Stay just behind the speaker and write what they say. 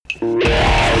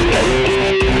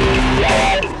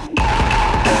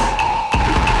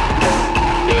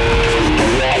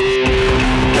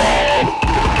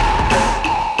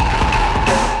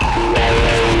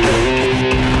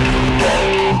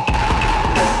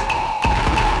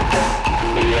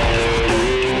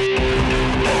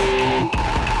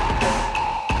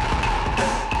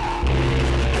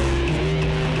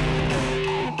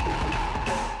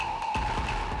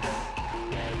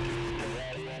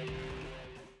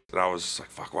And I was just like,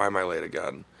 fuck, why am I late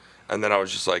again? And then I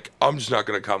was just like, I'm just not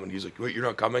going to come. And he's like, wait, you're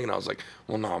not coming? And I was like,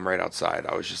 well, no, I'm right outside.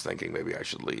 I was just thinking maybe I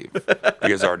should leave. You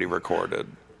guys already recorded.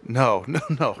 No.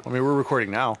 I mean, we're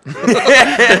recording now. We're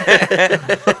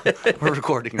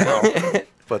recording now.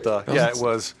 But yeah, it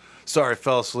was, sorry,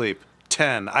 fell asleep.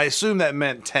 10. I assume that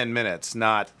meant 10 minutes,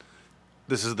 not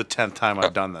this is the 10th time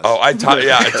I've done this. 10 times.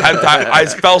 I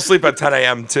fell asleep at 10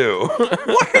 a.m. too.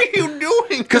 What are you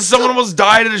doing? Because someone almost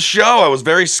died at a show. I was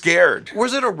very scared.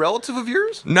 Was it a relative of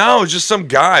yours? No, it's just some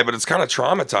guy, but it's kind of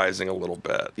traumatizing a little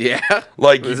bit. Yeah.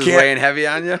 Like, This you is can't. weighing heavy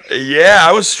on you? Yeah,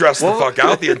 I was stressed the fuck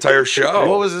out the entire show.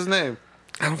 What was his name?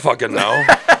 I don't fucking know.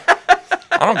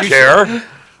 I don't care.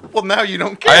 Well, now you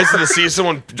don't I care. asked to see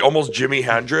someone almost Jimi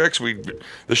Hendrix.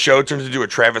 The show turned into a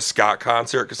Travis Scott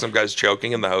concert because some guy's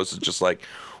choking, and the host is just like,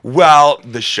 well,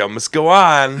 the show must go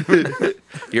on.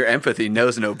 Your empathy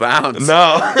knows no bounds.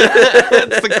 No.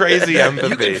 It's the crazy You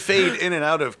empathy. can fade in and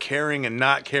out of caring and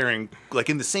not caring, like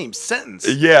in the same sentence.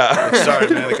 Yeah. Sorry,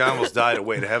 man, the guy almost died. It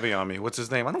weighed heavy on me. What's his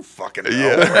name? I don't fucking know.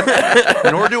 Yeah.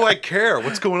 Nor do I care.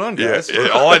 What's going on, Yeah. guys?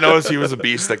 All I know is he was a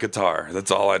beast at guitar. That's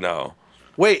all I know.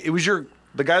 Wait, it was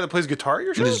the guy that plays guitar at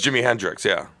your show? This is Jimi Hendrix,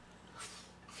 yeah.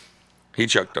 He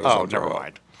choked on his Oh, own never throat.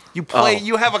 mind. You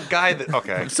have a guy that,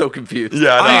 okay. I'm so confused.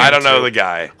 Yeah, no, I am I don't know too. the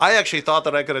guy. I actually thought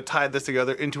that I could have tied this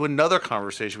together into another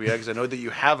conversation we had because I know that you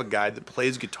have a guy that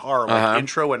plays guitar, like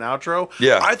intro and outro.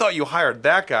 Yeah. I thought you hired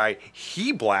that guy.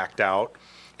 He blacked out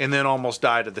and then almost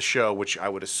died at the show, which I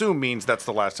would assume means that's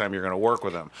the last time you're going to work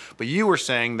with him. But you were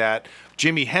saying that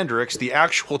Jimi Hendrix, the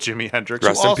actual Jimi Hendrix,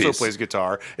 Rest who in also peace. plays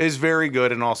guitar, is very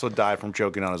good and also died from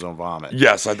choking on his own vomit.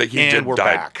 Yes, I think he And did we're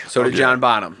die. back. So did John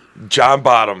Bonham. John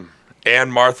Bottom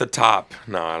and Martha Top.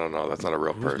 No, I don't know. That's not a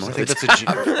real I person. think that's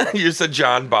a You said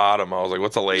John Bottom. I was like,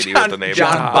 what's a lady with the name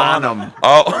John Top? Bonham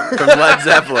Oh, from Led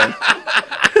Zeppelin.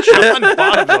 John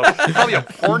Bottom. Probably a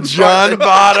porn star. John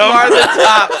Bottom. Are the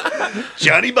top.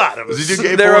 Johnny Bottoms. Did you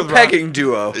get They're a with Ron- pegging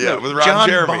duo. Yeah, with Ron John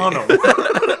Jeremy. Bonham.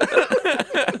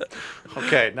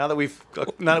 Okay, now that we've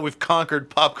conquered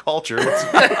pop culture,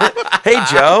 Hey,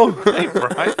 Joe.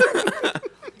 Brian.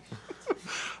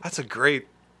 That's a great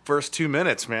first 2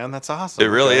 minutes, man. That's awesome. It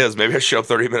really Okay. is. Maybe I show up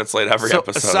 30 minutes late every So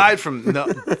episode. aside from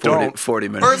don't 40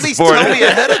 minutes. or at least 40. tell me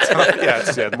ahead of time.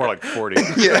 Yeah, more like 40.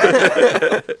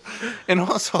 Yeah. And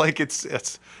also, like it's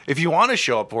if you want to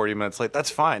show up 40 minutes late, that's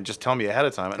fine. Just tell me ahead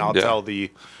of time, and I'll Yeah. tell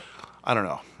I don't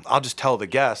know. I'll just tell the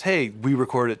guest, hey, we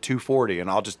recorded at 2:40, and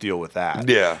I'll just deal with that.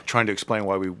 Yeah. Trying to explain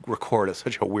why we record at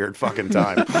such a weird fucking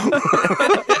time.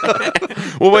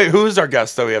 Well, wait, who's our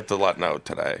guest that we have to let know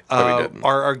today? That we didn't?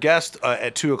 Our guest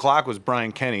at 2:00 was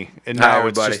Brian Kenny, and Hi, now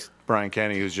everybody. it's just Brian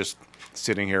Kenny who's just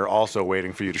sitting here also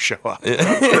waiting for you to show up.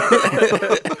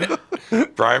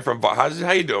 Brian from...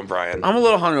 How you doing, Brian? I'm a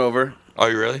little hungover. Oh,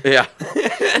 you really? Yeah.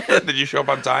 Did you show up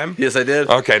on time? Yes, I did.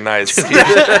 Okay, nice. You're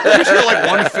like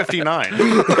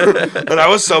 1:59. And I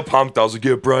was so pumped. I was like,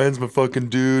 yeah, Brian's my fucking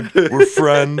dude. We're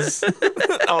friends.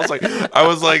 I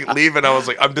was like leaving. I was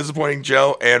like, I'm disappointing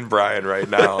Joe and Brian right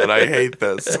now, and I hate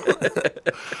this.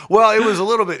 Well, it was a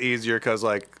little bit easier because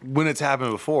like when it's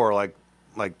happened before, like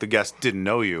the guest didn't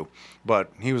know you,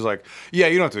 but he was like, "Yeah,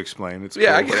 you don't have to explain. It's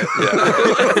Yeah, I cool." get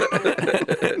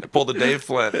it. Pulled a Dave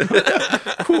Flint.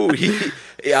 Ooh, he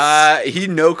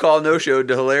no call no showed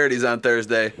to Hilarities on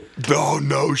Thursday.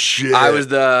 No shit. I was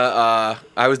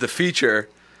the feature,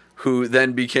 who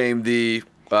then became the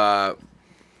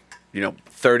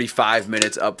 35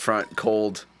 minutes up front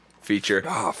cold feature.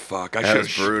 Oh fuck! That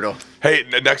was brutal. Hey,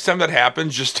 next time that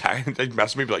happens, just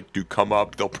message me. Be like, dude, come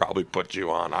up. They'll probably put you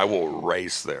on. I will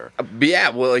race there. But yeah,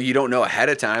 well, you don't know ahead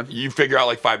of time. You figure out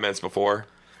like 5 minutes before.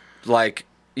 Like,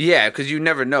 yeah, because you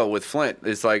never know with Flint.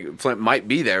 It's like Flint might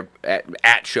be there at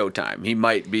showtime. He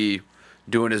might be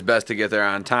doing his best to get there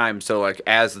on time. So, like,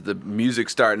 as the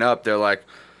music's starting up, they're like,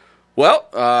 well,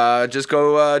 just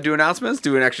go do announcements,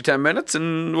 do an extra 10 minutes,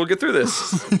 and we'll get through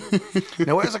this.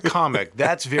 Now, as a comic,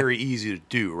 that's very easy to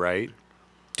do, right?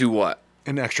 Do what?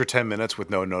 An extra 10 minutes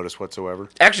with no notice whatsoever.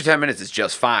 Extra 10 minutes is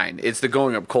just fine. It's the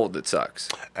going up cold that sucks.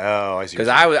 Oh, I see. Because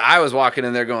I was walking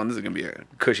in there going, this is going to be a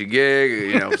cushy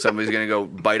gig. Somebody's going to go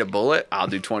bite a bullet. I'll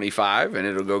do 25, and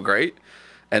it'll go great.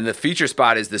 And the feature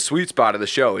spot is the sweet spot of the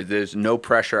show. There's no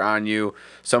pressure on you.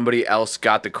 Somebody else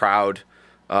got the crowd,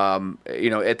 at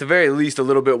the very least, a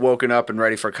little bit woken up and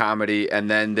ready for comedy. And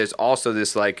then there's also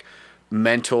this, like,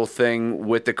 mental thing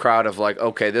with the crowd of, like,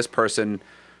 okay, this person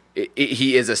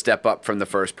he is a step up from the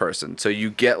first person. So you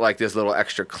get like this little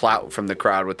extra clout from the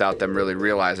crowd without them really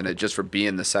realizing it, just for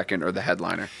being the second or the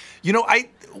headliner. You know,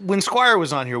 when Squire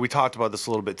was on here, we talked about this a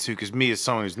little bit too, because me, as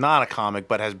someone who's not a comic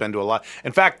but has been to a lot.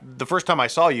 In fact, the first time I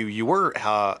saw you, you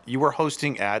were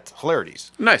hosting at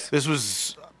Hilarities. Nice. This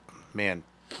was, man,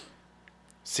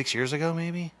 6 years ago,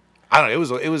 maybe. I don't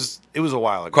know. It was a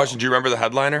while ago. Question: do you remember the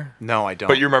headliner? No, I don't.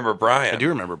 But you remember Brian. I do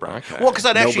remember Brian. Okay. Well, because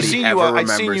I'd actually Nobody seen ever you. I'd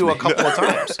seen remembers you a me. couple of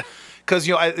times. Because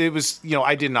it was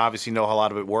I didn't obviously know how a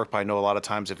lot of it worked, but I know a lot of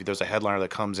times if there's a headliner that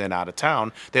comes in out of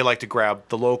town, they like to grab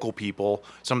the local people,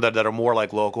 some that are more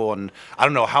like local. And I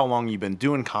don't know how long you've been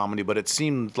doing comedy, but it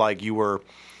seemed like you were.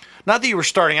 Not that you were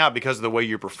starting out because of the way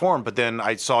you performed, but then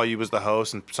I saw you as the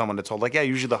host, and someone had told, like, yeah,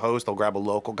 usually the host, they'll grab a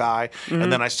local guy. Mm-hmm.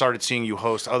 And then I started seeing you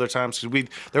host other times, because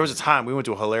there was a time we went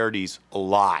to Hilarities a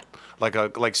lot,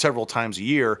 like several times a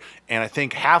year, and I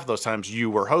think half of those times you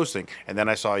were hosting, and then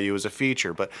I saw you as a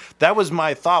feature. But that was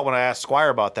my thought when I asked Squire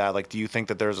about that. Like, do you think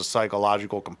that there's a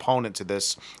psychological component to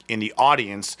this in the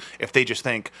audience if they just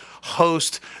think,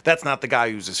 host, that's not the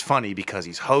guy who's as funny because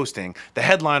he's hosting. The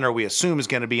headliner, we assume, is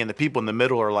going to be, and the people in the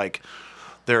middle are like,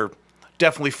 they're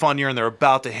definitely funnier and they're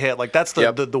about to hit. Like, that's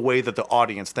the way that the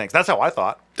audience thinks. That's how I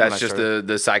thought. That's just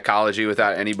the psychology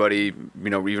without anybody,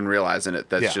 even realizing it.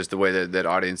 That's just the way that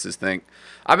audiences think.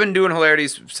 I've been doing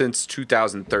Hilarities since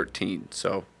 2013,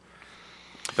 so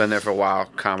been there for a while.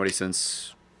 Comedy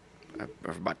since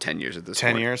about 10 years at this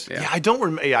point. 10 years? Yeah. I don't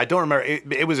remember. Yeah, I don't remember.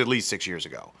 It was at least 6 years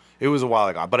ago. It was a while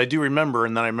ago, but I do remember,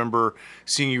 and then I remember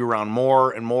seeing you around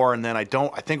more and more, and then I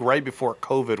think right before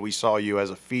COVID, we saw you as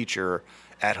a feature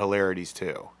at Hilarities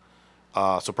too.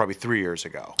 So probably 3 years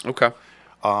ago. Okay.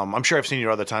 I'm sure I've seen you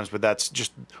other times, but that's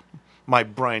just my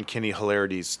Brian Kinney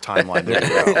Hilarities timeline. There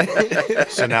you go.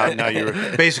 So now you're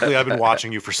basically, I've been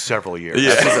watching you for several years.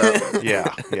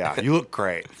 Yeah. Yeah. You look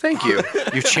great. Thank you.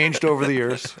 You've changed over the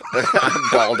years.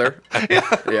 Balder.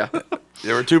 Yeah.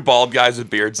 There were two bald guys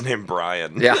with beards named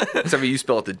Brian. Yeah. Except for you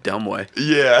spell it the dumb way.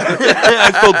 Yeah.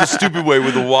 I spelled the stupid way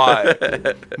with a Y.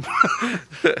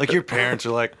 Like, your parents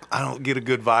are like, I don't get a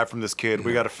good vibe from this kid.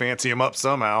 We got to fancy him up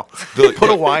somehow. Like,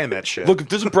 Put a Y in that shit. Look, if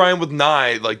there's a Brian with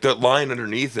Nye, like that line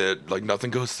underneath it, like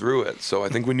nothing goes through it. So I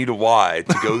think we need a Y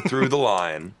to go through the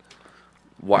line.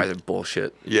 Why is it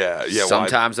bullshit? Yeah.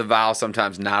 Sometimes a vowel,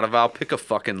 sometimes not a vowel. Pick a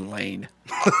fucking lane.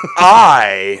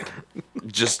 I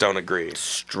just don't agree.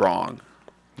 Strong.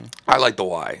 I like the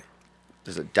Y.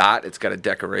 There's a dot. It's got a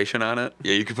decoration on it.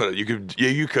 Yeah, you could put you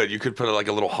could put like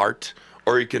a little heart,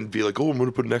 or you can be like, oh, I'm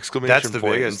gonna put an exclamation That's the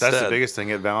point biggest. instead. That's the biggest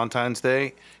thing at Valentine's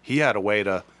Day. He had a way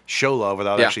to show love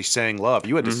without actually saying love.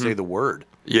 You had to say the word.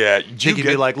 Yeah, Jake would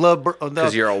be like, love,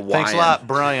 because you're a thanks a wine. lot,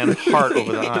 Brian. Heart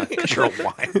over the eye. 'Cause you're a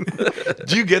wine.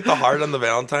 do you get the heart on the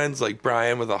Valentine's, like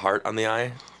Brian with a heart on the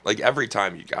eye? Like every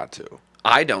time you got to.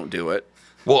 I don't do it.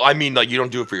 Well, I mean, like you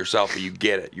don't do it for yourself, but you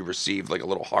get it. You receive like a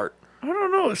little heart. I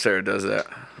don't know if Sarah does that.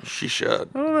 She should.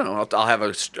 I don't know. I'll have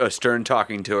a stern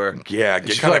talking to her. Yeah,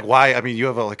 She's kind like, why? I mean, you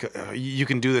have you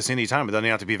can do this anytime. It doesn't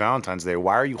have to be Valentine's Day.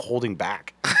 Why are you holding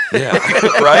back? yeah,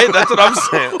 right. That's what I'm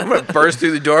saying. I'm gonna burst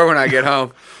through the door when I get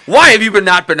home. Why have you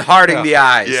not been hearting the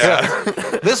eyes? Yeah.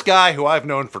 This guy, who I've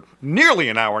known for nearly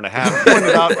an hour and a half,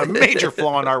 pointed out a major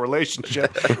flaw in our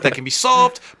relationship that can be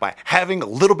solved by having a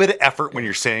little bit of effort when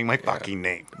you're saying my fucking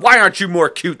name. Why aren't you more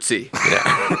cutesy?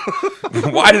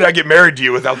 Why did I get married to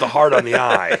you without the heart on the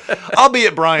eye? I'll be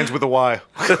at Brian's with a Y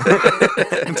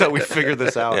until we figure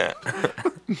this out. Yeah.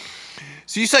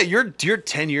 So you say you're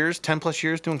 10 years, 10 plus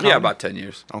years doing comedy? Yeah, about 10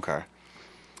 years. Okay.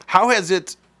 How has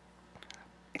it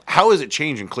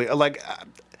changed in Cleveland? Like,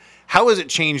 how has it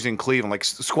changed in Cleveland? Like,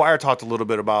 Squire talked a little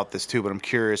bit about this too, but I'm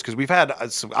curious because we've had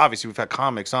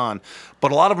comics on,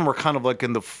 but a lot of them are kind of like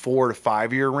in the 4 to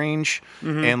 5 year range,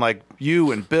 and like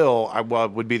you and Bill,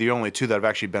 would be the only two that have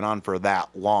actually been on for that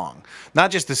long.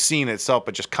 Not just the scene itself,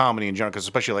 but just comedy in general, because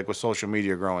especially like with social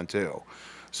media growing too.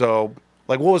 So,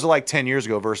 like, what was it like 10 years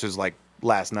ago versus like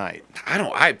last night?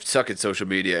 I suck at social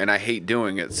media and I hate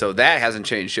doing it, so that hasn't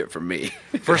changed shit for me.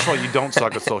 First of all, you don't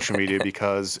suck at social media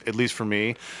because, at least for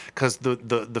me, because the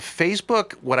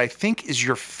Facebook, what I think is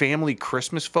your family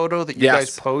Christmas photo that you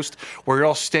guys post, where you're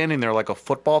all standing there like a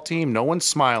football team, no one's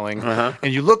smiling,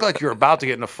 and you look like you're about to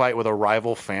get in a fight with a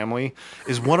rival family,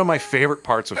 is one of my favorite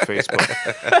parts of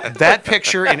Facebook. That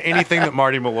picture and anything that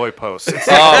Marty Malloy posts.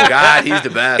 Oh God, he's the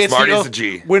best. Marty's the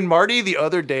G. When Marty the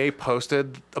other day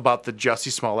posted about the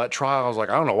Jussie Smollett trial, I was like,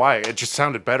 I don't know why. It just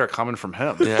sounded better coming from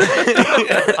him. Yeah.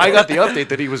 I got the update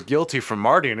that he was guilty from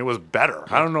Marty, and it was better.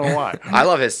 I don't know why. I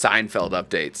love his Seinfeld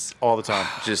updates. All the time.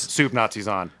 Just Soup Nazis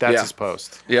on. That's his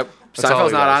post. Yep. That's all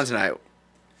Seinfeld's he not on does. tonight.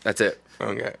 That's it.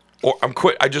 Okay. Or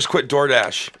I just quit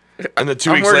DoorDash. And then 2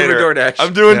 I'm weeks working later, with DoorDash.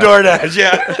 I'm doing DoorDash.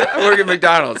 Yeah. I work at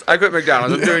McDonald's. I quit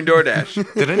McDonald's. I'm doing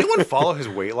DoorDash. Did anyone follow his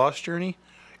weight loss journey?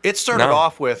 It started No.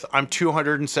 off with, I'm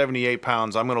 278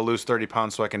 pounds. I'm going to lose 30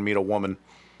 pounds so I can meet a woman.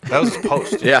 That was his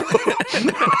post. Yeah.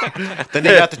 Then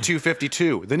he got to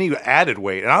 252. Then he added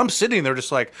weight. And I'm sitting there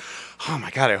just like, oh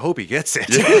my God, I hope he gets it.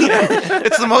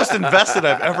 It's the most invested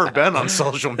I've ever been on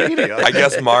social media. I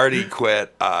guess Marty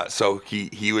quit, so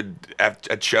he would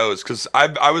at shows because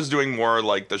I was doing more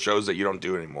like the shows that you don't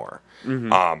do anymore.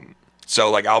 So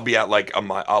like I'll be at like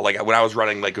like when I was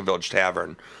running like a Village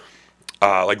Tavern,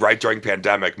 like right during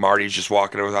pandemic, Marty's just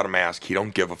walking in without a mask. He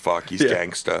don't give a fuck. He's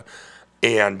gangsta.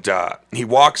 And he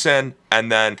walks in,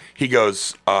 and then he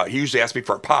goes. He usually asks me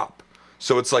for a pop,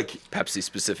 so it's like Pepsi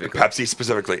specifically. Pepsi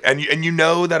specifically, and you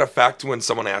know that effect when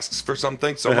someone asks for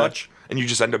something so much, and you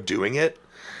just end up doing it.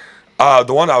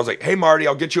 The one I was like, "Hey Marty,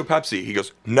 I'll get you a Pepsi." He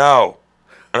goes, "No,"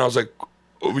 and I was like,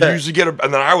 "We usually get a,"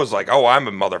 and then I was like, "Oh, I'm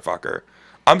a motherfucker.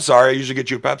 I'm sorry. I usually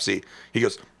get you a Pepsi." He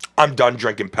goes, "I'm done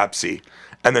drinking Pepsi,"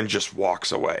 and then just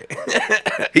walks away.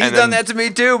 He's And done then- that to me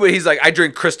too, but he's like, I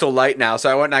drink Crystal Light now, so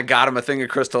I went and I got him a thing of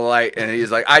Crystal Light, and he's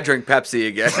like, I drink Pepsi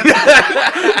again.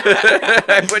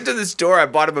 I went to the store, I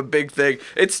bought him a big thing.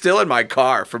 It's still in my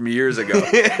car from years ago.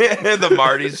 The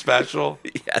Marty special.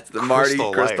 Yes, the Marty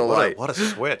Crystal Light. What a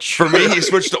switch. For me, he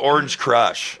switched to Orange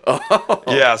Crush. Oh.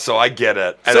 Yeah, so I get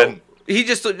it. And So then, he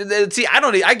just see.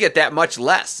 I get that much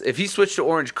less. If he switched to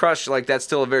Orange Crush, like that's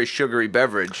still a very sugary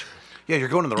beverage. Yeah, you're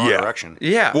going in the wrong direction.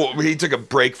 Yeah. well, he took a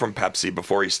break from Pepsi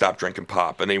before he stopped drinking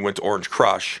pop, and then he went to Orange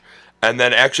Crush. And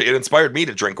then actually, it inspired me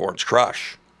to drink Orange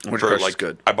Crush. Orange Crush is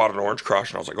good. I bought an Orange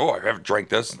Crush, and I was like, oh, I haven't drank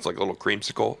this. It's like a little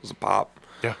creamsicle. It's a pop.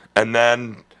 Yeah. And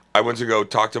then I went to go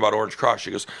talk to him about Orange Crush.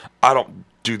 He goes, I don't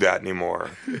do that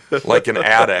anymore. Like an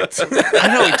addict. I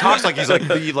know, he talks like he's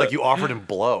like you offered him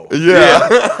blow.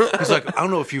 Yeah. He's like, I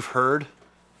don't know if you've heard.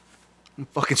 I'm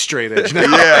fucking straight edge now.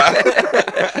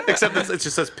 Yeah. Except it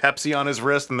just says Pepsi on his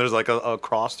wrist and there's like a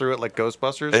cross through it like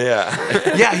Ghostbusters.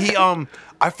 Yeah. Yeah, he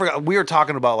I forgot we were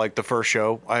talking about like the first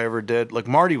show I ever did. Like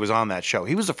Marty was on that show.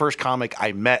 He was the first comic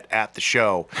I met at the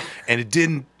show, and it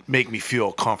didn't make me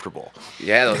feel comfortable.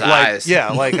 Yeah, those Like, eyes. yeah,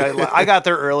 like I got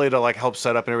there early to like help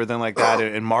set up and everything like that,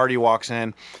 and Marty walks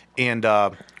in, and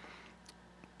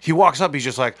he walks up. He's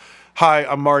just like, "Hi,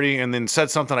 I'm Marty," and then said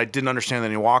something I didn't understand.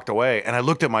 Then he walked away, and I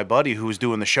looked at my buddy who was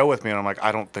doing the show with me, and I'm like,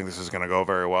 "I don't think this is gonna go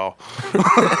very well."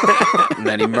 And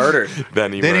then he murdered.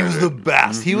 Then he was the murdered.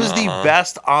 best. He was the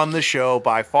best on the show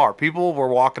by far. People were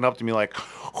walking up to me like,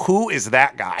 "Who is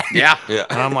that guy?" Yeah. Yeah.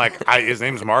 And I'm like, his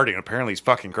name's Marty, and apparently he's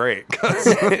fucking great.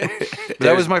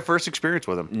 That was my first experience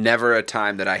with him. Never a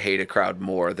time that I hate a crowd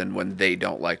more than when they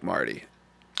don't like Marty.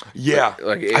 Yeah.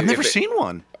 Like I've never seen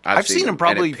one. I've I've seen seen them, him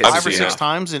probably and it pisses 5 or me 6 off.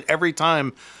 times, and every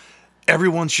time,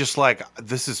 everyone's just like,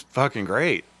 "This is fucking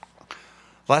great."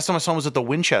 Last time I saw him was at the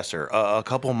Winchester a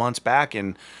couple months back,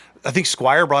 and I think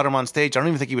Squire brought him on stage. I don't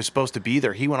even think he was supposed to be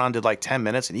there. He went on, did like 10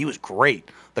 minutes, and he was great.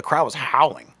 The crowd was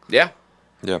howling. Yeah.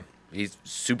 Yeah. He's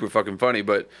super fucking funny,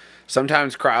 but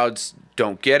sometimes crowds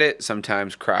don't get it.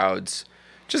 Sometimes crowds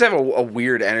just have a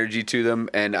weird energy to them,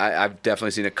 and I've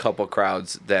definitely seen a couple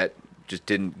crowds that just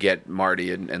didn't get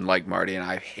Marty and like Marty, and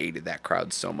I hated that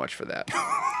crowd so much for that.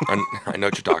 I know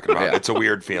what you're talking about. Yeah. It's a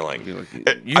weird feeling.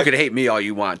 You could hate me all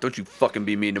you want. Don't you fucking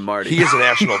be mean to Marty. He is a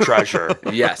national treasure.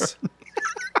 Yes.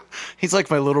 He's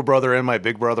like my little brother and my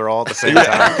big brother all at the same time.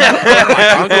 My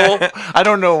uncle. I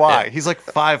don't know why. He's like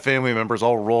 5 family members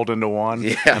all rolled into one,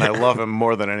 Yeah. and I love him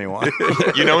more than anyone.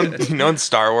 You know in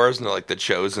Star Wars, and they're like the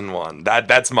chosen one.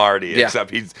 That's Marty. Yeah.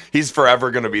 Except he's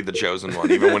forever gonna be the chosen one,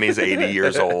 even when he's 80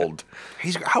 years old.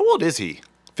 How old is he?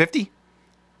 50?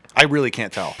 I really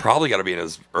can't tell. Probably got to be in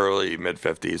his early mid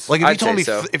 50s. Like if I'd you told say me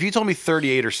so. if you told me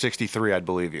 38 or 63, I'd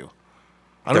believe you.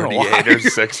 I don't know why. 38 or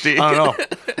 60. I don't know.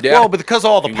 Yeah. Well, but because of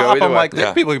all the Can go pop, either I'm way. like,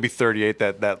 Yeah. people could be 38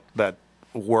 that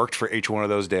worked for each one of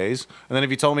those days. And then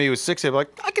if you told me he was 60, I'd be like,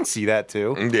 I can see that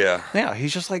too. Yeah. Yeah,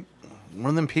 he's just like one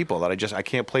of them people that I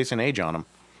can't place an age on him.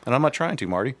 And I'm not trying to,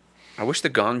 Marty. I wish the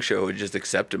Gong Show would just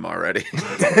accept him already.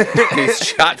 He's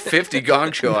shot 50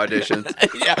 Gong Show auditions.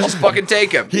 Yeah. Just fucking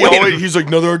take him. He's like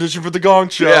another audition for the Gong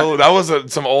Show. Yeah. That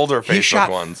was some older He Facebook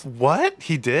shot ones. What?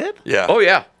 He did? Yeah. Oh,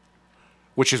 yeah.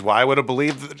 Which is why I would have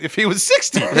believed that if he was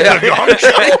 60. Yeah.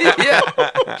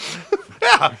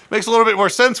 Yeah, makes a little bit more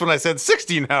sense when I said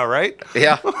 60 now, right?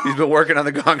 Yeah. He's been working on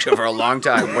the Gong Show for a long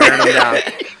time, wearing him down.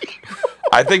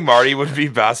 I think Marty would be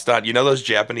best on those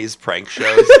Japanese prank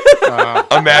shows.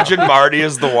 Imagine Marty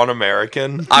as the one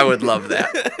American. I would love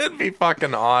that. It'd be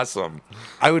fucking awesome.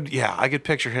 I could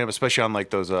picture him, especially on like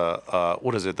those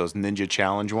what is it, those Ninja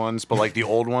Challenge ones, but like the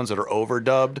old ones that are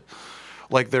overdubbed.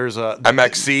 Like there's a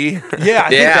MXC. yeah, I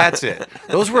think Yeah. that's it.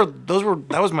 That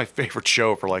was my favorite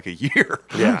show for like a year.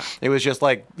 Yeah. It was just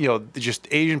like, just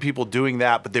Asian people doing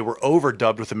that, but they were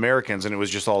overdubbed with Americans and it was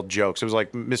just all jokes. It was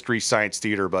like Mystery Science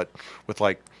Theater, but with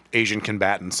like Asian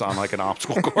combatants on like an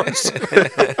obstacle course.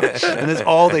 And that's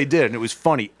all they did. And it was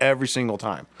funny every single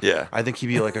time. Yeah. I think he'd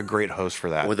be like a great host for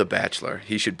that. With a Bachelor.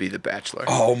 He should be the Bachelor.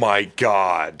 Oh my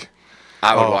God.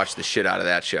 I would watch the shit out of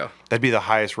that show. That'd be the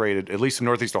highest rated, at least in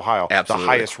Northeast Ohio, Absolutely. the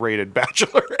highest rated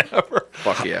Bachelor ever.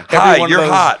 Fuck yeah. Every Hi, one of you're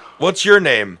those- hot. What's your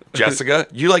name? Jessica.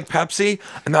 You like Pepsi?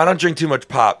 No, I don't drink too much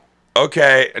pop.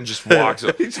 Okay, and just walks.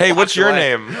 Hey, what's your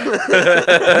away. name?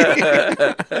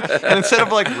 And instead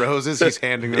of like roses, he's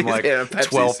handing them like handing Pepsis.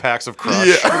 12 packs of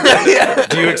Crush.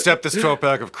 Do you accept this 12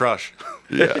 pack of Crush?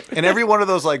 Yeah. And every one of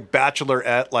those like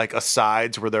bachelorette like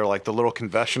asides where they're like the little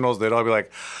confessionals, they'd all be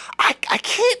like, I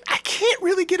can't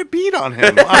really get a beat on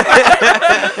him.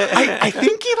 I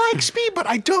think he likes me, but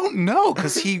I don't know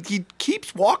because he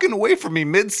keeps walking away from me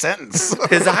mid sentence.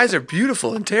 His eyes are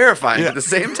beautiful and terrifying at the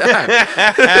same time.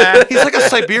 He's like a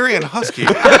Siberian husky.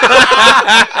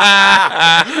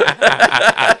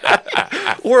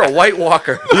 Or a White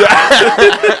Walker.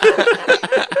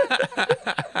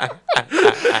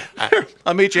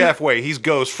 I'll meet you halfway. He's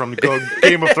Ghost from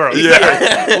Game of Thrones.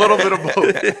 Yeah, a little bit of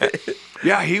both.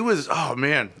 Yeah, he was. Oh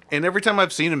man! And every time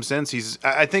I've seen him since,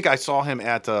 I think I saw him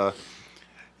at.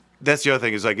 That's the other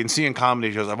thing is like in seeing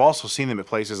comedy shows. I've also seen them at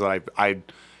places that I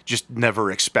just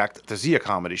never expect to see a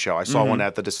comedy show. I saw one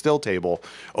at the Distill Table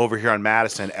over here on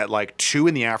Madison at like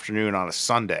 2 p.m. on a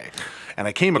Sunday, and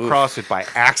I came across it by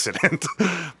accident.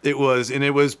 It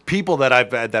was people that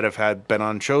have been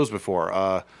on shows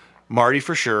before. Marty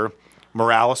for sure.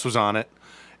 Morales was on it.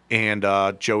 And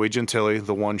Joey Gentili,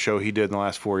 the one show he did in the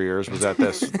last 4 years, was at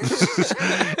this.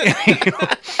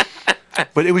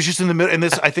 But it was just in the middle. And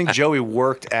this, I think Joey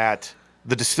worked at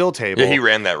the Distill Table. Yeah, he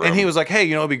ran that room. And he was like, hey,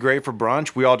 it'd be great for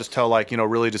brunch. We all just tell like,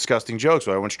 really disgusting jokes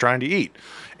while everyone's trying to eat.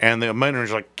 And the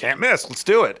manager's like, can't miss, let's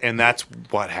do it. And that's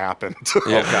what happened.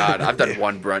 Oh God, I've done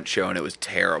one brunch show and it was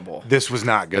terrible. This was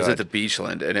not It good. was at the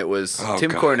Beachland, and it was Oh,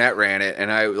 Tim God. Cornette ran it,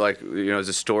 and I it was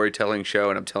a storytelling show,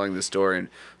 and I'm telling the story, and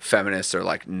feminists are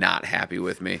like not happy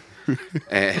with me,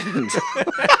 and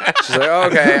she's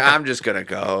like, okay, I'm just gonna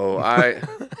go. I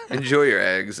enjoy your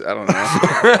eggs. I don't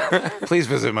know. Please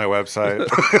visit my website.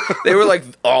 They were like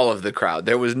all of the crowd.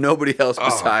 There was nobody else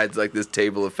besides like this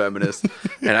table of feminists,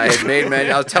 and I had made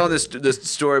I was telling this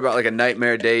story about like a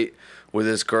nightmare date with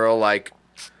this girl like.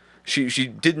 She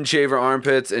didn't shave her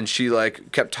armpits, and she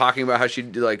like kept talking about how she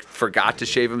like forgot to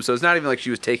shave them. So it's not even like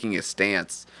she was taking a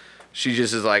stance. She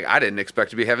just is like, I didn't expect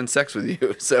to be having sex with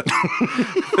you. So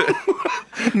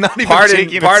Not even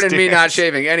taking a pardon me stance. not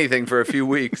shaving anything for a few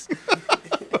weeks.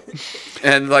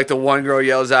 And like the one girl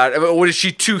yells out, "What is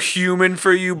she too human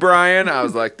for you, Brian?" I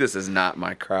was like, this is not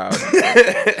my crowd.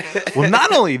 Well,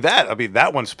 not only that, I mean,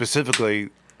 that one specifically,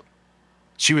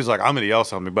 she was like, I'm going to yell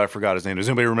something, but I forgot his name. Does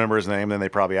anybody remember his name? Then they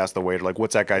probably asked the waiter, like,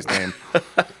 what's that guy's name?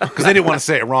 Because they didn't want to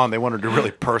say it wrong. They wanted to really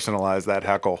personalize that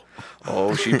heckle.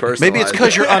 Oh, she personalized. Maybe it's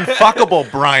because you're unfuckable,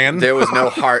 Brian. There was no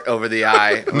heart over the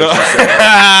eye.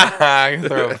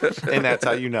 And that's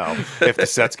how you know if the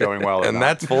set's going well or And not.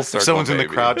 that's full circle, Someone's in the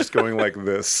baby. crowd just going like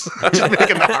this. Just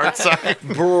making the heart sign.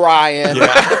 Brian.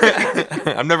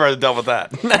 I've never dealt with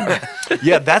that.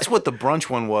 Yeah, that's what the brunch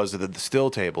one was at the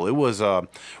Distill Table. It was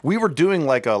we were doing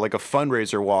like a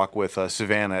fundraiser walk with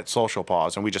Savannah at Social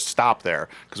Pause, and we just stopped there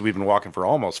because we'd been walking for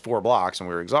almost 4 blocks and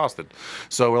we were exhausted.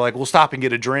 So we're like, we'll stop and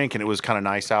get a drink, and it was kind of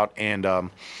nice out. And I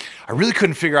really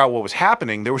couldn't figure out what was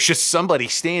happening. There was just somebody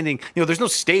standing. There's no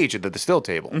stage at the Distill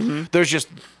Table. There's just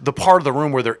the part of the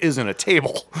room where there isn't a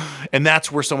table, and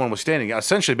that's where someone was standing,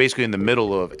 essentially, basically in the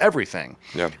middle of everything.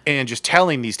 Yeah. And just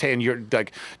telling these, and you're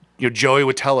like. Joey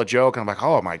would tell a joke, and I'm like,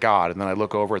 oh my God. And then I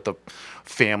look over at the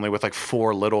family with like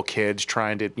 4 little kids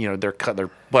trying to, they're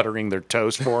buttering their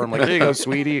toast for him. Like, there you go,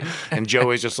 sweetie. And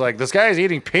Joey's just like, this guy's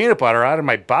eating peanut butter out of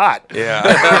my butt. Yeah.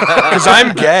 Because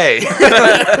I'm gay.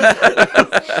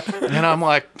 And I'm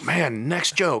like, man,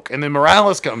 next joke. And then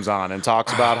Morales comes on and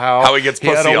talks about how he gets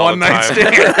had pussy a all the one-night time.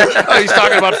 stand. Oh, he's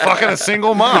talking about fucking a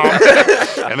single mom.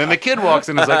 And then the kid walks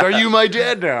in and is like, are you my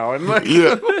dad now? And like,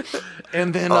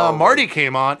 and then Marty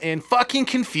came on and fucking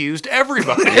confused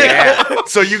everybody. Yeah.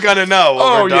 So you gotta know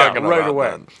what we're talking right about away.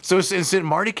 then. So since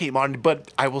Marty came on,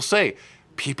 but I will say,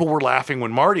 people were laughing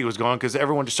when Marty was gone because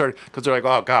everyone just started, because they're like,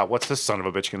 oh God, what's this son of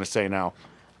a bitch going to say now?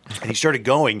 And he started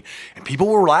going, and people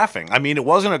were laughing. I mean, it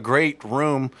wasn't a great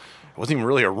room. It wasn't even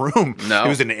really a room. No. It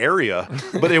was an area.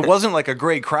 But it wasn't like a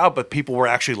great crowd, but people were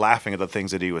actually laughing at the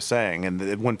things that he was saying.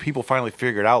 And when people finally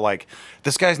figured out, like,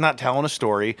 this guy's not telling a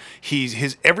story.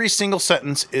 His every single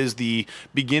sentence is the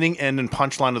beginning, end, and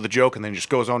punchline of the joke, and then just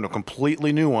goes on to a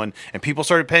completely new one. And people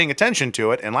started paying attention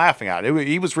to it and laughing at it.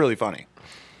 He was really funny.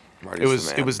 Marty's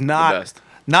the man. It was not best.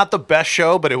 not the best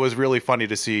show, but it was really funny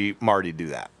to see Marty do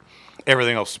that.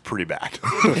 Everything else was pretty bad.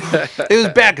 It was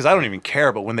bad because I don't even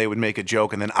care, but when they would make a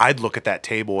joke and then I'd look at that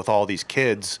table with all these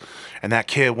kids, and that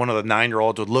kid, one of the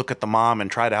 9-year-olds, would look at the mom and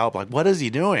try to help, like, what is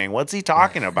he doing? What's he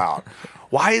talking about?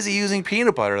 Why is he using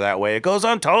peanut butter that way? It goes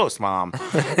on toast, Mom.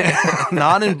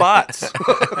 Not in butts.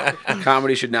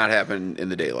 Comedy should not happen in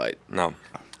the daylight. No.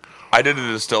 I did a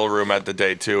distill room at the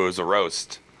day too. It was a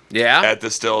roast. Yeah? At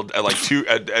distilled at like 2.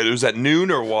 It was at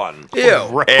noon or 1.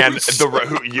 Ew. And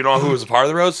you know who was a part of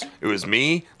the roast? It was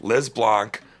me, Liz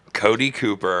Blanc, Cody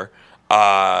Cooper,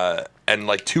 and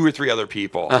like 2 or 3 other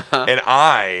people. And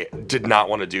I did not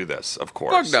want to do this, of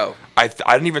course. Fuck no. I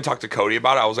didn't even talk to Cody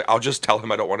about it. I was like, I'll just tell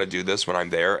him I don't want to do this when I'm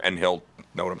there, and he'll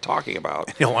know what I'm talking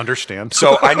about. He'll understand.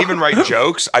 So I didn't even write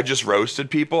jokes. I just roasted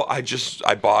people. I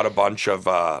bought a bunch of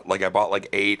I bought like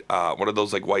 8 one of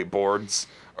those like whiteboards,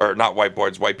 or not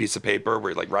whiteboards, white piece of paper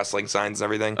where like wrestling signs and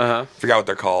everything. Forgot what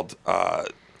they're called.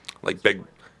 Like big,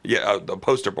 the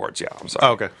poster boards. Yeah, I'm sorry.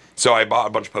 Oh, okay. So I bought a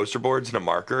bunch of poster boards and a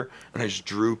marker, and I just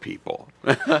drew people.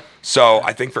 So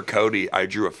I think for Cody, I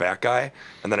drew a fat guy,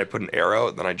 and then I put an arrow,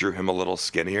 and then I drew him a little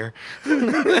skinnier.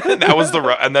 That was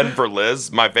and then for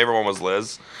Liz, my favorite one was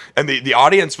Liz, and the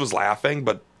audience was laughing,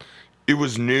 but it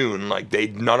was noon. Like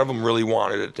none of them really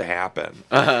wanted it to happen.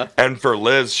 And for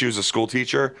Liz, she was a school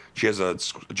teacher. She has a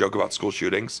joke about school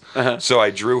shootings. So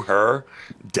I drew her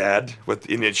dead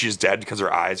and she's dead because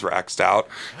her eyes were X'd out.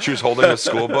 She was holding a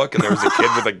school book and there was a kid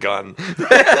with a gun.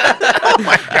 Oh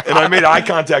my God. And I made eye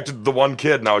contact with the one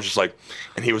kid and I was just like,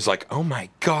 and he was like, oh my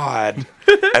God.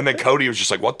 And then Cody was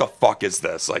just like, what the fuck is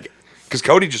this? Like, because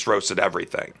Cody just roasted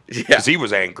everything. Yeah. Because he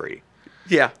was angry.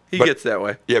 Yeah, he But- gets that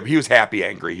way. Yeah, but he was happy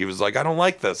angry. He was like, I don't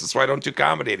like this. That's why I don't do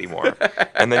comedy anymore.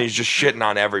 And then he's just shitting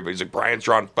on everybody. He's like, Brian's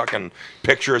drawing fucking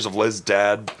pictures of Liz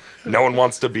dead. No one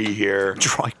wants to be here.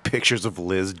 Drawing pictures of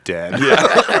Liz dead.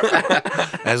 Yeah.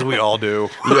 As we all do.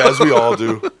 Yeah, as we all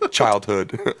do.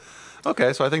 Childhood.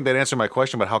 Okay, so I think that answered my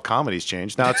question about how comedy's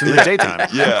changed. Now it's in the daytime.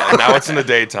 Yeah, and now it's in the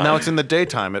daytime. Now it's in the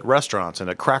daytime at restaurants and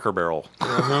at Cracker Barrel.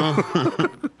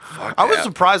 I was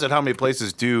surprised at how many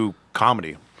places do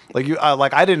comedy.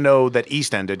 Like I didn't know that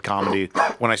East End did comedy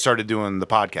when I started doing the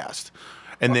podcast.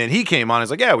 And then he came on.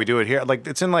 He's like, "Yeah, we do it here." Like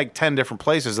it's in like 10 different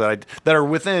places that are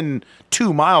within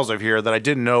 2 miles of here that I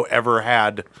didn't know ever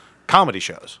had comedy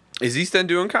shows. Is East End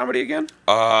doing comedy again?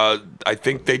 I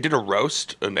think they did a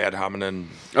roast, an ad hominem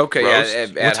Okay, roast.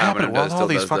 yeah. What's happening with all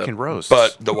these fucking roasts?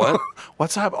 But the what?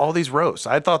 What's up? All these roasts.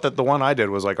 I thought that the one I did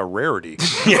was like a rarity.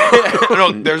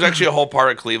 No, there's actually a whole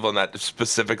part of Cleveland that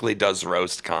specifically does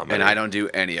roast comedy. And I don't do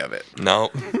any of it.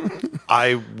 No.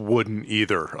 I wouldn't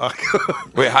either.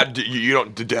 Wait, how do you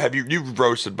don't? Have you've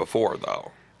roasted before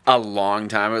though? A long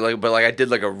time, but I did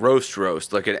like a roast,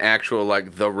 like an actual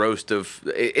like the roast of.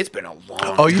 It's been a long.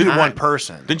 Oh, you did time. one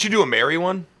person. Didn't you do a Mary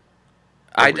one?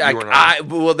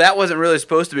 Well, that wasn't really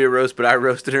supposed to be a roast, but I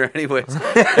roasted her anyways.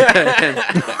 and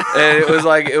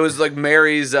it was like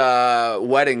Mary's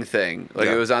wedding thing. Like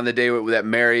Yeah. it was on the day that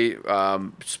Mary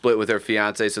split with her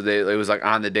fiance, so it was like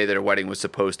on the day that her wedding was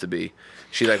supposed to be.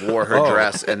 She like wore her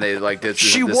dress, and they like did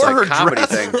this wore her like comedy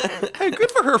dress? thing. Hey,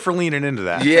 good for her for leaning into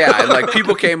that. Yeah, and like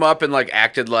people came up and like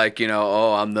acted like, you know,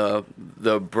 oh, I'm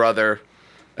the brother,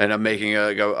 and I'm making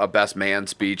a best man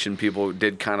speech, and people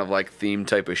did kind of like theme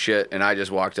type of shit, and I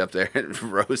just walked up there and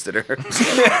roasted her.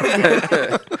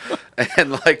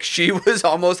 And like she was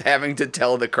almost having to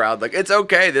tell the crowd like, it's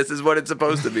okay, this is what it's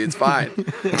supposed to be, it's fine.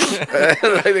 Like,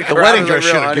 The wedding dress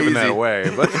should have given that away,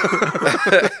 but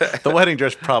the wedding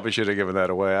dress probably should have given that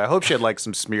away. I hope she had like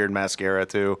some smeared mascara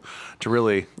too, to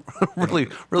really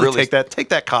take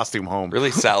that costume home.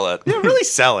 Really sell it. Yeah, really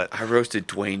sell it. I roasted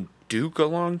Dwayne Duke a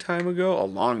long time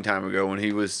ago when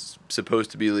he was supposed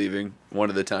to be leaving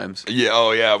one of the times. Yeah.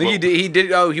 Oh yeah. I think he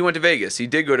did. Oh, he went to Vegas. He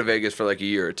did go to Vegas for like a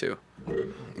year or two.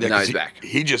 Yeah, now 'cause he's back.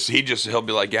 He'll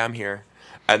be like, yeah, I'm here.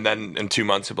 And then in 2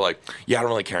 months, he'll be like, yeah, I don't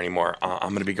really care anymore. I'm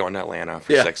going to be going to Atlanta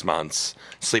for 6 months,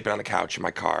 sleeping on the couch in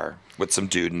my car with some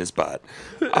dude in his butt.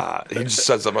 He just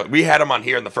says, we had him on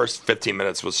here, and the first 15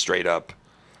 minutes was straight up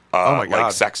Oh my God.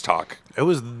 like sex talk. It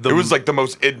was like the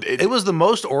most. It was the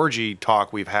most orgy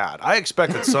talk we've had. I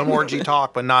expected some orgy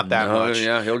talk, but not that No, much.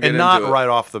 yeah, he'll get and not into it. right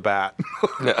off the bat.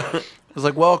 It was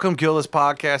like, welcome, kill this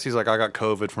podcast. He's like, I got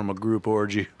COVID from a group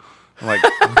orgy. I'm like,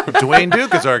 Dwayne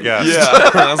Duke is our guest. Yeah,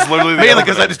 that's literally the Mainly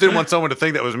because I opening. just didn't want someone to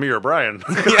think that was me or Brian.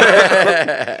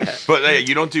 But hey,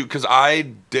 you don't do because I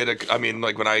did. I mean,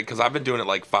 like because I've been doing it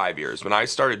like 5 years. When I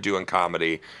started doing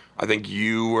comedy, I think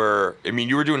you were. I mean,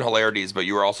 you were doing Hilarities, but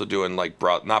you were also doing like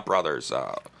not Brothers.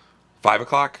 5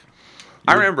 o'clock.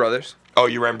 I ran Brothers. Oh,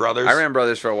 you ran Brothers. I ran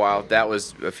Brothers for a while. That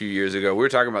was a few years ago. We were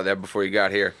talking about that before you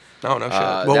got here. Oh no shit.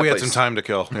 Well, that we had place- some time to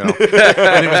kill, and it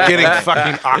was getting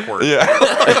fucking awkward. yeah.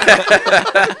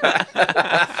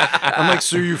 I'm like,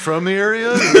 so you from the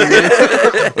area?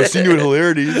 I've seen you in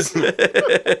Hilarities. And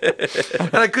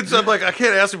I'm like, I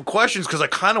can't ask him questions because I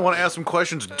kind of want to ask him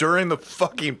questions during the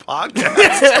fucking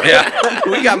podcast. Yeah,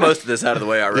 we got most of this out of the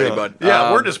way already, Yeah. bud.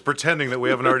 Yeah, we're just pretending that we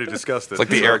haven't already discussed it. It's like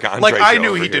the Eric Andre Like I show knew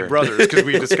over he here. did Brothers because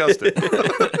we discussed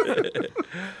it.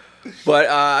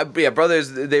 But yeah,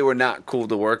 Brothers, they were not cool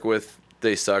to work with.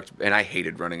 They sucked, and I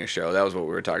hated running a show. That was what we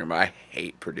were talking about. I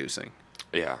hate producing.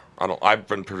 Yeah, I don't. I've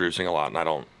been producing a lot, and I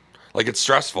don't like. It's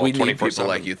stressful. We need 24/7. people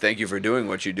like you. Thank you for doing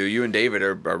what you do. You and David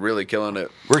are really killing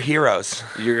it. We're heroes.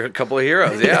 You're a couple of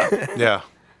heroes. Yeah. Yeah.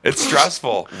 It's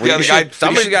stressful. Yeah, the guy.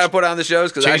 somebody's got to put on the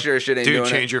shows because I sure as shit ain't Dude, doing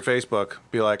change it. your Facebook.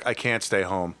 Be like, I can't stay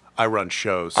home. I run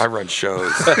shows. I run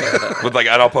shows with like,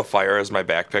 and I'll put fire as my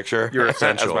back picture. You're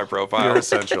essential. as my profile. You're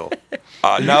essential.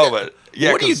 No, but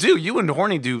yeah. What do you 'cause- do? You and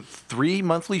Horny do 3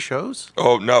 monthly shows?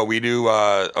 Oh no, we do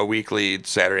a weekly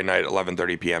Saturday night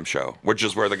 11:30 p.m. show, which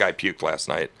is where the guy puked last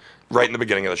night, right in the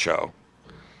beginning of the show,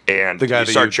 and The guy he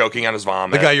that started you- choking on his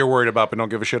vomit. The guy you're worried about but don't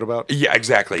give a shit about? Yeah,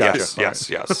 exactly. Gotcha. Yes, All yes,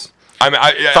 yes. I mean,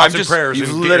 I'm Thoughts and just prayers. You've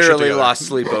and get your shit literally together. lost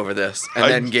sleep over this and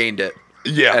then gained it.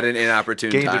 Yeah. At an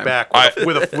inopportune Gained time. it back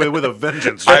with a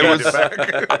vengeance. I Gained was it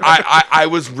back. I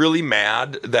was really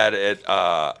mad that it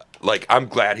like I'm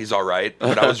glad he's all right,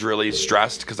 but I was really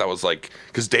stressed because I was like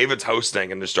because David's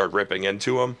hosting and just started ripping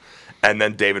into him. And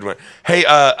then David went, "Hey,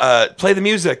 play the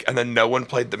music." And then no one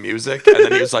played the music. And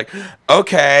then he was like,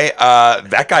 "Okay,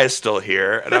 that guy is still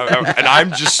here." And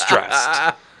I'm just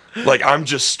stressed. Like I'm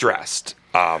just stressed.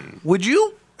 Would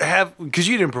you have, because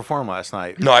you didn't perform last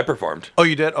night? No, I performed. Oh,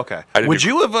 you did? Okay. I did Would do-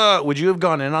 you have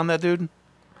gone in on that dude?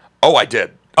 Oh, I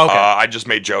did. Okay. I just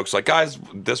made jokes like, guys,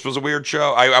 this was a weird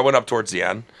show. I went up towards the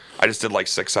end. I just did like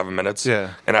 6-7 minutes.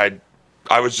 Yeah. And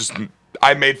I was just,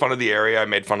 I made fun of the area. I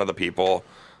made fun of the people.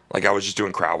 Like I was just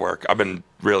doing crowd work. I've been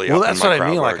really Well, up that's in my what I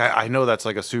crowd mean. work. Like, I know that's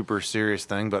like a super serious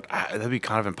thing, but that'd be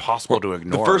kind of impossible to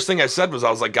ignore. The first thing I said was,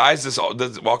 I was like, guys, this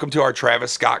welcome to our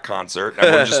Travis Scott concert.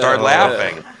 Everyone just started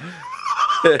laughing.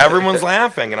 Everyone's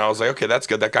laughing. And I was like, okay, that's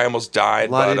good. That guy almost died.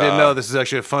 A lot of but, you didn't know this is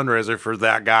actually a fundraiser for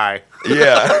that guy.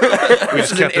 Yeah. We This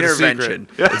just is an kept it a secret. intervention.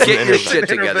 Get your shit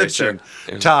together, sir.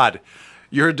 Intervention. Todd,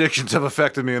 your addictions have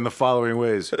affected me in the following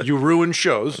ways. You ruin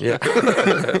shows. Yeah.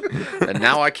 And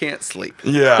now I can't sleep.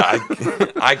 Yeah.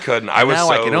 I couldn't. I was Now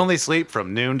so, I can only sleep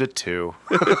from noon to 2.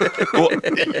 well,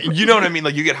 you know what I mean?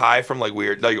 Like you get high from like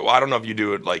weird, like, well, I don't know if you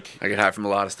do it like, I get high from a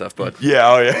lot of stuff, but yeah.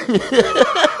 Oh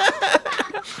yeah.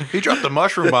 He dropped the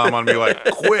mushroom bomb on me like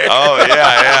quick. Oh yeah.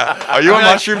 Yeah. Are you on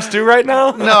mushrooms too right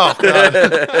now? No, God.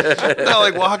 No,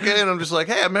 like walk in, I'm just like,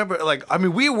 hey, I remember, like, I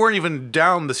mean, we weren't even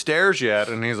down the stairs yet,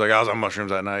 and he's like, I was on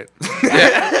mushrooms that night.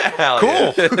 Hell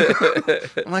Cool.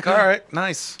 yeah. I'm like, all right,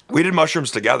 nice. We did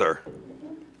mushrooms together.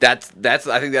 that's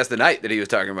I think that's the night that he was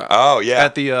talking about. Oh yeah.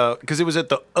 At the, because it was at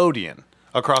the Odeon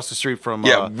across the street from.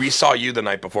 Yeah, we saw you the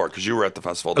night before because you were at the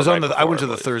festival. I was on the. I went to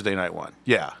before, the I Thursday night one.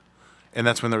 Yeah, and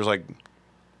that's when there was like,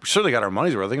 we certainly got our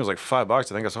money's worth. I think it was like $5. I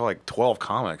think I saw like 12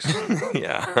 comics. believe.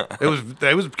 Yeah.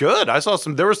 It was good. I saw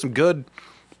some. There was some good.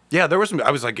 Yeah, there was some. I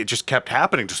was like, it just kept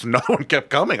happening. Just another one kept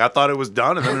coming. I thought it was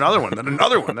done, and then another one, then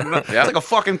another one. Then another. Yeah. It's like a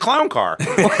fucking clown car.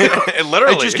 It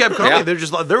literally. It just kept coming. Yeah. They're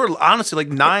just like, there were honestly like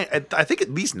 9. I think at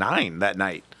least 9 that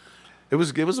night. It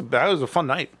was a fun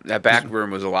night. That back room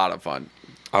was a lot of fun.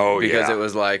 Oh Because yeah. it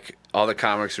was like all the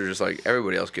comics were just like,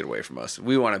 everybody else get away from us.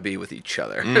 We want to be with each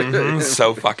other.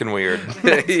 So fucking weird.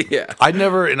 Yeah. I'd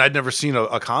never seen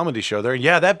a comedy show there.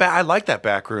 Yeah, I like that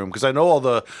back room because I know all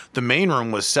the main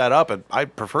room was set up, and I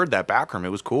preferred that back room. It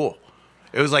was cool.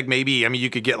 It was like maybe, I mean, you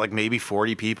could get like maybe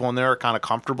 40 people in there kind of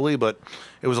comfortably, but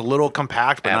it was a little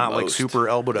compact, but At not like most. super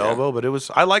elbow to elbow. But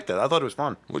I liked it. I thought it was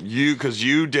fun. Well, because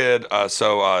you did. Dolph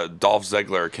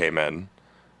Ziggler came in.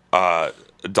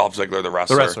 Dolph Ziggler, the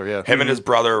wrestler. wrestler, yeah. Him and his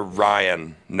brother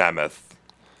Ryan Nemeth.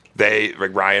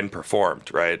 Ryan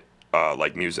performed, right?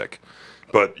 Like music,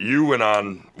 but you went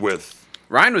on with.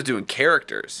 Ryan was doing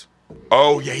characters.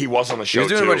 Oh yeah, he was on the He show was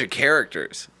doing too. a bunch of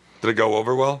characters. Did it go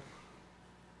over well?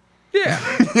 Yeah.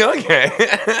 Okay.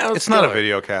 It's not a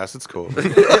video cast. It's cool.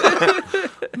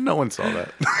 No one saw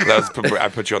that. I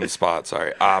put you on the spot.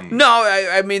 Sorry. No,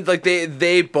 I mean, like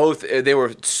they both they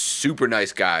were super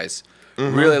nice guys.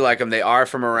 Really like them. They are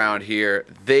from around here.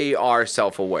 They are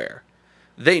self-aware.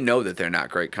 They know that they're not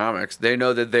great comics. They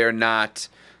know that they're not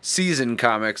seasoned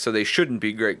comics, so they shouldn't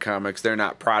be great comics. They're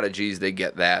not prodigies. They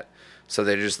get that. So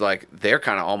they're just like, they're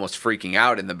kind of almost freaking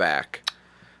out in the back.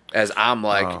 As I'm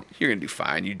like, you're going to do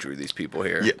fine. You drew these people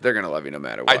here. Yeah. They're going to love you no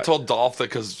matter what. I told Dolph that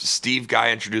because Steve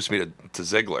Guy introduced me to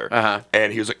Ziggler.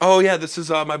 And he was like, oh, yeah, this is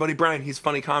my buddy Brian. He's a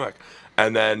funny comic.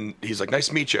 And then he's like, nice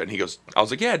to meet you. And he goes, I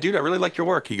was like, yeah, dude, I really like your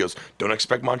work. He goes, don't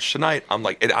expect much tonight. I'm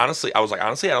like, honestly, I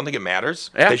don't think it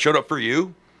matters. Yeah. They showed up for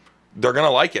you. They're going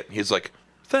to like it. He's like,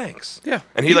 thanks. Yeah.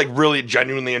 And he like really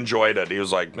genuinely enjoyed it. He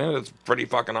was like, man, it's pretty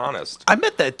fucking honest. I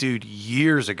met that dude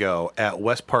years ago at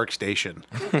West Park Station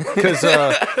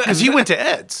because he went to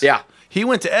Ed's. Yeah. He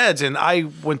went to Ed's, and I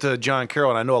went to John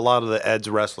Carroll, and I know a lot of the Ed's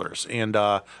wrestlers. And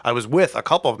I was with a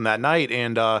couple of them that night,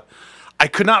 and I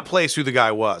could not place who the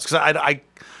guy was because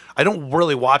I don't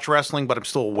really watch wrestling, but I'm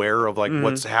still aware of like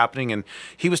what's happening. And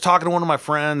he was talking to one of my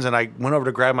friends, and I went over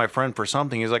to grab my friend for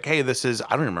something. He's like, "Hey, this is—I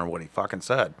don't even remember what he fucking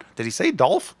said. Did he say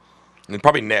Dolph? And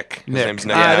probably Nick. His name's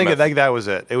Nick. I Nemeth. think that was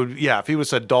it. It would, yeah. If he would have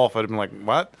said Dolph, I'd have been like,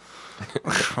 "What?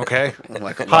 Okay,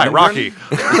 like, hi, Lundgren? Rocky."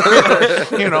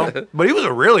 But he was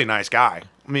a really nice guy.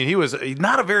 I mean, he's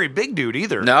not a very big dude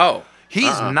either. No.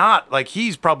 He's not like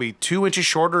he's probably 2 inches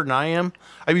shorter than I am.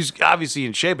 I mean, he's obviously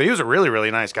in shape, but he was a really,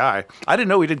 really nice guy. I didn't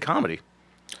know he did comedy.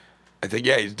 I think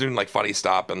he's doing like Funny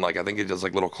Stop and like I think he does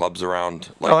like little clubs around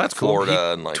like that's cool.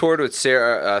 Florida and like. Toured with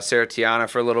Sarah Tiana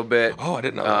for a little bit. Oh, I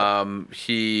didn't know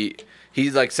that.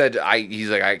 He's like said I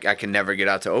can never get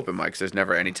out to open mics. There's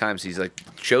never any times. He's like,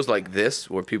 shows like this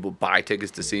where people buy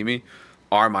tickets to see me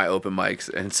are my open mics,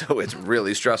 and so it's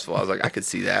really stressful. I was like, I could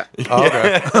see that. Oh,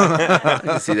 okay. I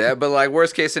can see that. But like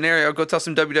worst case scenario, go tell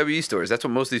some WWE stories. That's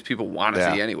what most of these people want to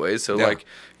see anyways. So like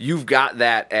you've got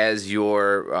that as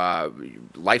your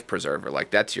life preserver.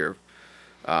 Like that's your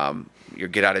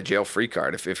get out of jail free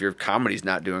card. If your comedy's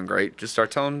not doing great, just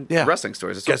start telling wrestling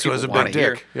stories. That's Guess who what has a people big want to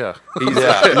hear. dick?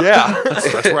 Yeah. Yeah.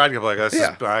 That's where I'd go like,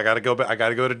 Yeah. I gotta go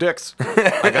to Dick's.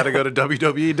 I gotta go to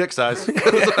WWE Dick Size.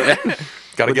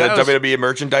 Gotta But get a that was- WWE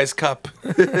merchandise cup.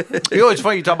 It's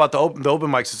funny you talk about the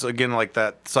open mics. It's again like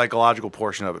that psychological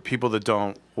portion of it. People that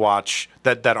don't watch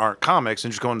that aren't comics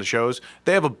and just go into shows,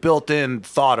 they have a built-in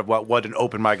thought of what an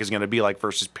open mic is going to be like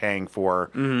versus paying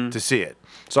for to see it.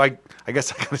 So I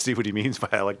guess I kind of see what he means by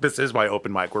that. Like this is my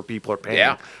open mic where people are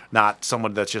paying, not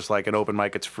someone that's just like an open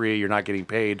mic. It's free. You're not getting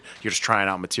paid. You're just trying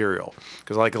out material.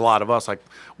 Because like a lot of us, like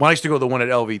when I used to go to the one at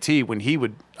LVT, when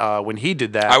he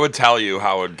did that, I would tell you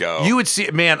how it would go. you would see,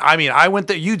 man, I mean, I went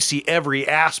there, you'd see every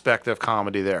aspect of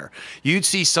comedy there. You'd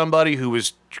see somebody who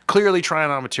was clearly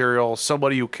trying out material,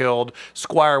 somebody who killed,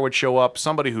 Squire would show up,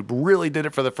 somebody who really did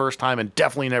it for the first time and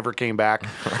definitely never came back.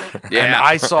 And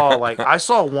I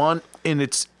saw one, and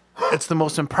it's the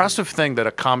most impressive thing that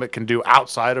a comic can do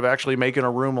outside of actually making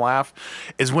a room laugh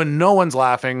is when no one's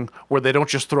laughing, where they don't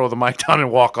just throw the mic down and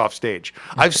walk off stage.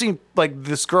 I've seen like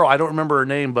this girl, I don't remember her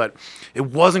name, but it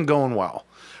wasn't going well.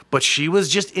 But she was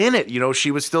just in it,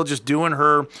 she was still just doing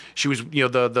she was,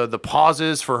 the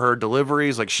pauses for her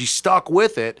deliveries. Like she stuck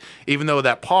with it, even though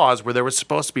that pause where there was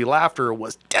supposed to be laughter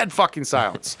was dead fucking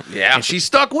silence. Yeah. And she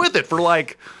stuck with it for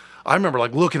like, I remember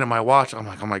like looking at my watch. I'm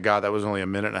like, oh my God, that was only a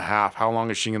minute and a half. How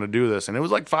long is she going to do this? And it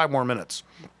was like 5 more minutes.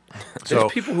 There's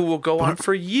people who will go on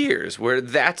for years where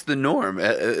that's the norm.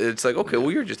 It's like, okay, well,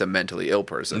 you're just a mentally ill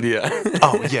person. Yeah.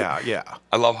 Oh yeah.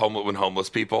 I love when homeless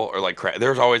people are like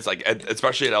there's always like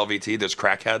especially at LVT there's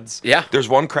crackheads. Yeah. There's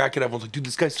one crackhead everyone's like, dude,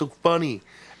 this guy's so funny.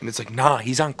 And it's like, nah,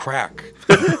 he's on crack.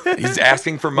 He's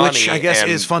asking for money. Which I guess and,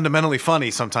 is fundamentally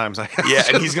funny sometimes. yeah,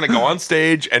 and he's gonna go on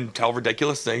stage and tell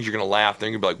ridiculous things. You're gonna laugh.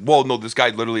 Then you're gonna be like, whoa, no, this guy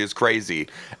literally is crazy.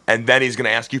 And then he's gonna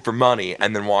ask you for money,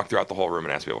 and then walk throughout the whole room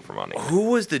and ask people for money.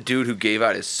 Who was the dude who gave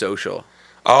out his social?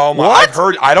 Oh my!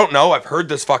 What? I don't know. I've heard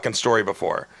this fucking story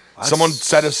before. Someone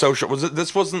said his social.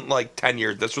 This wasn't like 10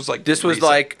 years. This was like. This was recent.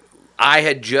 like, I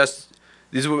had just,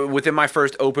 these were within my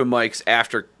first open mics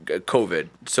after COVID.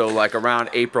 So like around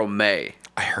April, May.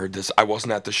 I heard this. I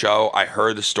wasn't at the show. I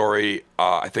heard the story.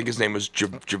 I think his name was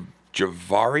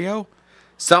Javario.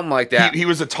 Something like that. He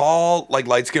was a tall, like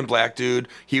light-skinned black dude.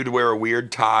 He would wear a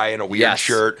weird tie and a weird Yes.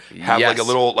 shirt. Have like a Yes.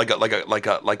 little, like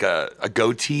a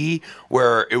goatee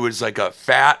where it was like a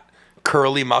fat,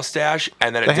 curly mustache,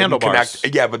 and then it The didn't handlebars.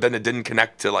 connect. Yeah, but then it didn't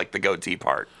connect to like the goatee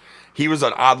part. He was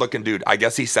an odd-looking dude. I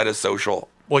guess he said his social.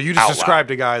 Well, you just out loud.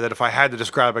 described a guy that if I had to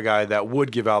describe a guy that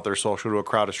would give out their social to a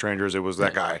crowd of strangers, it was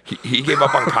that guy. He gave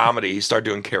up on comedy. He started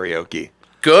doing karaoke.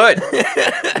 Good.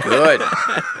 Good.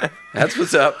 That's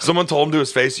what's up. Someone told him to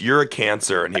his face, "You're a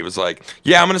cancer," and he was like,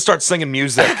 "Yeah, I'm gonna start singing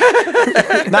music."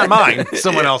 Not mine,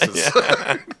 someone else's.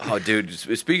 Oh, dude,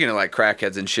 speaking of like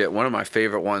crackheads and shit, one of my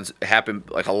favorite ones happened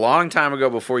like a long time ago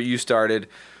before you started.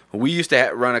 We used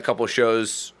to run a couple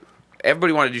shows.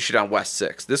 Everybody wanted to do shit on West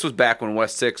 6. This was back when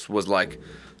West 6 was like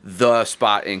the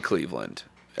spot in Cleveland.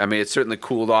 I mean, it certainly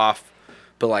cooled off,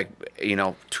 but like,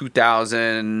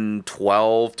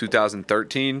 2012,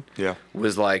 2013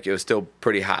 was like, it was still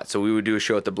pretty hot. So we would do a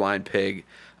show at the Blind Pig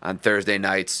on Thursday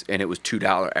nights, and it was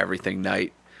 $2 everything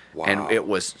night. Wow. And it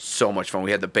was so much fun.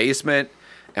 We had the basement,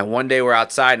 and one day we're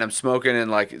outside, and I'm smoking, and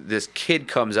like this kid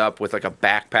comes up with like a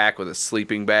backpack with a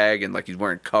sleeping bag, and like he's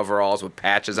wearing coveralls with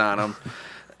patches on him.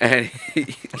 And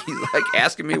he's like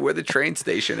asking me where the train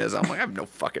station is. I'm like, I have no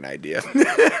fucking idea.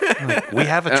 We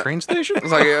have a train station? I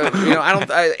was like,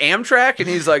 Amtrak? And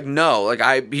he's like, no.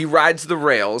 Like he rides the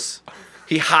rails.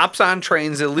 He hops on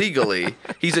trains illegally.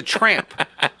 He's a tramp.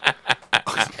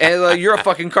 And you're a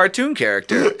fucking cartoon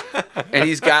character. And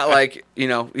he's got like,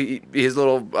 his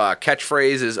little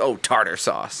catchphrase is, "Oh, tartar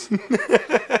sauce." He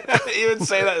would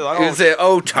say that. He would say,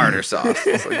 "Oh, tartar sauce."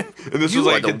 Like, and this was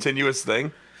like a continuous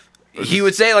thing. He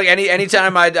would say like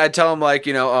anytime I'd tell him like,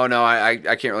 "Oh no, I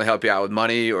can't really help you out with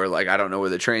money," or like, "I don't know where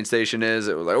the train station is,"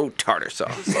 it was like, "Oh, tartar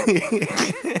sauce."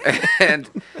 And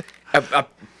I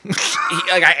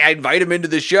invite him into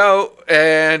the show,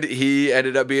 and he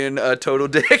ended up being a total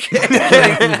dick,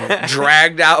 getting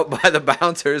dragged out by the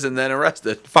bouncers and then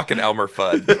arrested. Fucking Elmer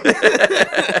Fudd.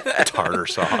 Tartar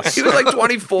sauce. He was like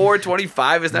 24,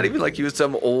 25. It's not even like he was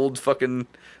some old fucking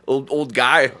old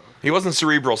guy. He wasn't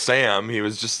Cerebral Sam. He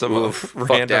was just some Fuck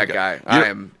random that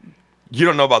guy. You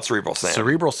don't know about Cerebral Sam.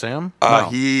 Cerebral Sam? No.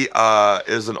 He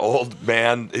is an old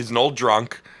man. He's an old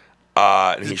drunk.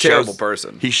 And He's a terrible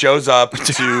person. He shows up to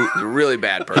He's a really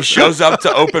bad person. he shows up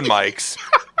to open mics,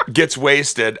 gets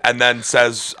wasted, and then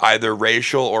says either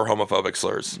racial or homophobic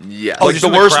slurs. Yes. Like just the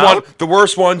in the worst crowd? the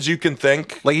worst ones you can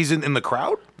think. Like he's in the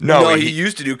crowd? No, he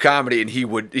used to do comedy, and he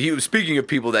was speaking of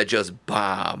people that just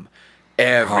bomb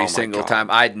every my single God.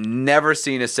 time. I'd never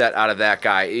seen a set out of that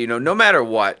guy. No matter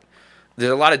what,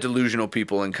 there's a lot of delusional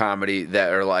people in comedy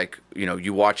that are like,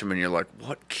 you watch them and you're like,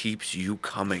 what keeps you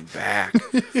coming back?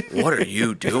 What are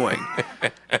you doing?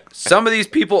 Some of these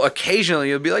people, occasionally,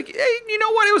 you'll be like, hey, you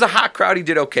know what? It was a hot crowd. He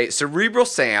did okay. Cerebral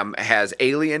Sam has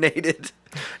alienated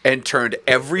and turned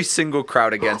every single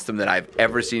crowd against him that I've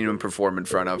ever seen him perform in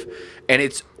front of. And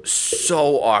it's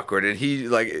so awkward. And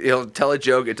he'll tell a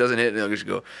joke, it doesn't hit, and he'll just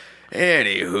go,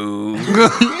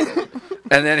 anywho.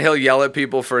 And then he'll yell at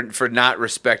people for not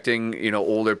respecting,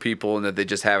 older people, and that they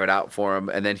just have it out for him.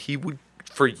 And then he would,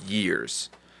 for years,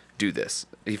 do this.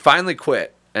 He finally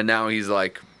quit, and now he's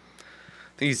like,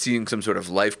 I think he's seeing some sort of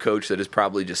life coach that is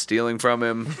probably just stealing from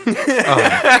him.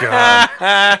 Oh,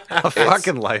 God. A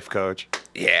fucking life coach.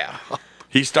 Yeah.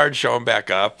 He started showing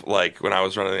back up like when I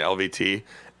was running the LVT,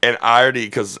 and I already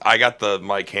because I got the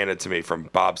mic handed to me from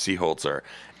Bob Seeholzer,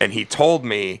 and he told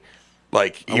me.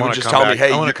 Like, he would just tell me,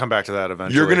 hey, I want to come back to that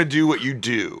eventually. you're going to do what you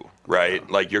do, right?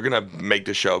 Like, you're going to make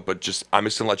the show, but I'm just going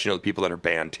to let you know the people that are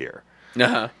banned here.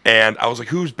 Uh-huh. And I was like,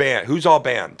 who's banned? Who's all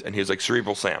banned? And he was like,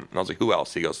 Cerebral Sam. And I was like, who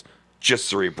else? He goes, just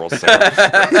Cerebral Sam.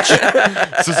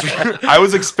 I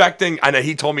was expecting, and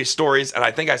he told me stories, and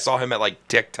I think I saw him at, like,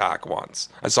 TikTok once.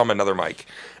 I saw him at another mic.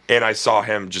 And I saw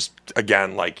him just,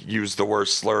 again, like, use the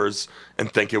worst slurs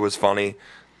and think it was funny.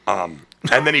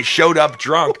 And then he showed up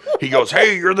drunk. He goes,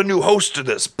 hey, you're the new host of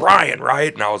this, Brian,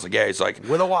 right? And I was like, yeah. He's like,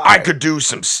 With a Y. I could do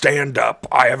some stand-up.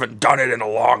 I haven't done it in a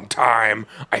long time.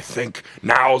 I think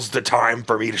now's the time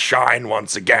for me to shine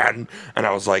once again. And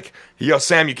I was like, yo,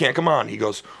 Sam, you can't come on. He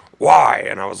goes, why?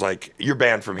 And I was like, you're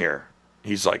banned from here.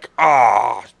 He's like,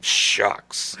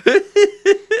 shucks.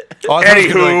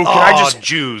 Anywho,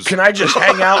 Jews. Can I just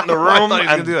hang out in the I room? thought he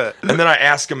was gonna do that. And then I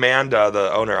asked Amanda,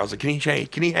 the owner, I was like, can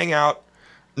he hang out?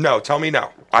 No, tell me no.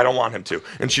 I don't want him to.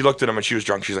 And she looked at him and she was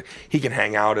drunk. She's like, he can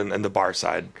hang out in the bar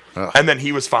side. Ugh. And then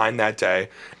he was fine that day.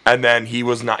 And then he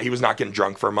was not getting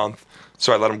drunk for a month.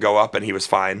 So I let him go up and he was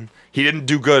fine. He didn't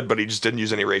do good, but he just didn't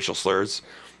use any racial slurs.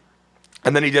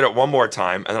 And then he did it one more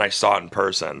time, and then I saw it in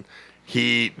person.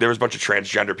 There was a bunch of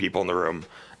transgender people in the room,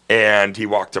 and he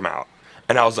walked him out.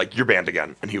 And I was like, you're banned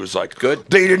again. And he was like, Good.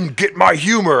 They didn't get my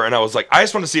humor. And I was like, I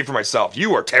just want to see it for myself.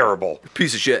 You are terrible.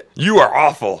 Piece of shit. You are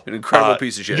awful. An incredible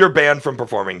piece of shit. You're banned from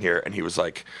performing here. And he was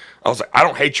like, I was like, I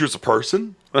don't hate you as a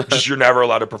person. Just you're never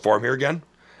allowed to perform here again.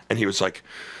 And he was like,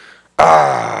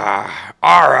 all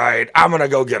right, I'm going to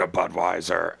go get a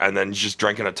Budweiser. And then just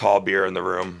drinking a tall beer in the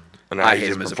room. And I he hate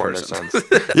just him as a performed person.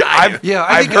 their sons. Yeah,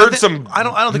 I've I heard think- some. I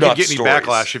don't think you'd nuts get any stories.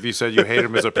 backlash if you said you hate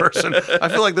him as a person. I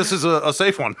feel like this is a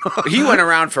safe one. He went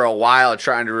around for a while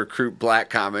trying to recruit black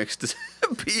comics to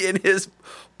be in his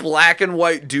black and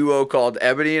white duo called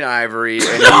Ebony and Ivory, and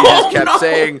he just kept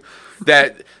saying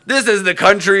that this is the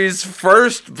country's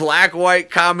first black-white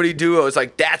comedy duo. It's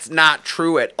like, that's not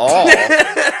true at all.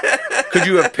 Could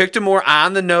you have picked a more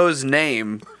on-the-nose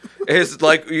name? It's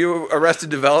like you Arrested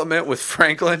Development with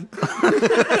Franklin.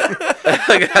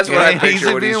 Like, that's what I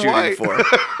picture what he's shooting white. for.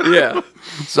 Yeah.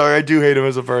 Sorry, I do hate him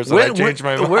as a person. I changed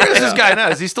my mind. Where is this guy now?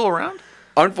 Is he still around?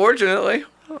 Unfortunately.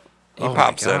 He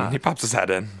pops in. He pops his head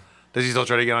in. Does he still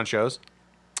try to get on shows?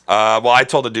 Well, I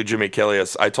told the dude Jimmy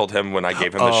Kilius. I told him when I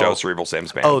gave him the show Cerebral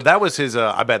Sam's Band. Oh, that was his.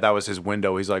 I bet that was his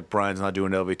window. He's like, Brian's not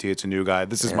doing LVT. It's a new guy.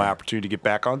 This is my opportunity to get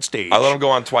back on stage. I let him go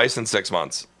on twice in 6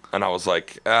 months, and I was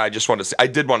like, I just want to see. I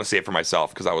did want to see it for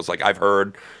myself because I was like, I've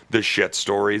heard the shit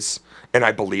stories, and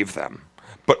I believe them,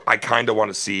 but I kind of want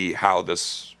to see how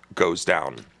this goes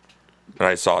down. And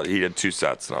I saw he did 2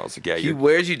 sets, and I was like, yeah, He you.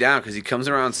 wears you down because he comes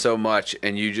around so much,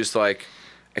 and you just like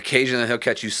occasionally he'll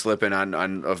catch you slipping on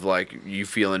of like you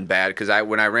feeling bad. Because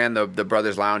when I ran the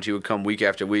Brothers Lounge, he would come week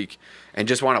after week and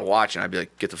just want to watch, and I'd be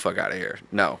like, get the fuck out of here.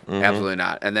 No, absolutely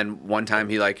not. And then one time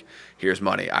he like, here's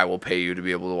money, I will pay you to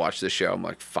be able to watch this show. I'm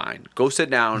like, fine, go sit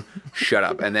down, shut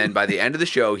up. And then by the end of the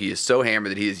show, he is so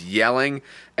hammered that he is yelling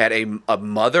at a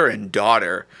mother and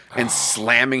daughter and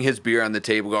slamming his beer on the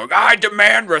table, going, I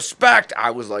demand respect.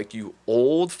 I was like, you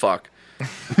old fuck.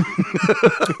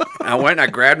 I went and I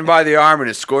grabbed him by the arm and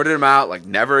escorted him out like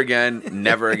never again,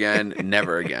 never again,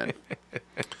 never again.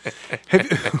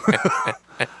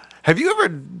 Have you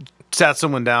ever sat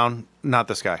someone down? Not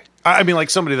this guy. I mean, like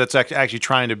somebody that's actually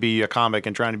trying to be a comic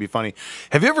and trying to be funny.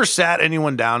 Have you ever sat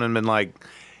anyone down and been like,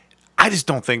 I just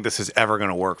don't think this is ever going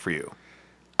to work for you?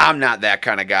 I'm not that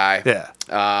kind of guy. Yeah.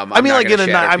 I'm I mean, not like in gonna a.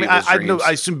 shatter I mean, people's I know. dreams,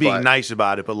 I assume being but nice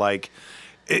about it, but like,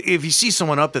 if you see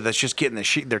someone up there that's just getting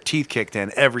their teeth kicked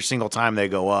in every single time they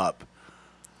go up.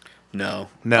 No,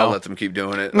 No. I'll let them keep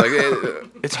doing it. Like,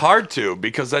 It's hard to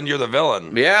because then you're the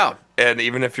villain. yeah, And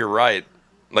even if you're right,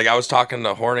 like I was talking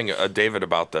to Horning, David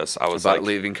about this. I was about like,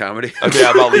 leaving comedy.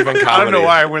 yeah, about leaving comedy. I don't know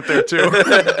why I went there too.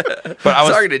 but I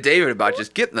was Talking to David about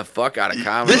just getting the fuck out of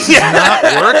comedy. This is not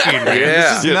working, man.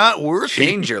 Yeah. This is not working.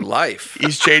 Change your life.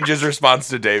 he's changed his response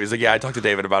to Dave. He's like, yeah, I talked to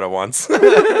David about it once.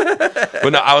 But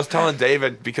no, I was telling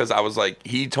David because I was like,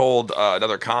 he told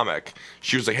another comic.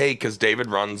 She was like, hey, because David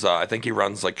runs, I think he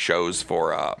runs like shows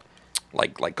for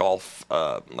like golf,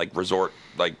 like resort,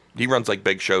 like he runs like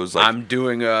big shows. Like I'm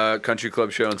doing a country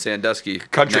club show in Sandusky.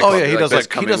 Country next- club. Oh yeah, he does this like he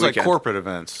coming does like weekend. corporate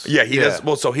events. yeah, he does.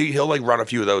 Well, so he'll like run a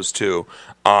few of those too.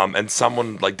 And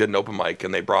someone like did an open mic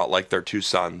and they brought like their 2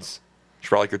 sons. She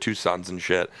brought like her 2 sons and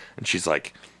shit. And she's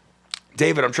like,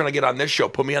 David, I'm trying to get on this show.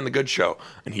 Put me on the good show.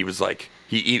 And he was like,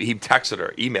 he texted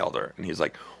her, emailed her, and he's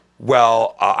like,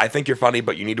 well, I think you're funny,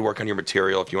 but you need to work on your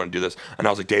material if you want to do this. And I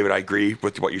was like, David, I agree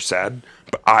with what you said,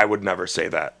 but I would never say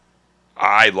that.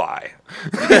 I lie.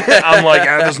 I'm like,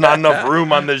 there's not enough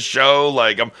room on this show.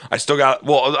 Like,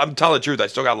 I'm telling the truth. I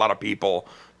still got a lot of people,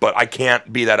 but I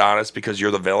can't be that honest because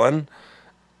you're the villain.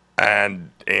 And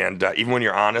even when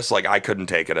you're honest, like I couldn't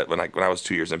take it when I was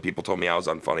 2 years in. People told me I was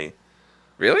unfunny.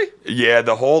 Really? Yeah,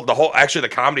 the whole actually the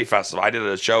comedy festival. I did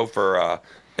a show for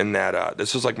in that.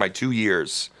 This was like my 2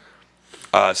 years.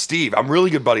 Steve, I'm really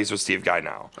good buddies with Steve Guy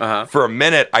now. Uh-huh. For a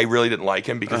minute, I really didn't like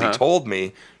him because he told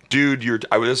me, dude,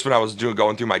 this is when I was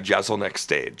going through my Jeselnik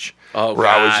stage. Oh, where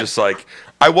I was God. just like,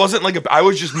 I wasn't like, I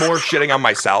was just more shitting on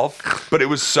myself, but it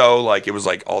was so like, it was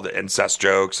like all the incest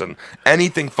jokes and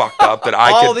anything fucked up that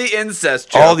I All could. the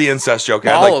incest jokes. All the incest jokes.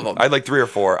 All of them. I had like 3 or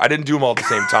 4. I didn't do them all at the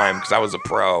same time because I was a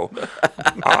pro.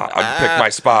 I'd pick my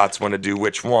spots when to do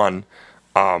which one.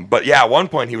 But yeah, at one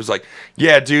point he was like,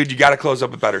 yeah, dude, you got to close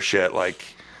up with better shit. Like,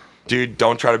 dude,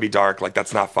 don't try to be dark. Like,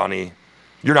 that's not funny.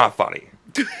 You're not funny.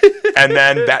 And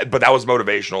then but that was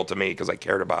motivational to me because I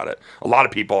cared about it. A lot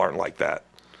of people aren't like that.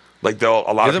 Like, a lot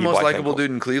You're of the people most I think likable will-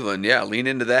 dude in Cleveland. Yeah, lean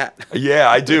into that. Yeah,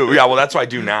 I do. Yeah, well, that's what I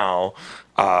do now.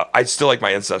 I still like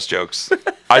my incest jokes.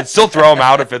 I'd still throw them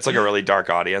out if it's like a really dark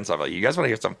audience. I'm like, you guys want to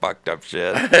hear some fucked up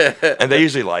shit? And they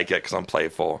usually like it because I'm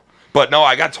playful. But no,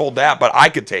 I got told that, but I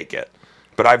could take it.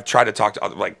 But I've tried to talk to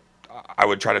other, like, I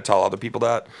would try to tell other people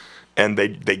that, and they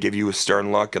give you a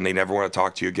stern look, and they never want to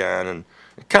talk to you again. And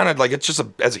kind of like, it's just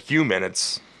as a human,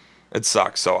 it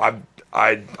sucks. So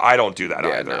I don't do that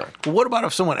Yeah, either. no. Well, what about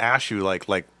if someone asks you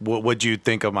what would you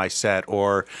think of my set,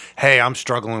 or hey, I'm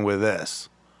struggling with this?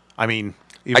 I mean,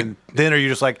 Even then, are you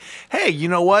just like, hey, you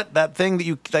know what? That thing that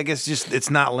you, I guess, just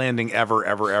it's not landing ever,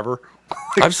 ever, ever.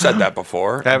 I've said that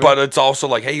before, Have you? but it's also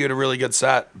like, hey, you had a really good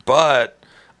set, but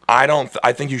I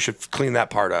think you should clean that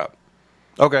part up.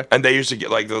 Okay. And they usually get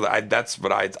like, that's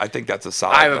what I think that's a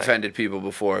solid. I've thing. offended people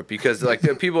before because like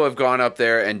the people have gone up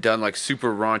there and done like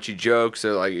super raunchy jokes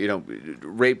or like, you know,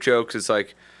 rape jokes. It's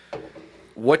like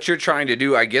what you're trying to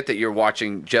do. I get that you're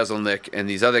watching Jeselnik and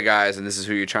these other guys and this is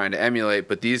who you're trying to emulate,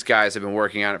 but these guys have been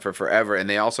working on it for forever and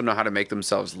they also know how to make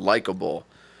themselves likable.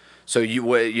 So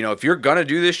you know, if you're going to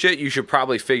do this shit, you should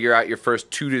probably figure out your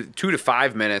first 2 to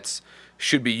 5 minutes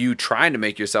should be you trying to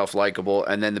make yourself likable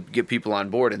and then to get people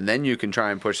on board and then you can try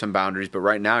and push some boundaries. But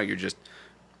right now you're just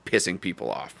pissing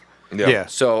people off. Yeah.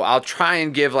 So I'll try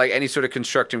and give like any sort of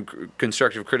constructive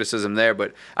criticism there.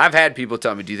 But I've had people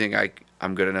tell me, do you think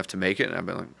I'm good enough to make it? And I've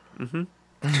been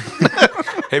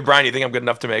like, Hey, Brian, you think I'm good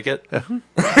enough to make it?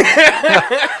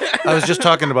 I was just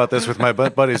talking about this with my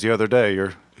buddies the other day.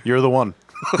 You're the one.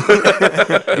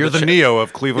 You're the Neo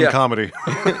of Cleveland Yeah. comedy.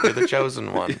 You're the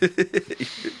chosen one.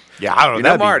 Yeah, I don't know.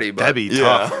 You're not Marty, but- that'd be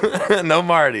tough. No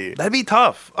Marty. That'd be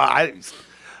tough.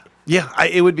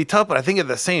 It would be tough, but I think at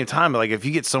the same time, like if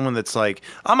you get someone that's like,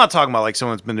 I'm not talking about like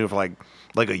someone that's been doing it for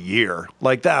like a year,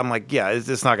 like that. I'm like, yeah,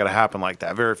 it's not gonna happen like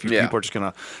that. Very few Yeah. people are just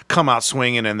gonna come out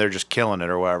swinging and they're just killing it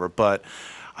or whatever. But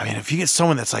I mean, if you get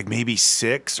someone that's like maybe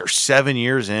 6 or 7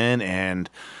 years in, and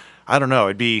I don't know,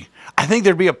 I think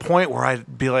there'd be a point where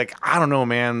I'd be like, I don't know,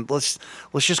 man, let's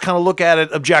just kind of look at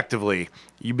it objectively.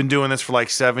 You've been doing this for like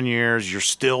 7 years. You're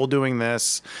still doing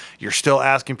this. You're still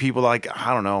asking people like,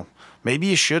 I don't know. Maybe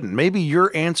you shouldn't. Maybe you're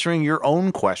answering your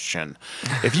own question.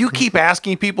 If you keep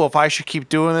asking people if I should keep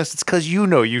doing this, it's because you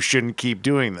know you shouldn't keep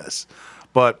doing this.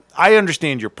 But I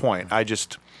understand your point. I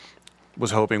just was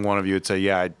hoping one of you would say,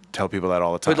 yeah, I tell people that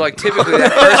all the time. but like typically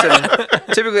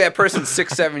that person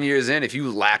 6-7 years in, if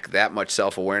you lack that much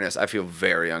self-awareness, I feel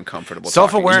very uncomfortable.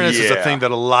 Self-awareness is a Yeah. thing that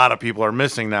a lot of people are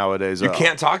missing nowadays. You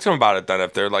can't talk to them about it then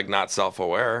if they're like not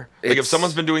self-aware. Like if It's-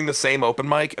 someone's been doing the same open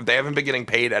mic, if they haven't been getting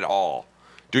paid at all,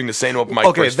 doing the same open mic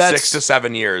Okay, for that's- 6 to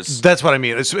 7 years. That's what I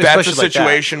mean. That's a Especially like that.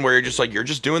 situation where you're just like, you're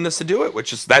just doing this to do it,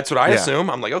 which is, that's what I Yeah. assume.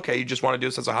 I'm like, okay, you just want to do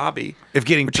this as a hobby. If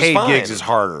getting which is paid gigs fine. is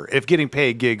harder, if getting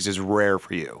paid gigs is rare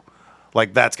for you,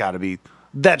 like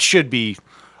that should be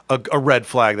a red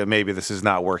flag that maybe this is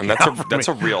not working. And that's out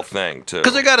a real thing too.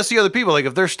 because they got to see other people. Like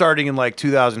if they're starting in like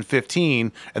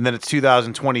 2015 and then it's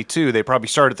 2022, they probably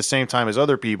start at the same time as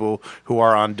other people who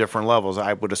are on different levels.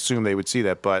 I would assume they would see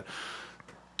that, but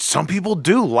some people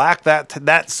do lack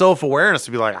that self-awareness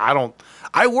to be like,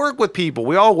 I work with people.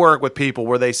 We all work with people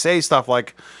where they say stuff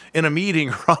like in a meeting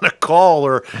or on a call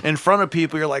or in front of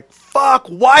people. You're like, fuck,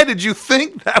 why did you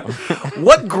think that?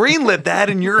 What greenlit that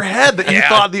in your head that you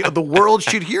thought the world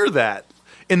should hear that?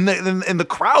 In the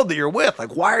crowd that you're with,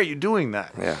 like, why are you doing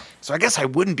that? Yeah. So I guess I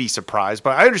wouldn't be surprised,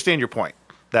 but I understand your point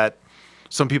that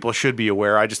some people should be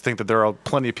aware. I just think that there are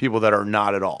plenty of people that are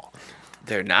not at all.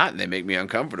 They're not, and they make me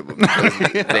uncomfortable because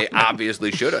they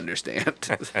obviously should understand.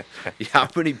 How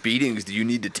many beatings do you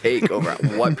need to take over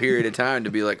what period of time to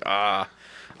be like,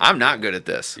 I'm not good at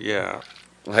this? Yeah.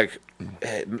 Like,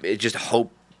 it just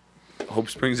hope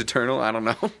springs eternal. I don't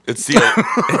know. It's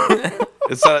the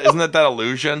isn't that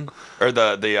illusion or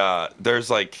there's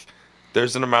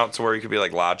an amount to where you could be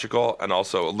like logical and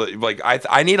also like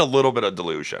I need a little bit of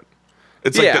delusion.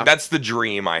 It's like Yeah. that's the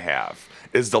dream I have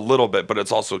is the little bit, but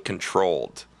it's also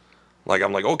controlled. Like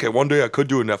I'm like, okay, one day I could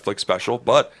do a Netflix special,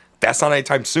 but that's not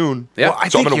anytime soon. Yeah. Well, I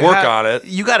so I'm think gonna you work have- on it.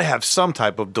 You got to have some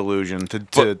type of delusion to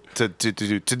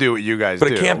do what you guys But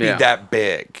do. it can't be Yeah. that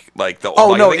big. Like the Oh,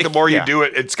 like, no, I think the more you do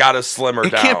it, it's got to slimmer It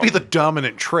down. can't be the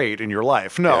dominant trait in your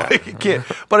life. No, it can't.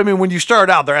 But I mean, when you start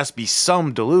out, there has to be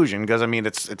some delusion because I mean,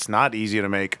 it's not easy to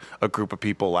make a group of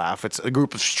people laugh. It's a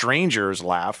group of strangers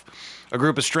laugh. A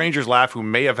group of strangers laugh who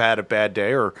may have had a bad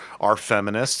day or are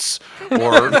feminists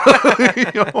or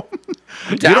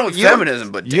Down with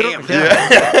feminism, but you damn.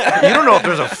 don't, you don't know if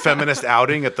there's a feminist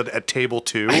outing at table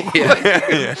 2.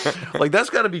 Like that's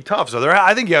got to be tough. So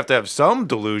I think you have to have some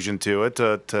delusion to it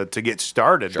to get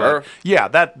started. Sure. But yeah,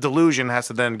 that delusion has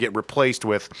to then get replaced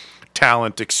with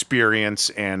talent, experience,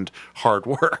 and hard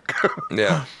work.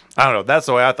 Yeah. I don't know. That's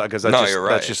the way I thought because No, you're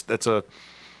right.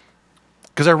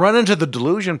 Because I run into the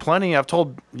delusion plenty. I've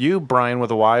told you, Brian,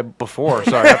 with a Y before.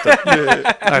 Sorry,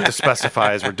 I have to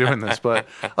specify as we're doing this. But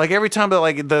like every time, but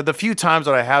like the few times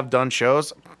that I have done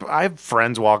shows, I have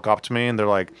friends walk up to me and they're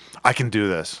like, "I can do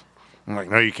this." I'm like,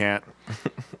 "No, you can't."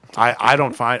 I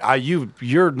don't find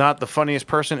you're not the funniest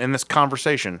person in this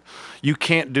conversation. You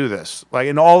can't do this. Like,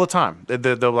 and all the time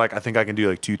they're like, "I think I can do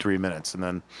like 2-3 minutes," and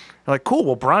then You're like, cool.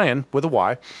 Well, Brian with a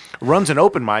Y runs an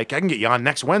open mic. I can get you on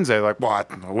next Wednesday. Like, well,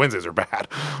 Wednesdays are bad.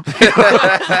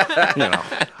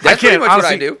 That's pretty much what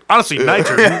I do. Honestly,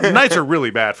 nights are really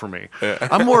bad for me.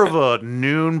 I'm more of a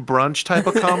noon brunch type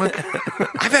of comic.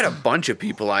 I've had a bunch of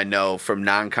people I know from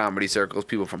non-comedy circles,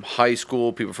 people from high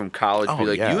school, people from college, be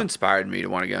like, yeah. you inspired me to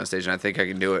want to get on stage, and I think I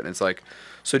can do it. And it's like,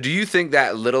 so do you think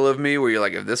that little of me where you're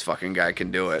like, if this fucking guy can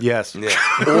do it? Yes. Yeah.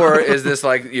 Or is this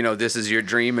like, this is your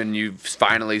dream and you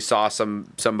finally saw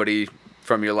somebody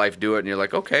from your life do it and you're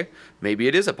like, okay, maybe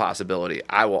it is a possibility.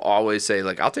 I will always say,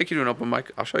 like, I'll take you to an open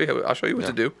mic. I'll show you what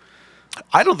to do.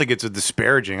 I don't think it's a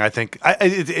disparaging. I think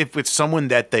if it's someone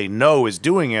that they know is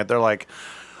doing it, they're like,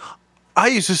 I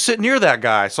used to sit near that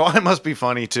guy, so I must be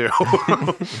funny too.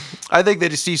 I think they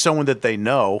just see someone that they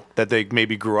know, that they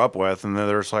maybe grew up with, and then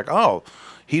they're just like, oh,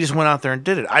 he just went out there and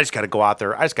did it. I just got to go out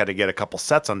there. I just got to get a couple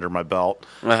sets under my belt,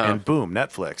 and boom,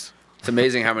 Netflix. It's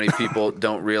amazing how many people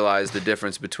don't realize the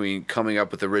difference between coming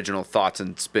up with original thoughts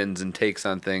and spins and takes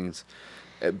on things,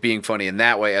 being funny in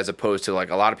that way, as opposed to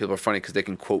like a lot of people are funny because they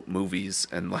can quote movies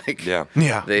and like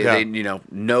they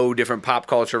know different pop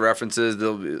culture references.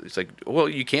 It's like, well,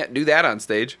 you can't do that on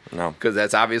stage, because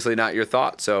that's obviously not your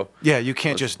thought. So yeah, you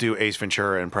can't just do Ace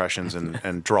Ventura impressions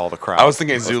and draw the crowd. I was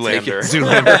thinking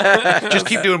Zoolander. Just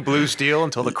keep doing Blue Steel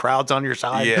until the crowd's on your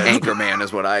side. Yeah. Anchorman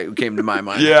is what came to my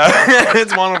mind. Yeah,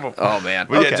 it's one of them. Oh man,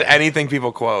 It's anything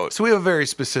people quote. So we have a very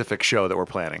specific show that we're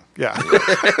planning. Yeah.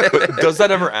 But does that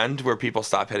ever end where people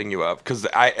stop hitting you up? Because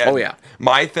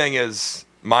my thing is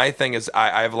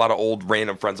I have a lot of old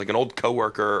random friends, like an old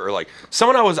coworker or like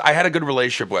someone I had a good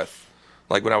relationship with,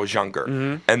 like when I was younger,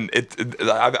 and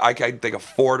I can think of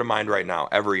 4 to mind right now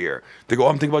every year. They go,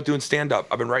 I'm thinking about doing stand up.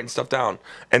 I've been writing stuff down,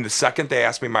 and the second they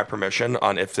ask me my permission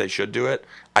on if they should do it,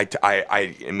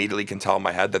 I immediately can tell in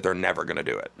my head that they're never gonna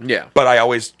do it. Yeah. But I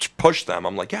always push them.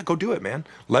 I'm like, yeah, go do it, man.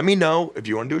 Let me know if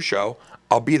you want to do a show.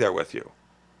 I'll be there with you,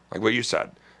 like what you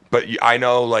said. But I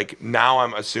know, like, now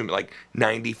I'm assuming, like,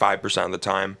 95% of the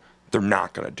time, they're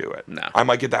not going to do it. No. I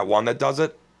might get that one that does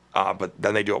it, but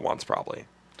then they do it once, probably.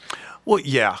 Well,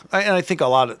 yeah. And I think a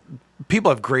lot of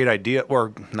people have great ideas,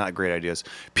 or not great ideas.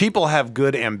 People have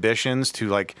good ambitions to,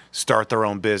 like, start their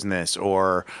own business,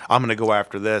 or I'm going to go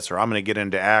after this, or I'm going to get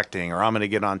into acting, or I'm going to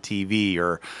get on TV,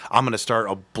 or I'm going to start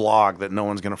a blog that no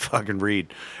one's going to fucking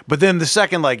read. But then the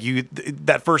second, like,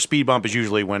 that first speed bump is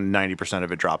usually when 90%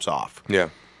 of it drops off. Yeah.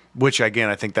 Which, again,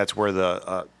 I think that's where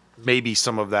the maybe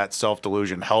some of that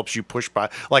self-delusion helps you push by.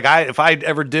 Like, if I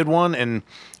ever did one and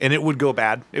it would go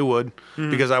bad, it would.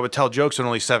 Because I would tell jokes that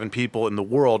only 7 people in the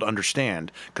world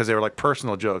understand. Because they were, like,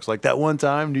 personal jokes. Like, that one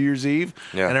time, New Year's Eve.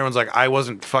 Yeah. And everyone's like, I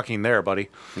wasn't fucking there, buddy.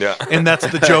 Yeah. And that's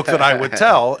the joke that I would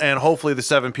tell. And hopefully the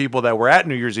 7 people that were at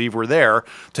New Year's Eve were there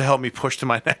to help me push to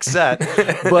my next set.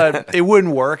 But it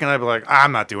wouldn't work. And I'd be like,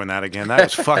 I'm not doing that again. That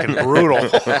was fucking brutal.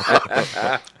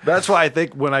 That's why I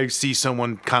think when I see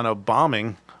someone kind of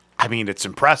bombing, I mean, it's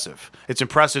impressive. It's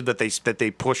impressive that they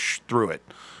push through it,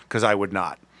 because I would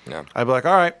not. Yeah. I'd be like,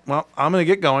 all right, well, I'm going to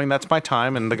get going. That's my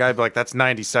time. And the guy'd be like, that's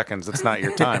 90 seconds. That's not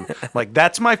your time. I'm like,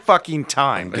 that's my fucking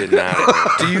time.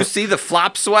 Do you see the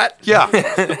flop sweat? Yeah.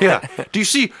 Yeah. Do you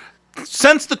see?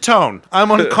 Sense the tone.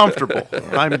 I'm uncomfortable.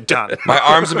 I'm done. My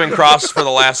arms have been crossed for the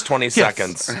last 20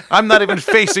 seconds. I'm not even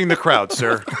facing the crowd,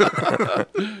 sir.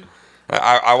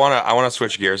 I want to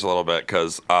switch gears a little bit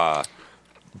because,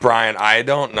 Brian, I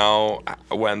don't know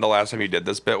when the last time you did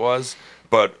this bit was,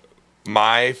 but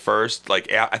my first,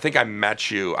 like, I think I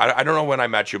met you. I don't know when I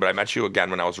met you, but I met you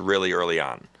again when I was really early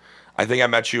on. I think I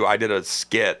met you. I did a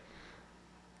skit.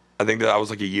 I think that I was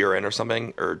like a year in or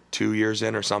something, or 2 years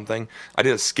in or something. I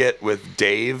did a skit with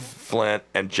Dave Flint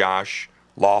and Josh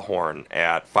Lawhorn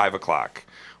at 5 o'clock,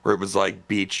 where it was like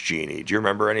Beach Genie. Do you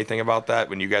remember anything about that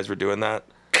when you guys were doing that?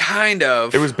 Kind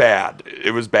of. It was bad.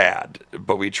 It was bad,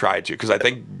 but we tried to, because I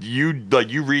think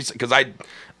because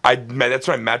that's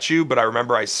when I met you, but I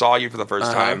remember I saw you for the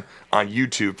first time on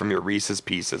YouTube from your Reese's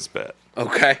Pieces bit.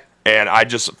 Okay. And I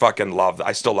just fucking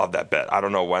I still love that bit. I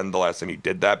don't know when the last time you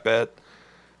did that bit.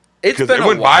 It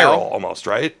went viral almost,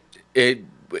 right? I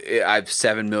have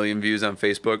 7 million views on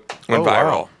Facebook. Went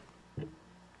viral. Wow.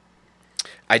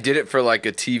 I did it for like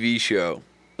a TV show.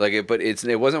 But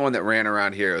it wasn't one that ran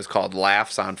around here. It was called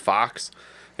Laughs on Fox,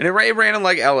 and it ran in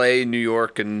like L.A., New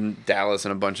York, and Dallas,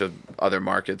 and a bunch of other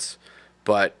markets.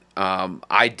 But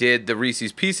I did the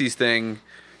Reese's Pieces thing,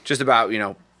 just about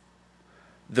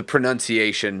the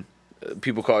pronunciation.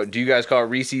 People call it. Do you guys call it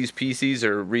Reese's Pieces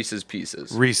or Reese's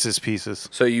Pieces? Reese's Pieces.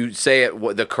 So you say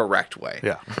it the correct way.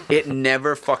 Yeah. It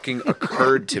never fucking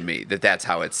occurred to me that that's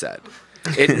how it's said.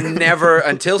 It never,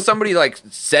 until somebody like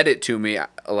said it to me,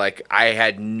 like I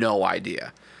had no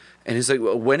idea. And he's like,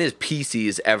 well, when is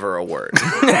pieces ever a word?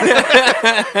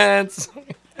 It's-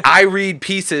 I read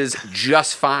pieces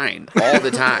just fine all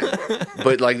the time.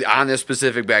 But like on this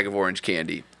specific bag of orange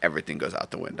candy, everything goes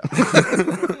out the window.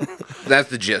 That's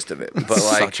the gist of it. But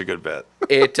like such a good bit.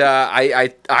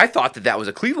 I thought that was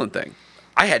a Cleveland thing.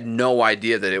 I had no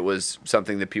idea that it was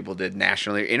something that people did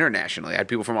nationally or internationally. I had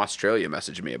people from Australia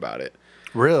message me about it.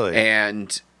 Really?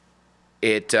 And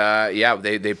they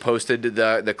posted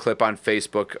the clip on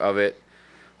Facebook of it.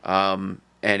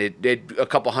 And it did a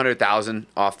couple 100,000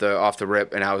 off the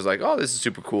rip, and I was like, "Oh, this is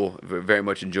super cool. Very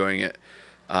much enjoying it."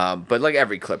 But like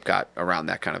every clip got around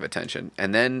that kind of attention.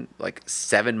 And then like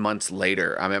 7 months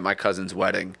later, I'm at my cousin's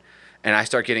wedding, and I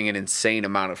start getting an insane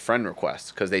amount of friend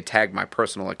requests because they tagged my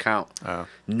personal account. Oh.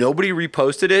 Nobody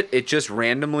reposted it. It just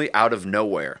randomly out of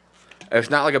nowhere. It's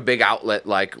not like a big outlet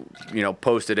like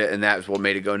posted it, and that's what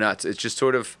made it go nuts. It's just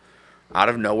sort of out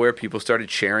of nowhere. People started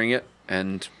sharing it,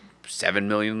 and 7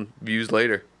 million views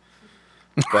later.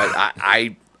 But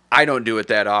I don't do it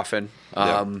that often.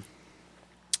 I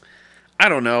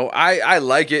don't know. I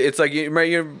like it. It's like,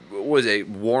 was it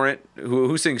Warrant?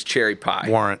 Who sings Cherry Pie?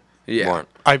 Warrant. Yeah. Warrant.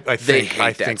 I They think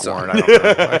hate that song. Warrant.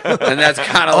 I don't know. And that's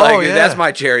kind of like, yeah. that's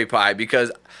my Cherry Pie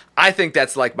because I think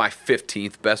that's like my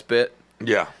 15th best bit.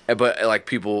 Yeah. But like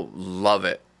people love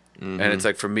it. And it's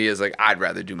like, for me, it's like, I'd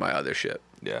rather do my other shit.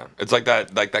 Yeah. It's like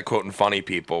that quote in Funny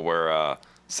People where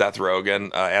Seth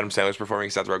Rogen, Adam Sandler's performing.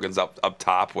 Seth Rogen's up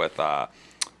top with the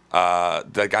guy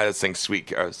that sings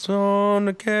 "Sweet Son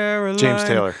of Caroline." James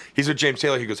Taylor. He's with James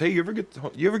Taylor. He goes, "Hey, you ever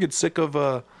get sick of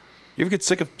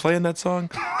playing that song?"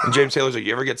 And James Taylor's like,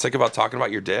 "You ever get sick about talking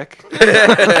about your dick?" And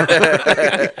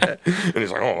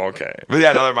he's like, "Oh, okay." But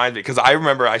yeah, that reminds me because I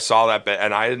remember I saw that bit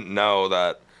and I didn't know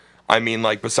that. I mean,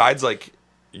 like besides like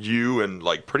you and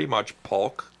like pretty much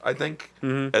Polk, I think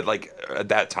at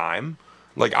that time.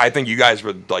 Like, I think you guys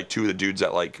were, like, two of the dudes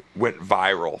that, like, went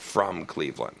viral from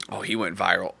Cleveland. Oh, he went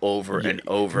viral over and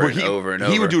over and over and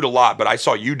over. He would do it a lot, but I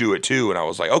saw you do it, too, and I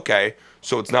was like, okay,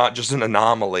 so it's not just an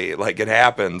anomaly. Like, it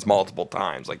happens multiple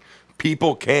times. Like,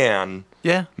 people can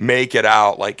make it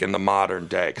out, like, in the modern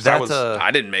day. Because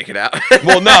I didn't make it out.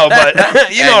 well, no, but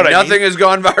you know what I mean. Nothing has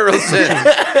gone viral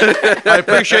since. I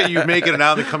appreciate you making it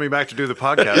out and coming back to do the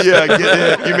podcast.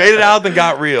 Yeah, you made it out, then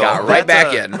got real. Got right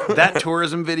back in. That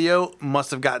tourism video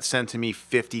must have got sent to me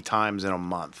 50 times in a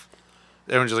month.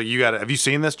 Everyone's just like, have you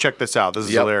seen this? Check this out. This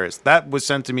is hilarious. That was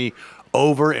sent to me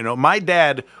over and over. My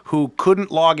dad, who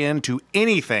couldn't log into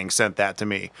anything, sent that to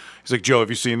me. He's like, Joe, have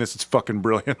you seen this? It's fucking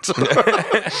brilliant.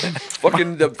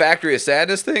 Fucking the Factory of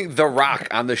Sadness thing. The Rock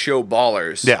on the show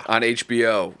Ballers on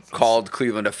HBO called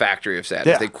Cleveland a Factory of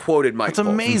Sadness. Yeah. They quoted Mike. That's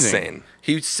amazing. Insane.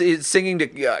 He was singing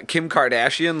to Kim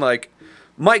Kardashian. Like,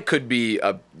 Mike could be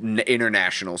an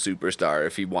international superstar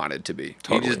if he wanted to be.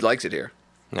 Totally. He just likes it here.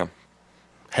 Yeah.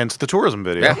 Hence the tourism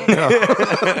video.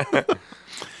 Yeah.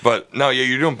 But, no,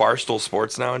 you're doing Barstool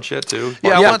Sports now and shit, too?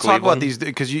 Yeah, I Barstool want to talk about Cleveland? these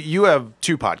because you have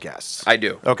two podcasts. I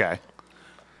do. Okay.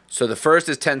 So the first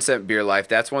is 10 Cent Beer Life.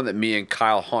 That's one that me and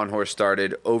Kyle Honhorst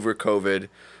started over COVID.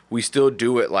 We still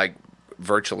do it like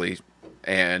virtually,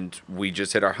 and we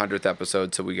just hit our 100th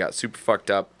episode, so we got super fucked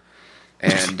up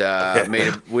and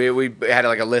we had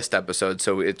like a list episode.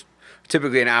 So it's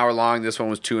typically an hour long. This one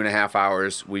was 2.5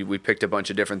 hours. We picked a bunch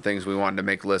of different things we wanted to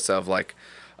make lists of, like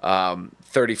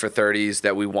 30 for 30s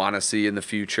that we want to see in the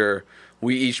future.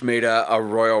 We each made a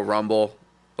Royal Rumble,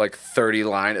 like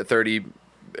 30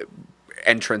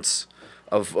 entrance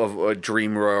of a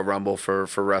dream Royal Rumble for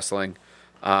wrestling.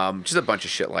 Just a bunch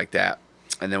of shit like that.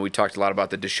 And then we talked a lot about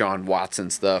the Deshaun Watson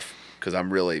stuff because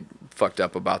I'm really fucked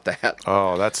up about that.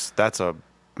 Oh, that's a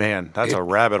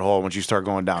rabbit hole once you start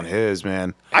going down his,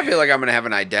 man. I feel like I'm going to have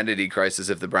an identity crisis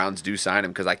if the Browns do sign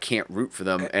him because I can't root for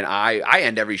them. And I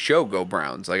end every show, go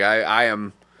Browns. Like, I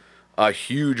am a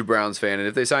huge Browns fan. And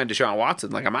if they sign Deshaun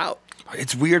Watson, like, I'm out.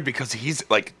 It's weird because he's,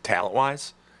 like,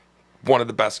 talent-wise, one of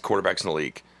the best quarterbacks in the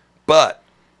league. But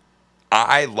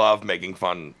I love making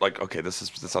fun. Like, okay, this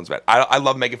sounds bad. I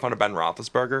love making fun of Ben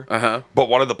Roethlisberger. Uh-huh. But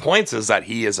one of the points is that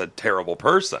he is a terrible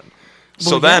person.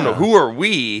 So then, who are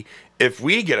we if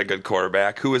we get a good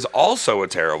quarterback who is also a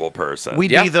terrible person? We'd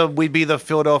be the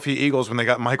Philadelphia Eagles when they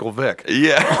got Michael Vick.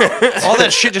 Yeah. All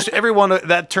that shit, just everyone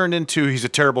that turned into he's a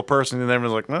terrible person, and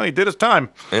everyone's like, well, he did his time.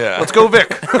 Yeah. Let's go Vick.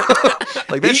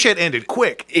 Like, that shit ended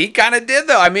quick. He kind of did,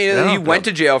 though. I mean, Yeah, he went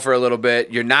to jail for a little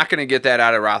bit. You're not going to get that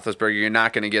out of Roethlisberger. You're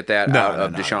not going to get that out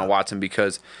of Deshaun Watson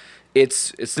because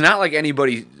it's not like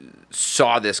anybody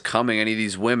saw this coming. Any of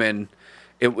these women,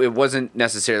 it wasn't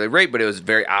necessarily rape, but it was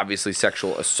very obviously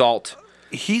sexual assault.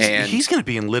 he's going to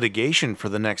be in litigation for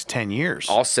the next 10 years.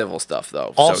 All civil stuff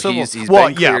though. Also, so he's well,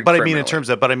 been yeah, cleared but I mean, in criminally. terms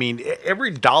of, but I mean,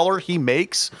 every dollar he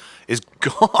makes is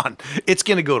gone. It's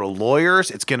going to go to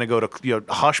lawyers. It's going to go to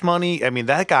hush money. I mean,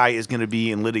 that guy is going to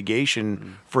be in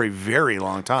litigation for a very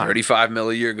long time. 35 mil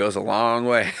a year goes a long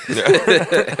way.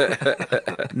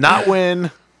 Not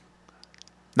when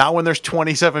there's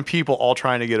 27 people all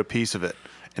trying to get a piece of it.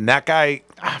 And that guy,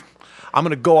 I'm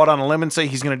going to go out on a limb and say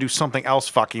he's going to do something else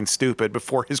fucking stupid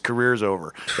before his career's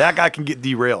over. That guy can get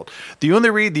derailed. The only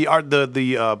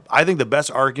I think the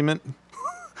best argument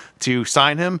to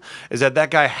sign him is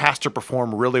that guy has to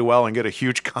perform really well and get a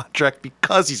huge contract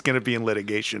because he's going to be in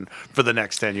litigation for the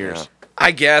next 10 years. Yeah.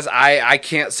 I guess I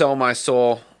can't sell my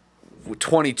soul.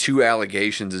 22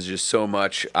 allegations is just so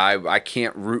much. I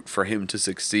can't root for him to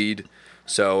succeed.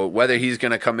 So whether he's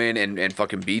going to come in and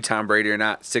fucking beat Tom Brady or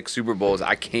not, 6 Super Bowls,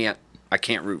 I can't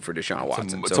root for Deshaun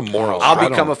Watson. It's a moral. I'll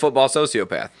become a football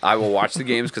sociopath. I will watch the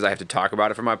games because I have to talk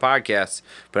about it for my podcast,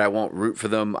 but I won't root for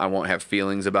them. I won't have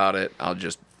feelings about it. I'll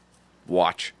just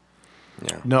watch.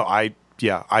 Yeah. No, I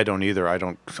don't either. I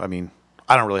don't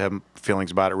really have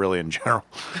feelings about it really in general.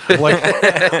 Like,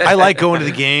 I like going to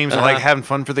the games. I like having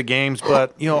fun for the games,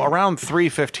 but around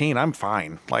 3:15, I'm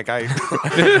fine. Like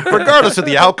regardless of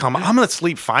the outcome, I'm gonna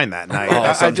sleep fine that night. Oh,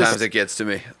 I sometimes just- it gets to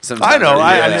me. Sometimes I know.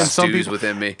 it And some stews people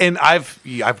within me. And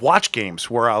I've watched games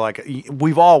where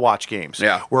we've all watched games.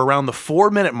 Yeah. Where around the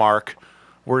 4-minute mark,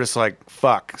 we're just like,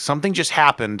 fuck, something just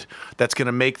happened that's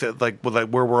gonna make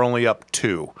where we're only up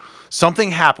 2.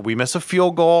 Something happened. We miss a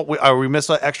field goal, we miss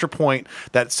an extra point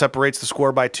that separates the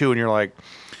score by 2, and you're like,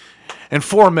 in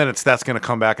 4 minutes, that's going to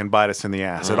come back and bite us in the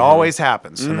ass. It always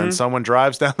happens. And then someone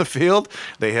drives down the field,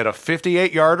 they hit a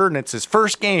 58-yarder, and it's his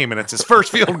first game, and it's his first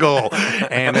field goal.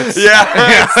 And it's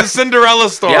It's the Cinderella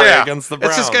story against the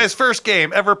Browns. It's this guy's first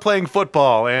game ever playing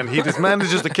football, and he just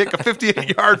manages to kick a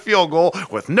 58-yard field goal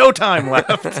with no time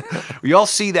left. We all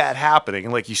see that happening,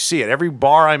 and you see it. Every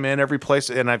bar I'm in, every place,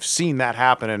 and I've seen that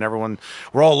happen, and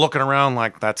we're all looking around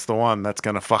like, that's the one that's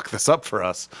going to fuck this up for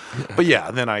us. But yeah,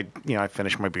 then I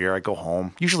finish my beer, I go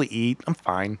home, usually eat, I'm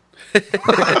fine.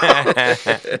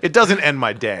 It doesn't end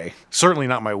my day, certainly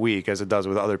not my week, as it does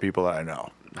with other people that I know.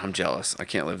 I'm jealous. I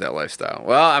can't live that lifestyle.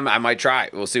 Well, I might try.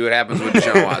 We'll see what happens with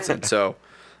Deshaun Watson. So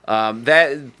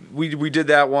that we did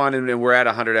that one, and we're at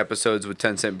 100 episodes with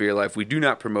 10 Cent Beer Life. We do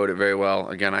not promote it very well.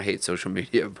 Again, I hate social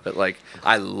media, but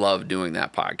I love doing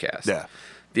that podcast. Yeah.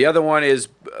 The other one is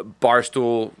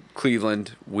Barstool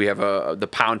Cleveland. We have the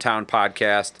Pound Town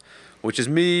podcast, which is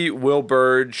me, Will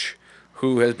Burge,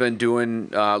 who has been doing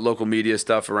local media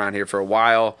stuff around here for a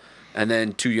while, and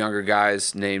then 2 younger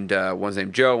guys named one's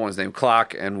named Joe, one's named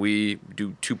Clock, and we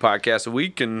do 2 podcasts a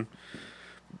week and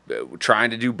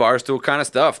trying to do Barstool kind of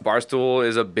stuff. Barstool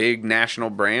is a big national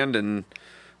brand, and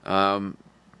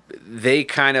they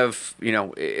kind of,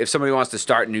 if somebody wants to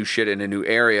start new shit in a new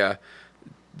area,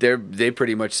 they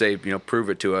pretty much say, prove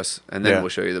it to us, and then we'll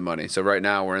show you the money. So right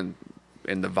now we're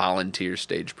in the volunteer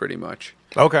stage pretty much.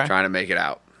 Okay. Trying to make it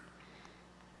out.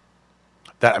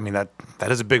 That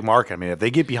is a big market. I mean, if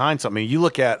they get behind something, you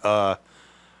look at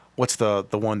what's the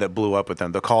one that blew up with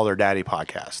them, the Call Their Daddy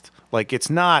podcast. It's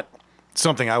not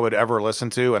something I would ever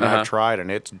listen to, and I've tried, and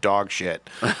it's dog shit.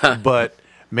 But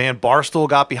man, Barstool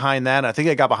got behind that. And I think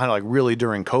they got behind it really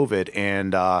during COVID,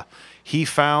 and he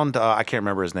found I can't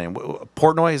remember his name.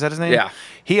 Portnoy, is that his name? Yeah.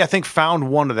 He, I think,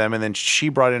 found one of them, and then she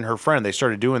brought in her friend. They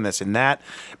started doing this, and that,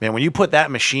 man, when you put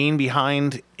that machine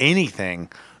behind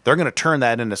anything, they're going to turn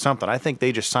that into something. I think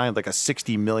they just signed a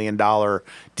 $60 million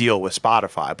deal with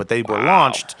Spotify, but they were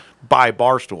launched by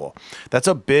Barstool. That's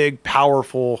a big,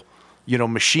 powerful,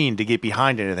 machine to get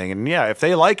behind anything. And yeah, if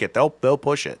they like it, they'll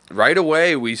push it. Right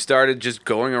away, we started just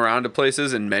going around to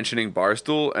places and mentioning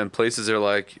Barstool, and places are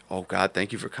like, "Oh God,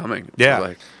 thank you for coming." Yeah,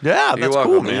 We're yeah, that's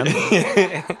welcome, cool, man.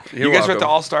 You guys were at the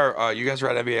All-Star. You guys were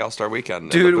at NBA All-Star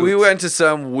Weekend. Dude, we went to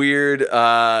some weird,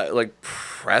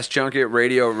 press junket,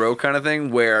 Radio Row kind of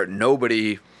thing where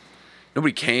nobody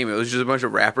came. It was just a bunch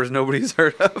of rappers nobody's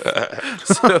heard of.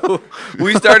 So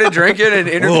we started drinking and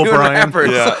interviewing Lil Brian.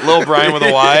 rappers. Yeah, Lil Brian with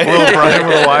a Y. Lil Brian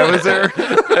with a Y was there.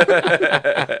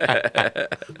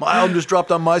 My album just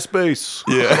dropped on MySpace.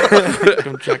 Yeah.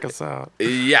 Come check us out.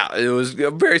 Yeah, it was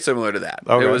very similar to that.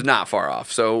 Okay. It was not far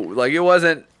off. So it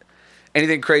wasn't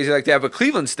anything crazy like that. But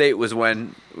Cleveland State was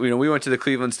when we went to the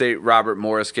Cleveland State Robert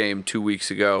Morris game 2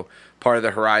 weeks ago, part of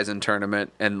the Horizon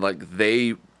tournament, and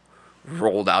they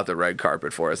rolled out the red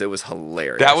carpet for us. It was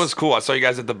hilarious. That was cool. I saw you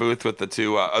guys at the booth with the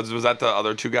two. Was that the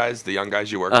other two guys, the young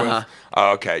guys you work with?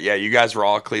 Oh, okay. Yeah, you guys were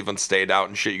all Cleveland State out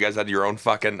and shit. You guys had your own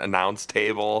fucking announce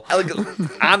table. like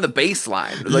on the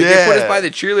baseline. Like they put us by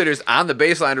the cheerleaders on the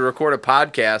baseline to record a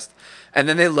podcast, and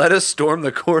then they let us storm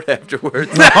the court afterwards.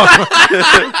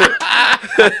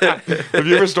 Have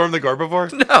you ever stormed the court before?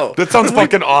 No. That sounds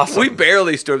fucking awesome. We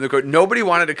barely stormed the court. Nobody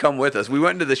wanted to come with us. We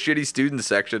went into the shitty student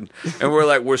section, and we're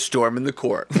like, we're storming the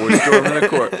court. We're storming the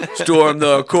court. Storm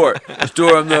the court.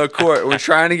 Storm the court. We're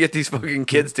trying to get these fucking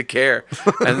kids to care.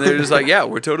 And they're just like, yeah,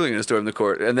 we're totally going to storm the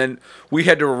court. And then we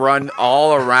had to run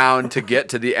all around to get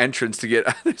to the entrance to get.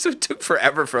 So it took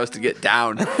forever for us to get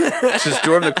down to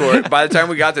storm the court. By the time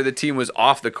we got there, the team was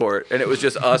off the court, and it was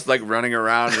just us like running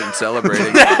around and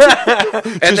celebrating.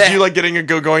 And just you like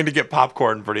going to get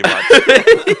popcorn, pretty much.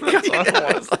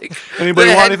 it was like, Anybody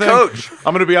the want head anything? coach.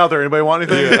 I'm gonna be out there. Anybody want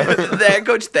anything? The head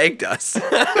coach thanked us.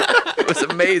 It was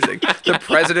amazing. The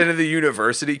president of the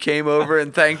university came over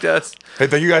and thanked us. Hey,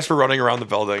 thank you guys for running around the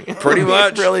building. Pretty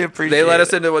much. Really appreciate They let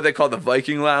us it. into what they call the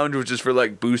Viking Lounge, which is for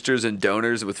like boosters and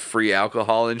donors with free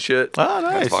alcohol and shit. Oh,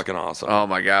 That's nice. fucking awesome. Oh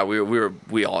my god,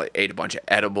 we all ate a bunch of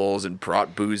edibles and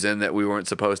brought booze in that we weren't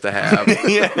supposed to have.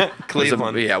 Yeah,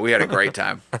 Cleveland. Yeah, we had a great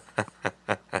time.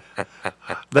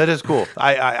 That is cool.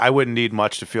 I wouldn't need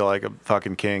much to feel like a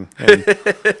fucking king. And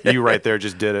you right there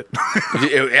just did it.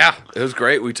 Yeah, it was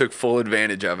great. We took full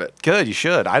advantage of it. Good, you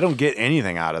should. I don't get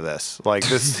anything out of this. Like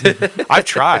this, I've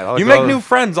tried. I'll You go- make new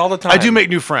friends all the time. I do make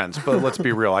new friends, but let's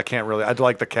be real. I can't really. I'd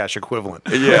like the cash equivalent.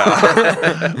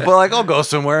 Yeah. But like, I'll go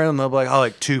somewhere and they'll be like, "Oh,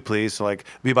 like 2, please." So, like,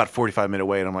 be about 45-minute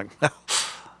wait. I'm like,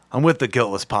 I'm with the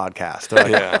Guiltless podcast. They're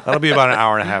like, Yeah. That'll be about an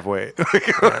hour and a half wait.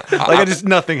 Like, I just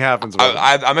nothing happens. With it.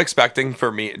 I'm expecting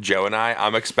for me, Joe and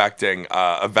I'm expecting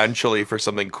eventually for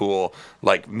something cool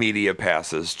like media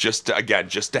passes, just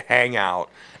to hang out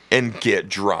and get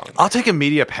drunk. I'll take a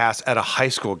media pass at a high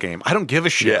school game. I don't give a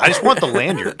shit. Yeah. I just want the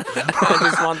lanyard. I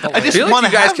just want the. I I just feel like want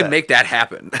you to guys have can that. make that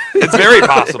happen. It's very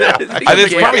possible. I think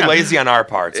it's Yeah. probably lazy on our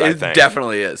parts. I It think.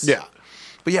 definitely is. Yeah.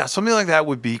 But yeah, something like that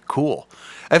would be cool.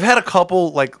 I've had a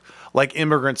couple like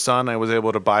Immigrant Son. I was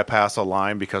able to bypass a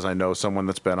line because I know someone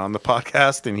that's been on the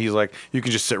podcast, and he's like, "You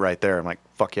can just sit right there." I'm like,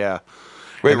 "Fuck yeah."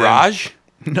 Wait, And then- Raj?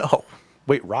 No.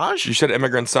 Wait, Raj? You said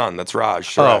immigrant son. That's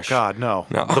Raj. Oh Suresh. God, no.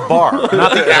 No. The bar,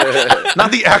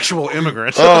 not the actual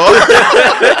immigrant.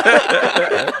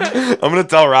 I'm gonna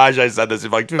tell Raj I said this.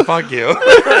 He's like, dude, fuck you.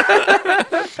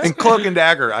 And Cloak and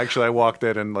Dagger, actually, I walked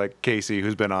in and like Casey,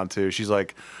 who's been on too, she's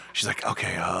like,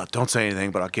 okay, don't say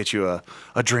anything, but I'll get you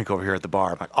a drink over here at the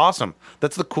bar. I'm like, awesome.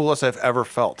 That's the coolest I've ever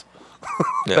felt.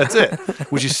 That's it.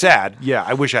 Which is sad. Yeah,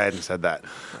 I wish I hadn't said that.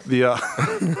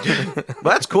 But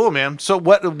that's cool, man. So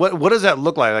what does that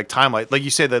look like? Like timeline? Like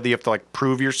you say that you have to like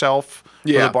prove yourself for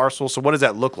Yeah. the Barstool. So what does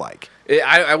that look like?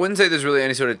 I wouldn't say there's really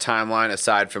any sort of timeline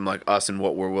aside from like us and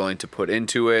what we're willing to put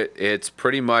into it. It's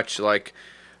pretty much like,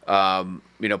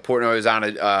 Portnoy is on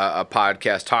a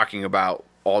podcast talking about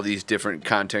all these different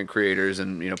content creators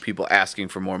and people asking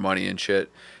for more money and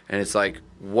shit. And it's like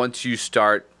once you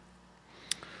start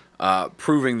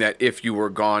proving that if you were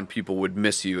gone, people would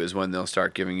miss you is when they'll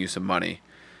start giving you some money.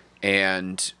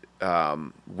 And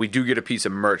we do get a piece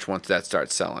of merch once that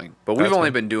starts selling. But we've That's only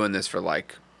good. been doing this for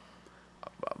like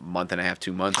a month and a half,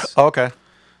 2 months. Oh, okay.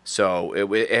 So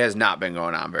it has not been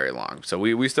going on very long. So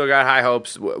we still got high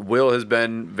hopes. Will has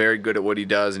been very good at what he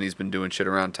does, and he's been doing shit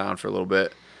around town for a little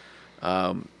bit.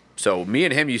 So me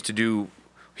and him used to do.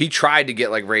 He tried to get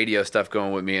like radio stuff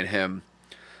going with me and him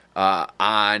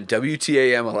on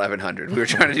WTAM 1100. We were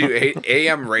trying to do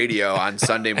AM radio on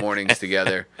Sunday mornings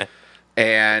together,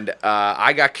 and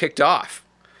I got kicked off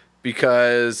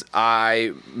because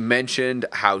I mentioned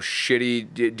how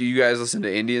shitty. Do you guys listen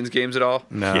to Indians games at all?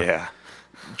 No. Yeah.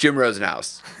 Jim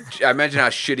Rosenhaus. I mentioned how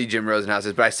shitty Jim Rosenhaus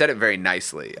is, but I said it very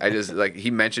nicely. I just like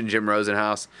he mentioned Jim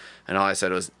Rosenhaus, and all I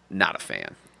said was not a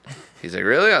fan. He's like,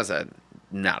 really? I said,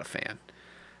 not a fan.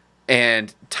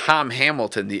 And Tom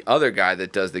Hamilton, the other guy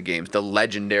that does the games, the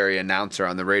legendary announcer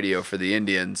on the radio for the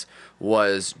Indians,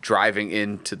 was driving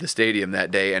into the stadium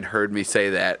that day and heard me say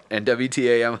that. And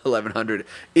WTAM 1100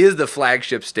 is the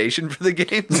flagship station for the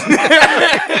games.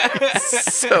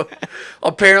 So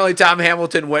apparently Tom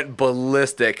Hamilton went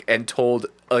ballistic and told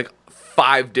like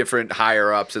 5 different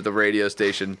higher ups at the radio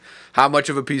station how much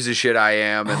of a piece of shit I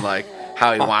am and like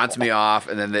how he wants me off.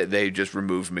 And then they just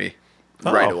removed me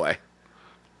right Oh. away.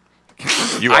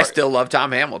 You I are. stian love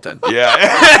Tom Hamilton.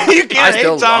 Yeah. You can't I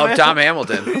still hate Tom love Tom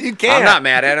Hamilton. You can't. I'm not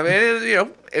mad at him. It is,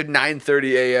 at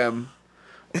 9:30 a.m.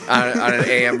 on an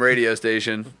AM radio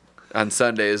station. on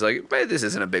Sunday is like, "Man, this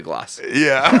isn't a big loss."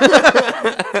 Yeah.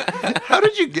 How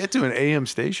did you get to an AM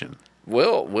station?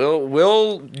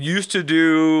 Will used to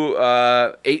do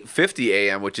 8:50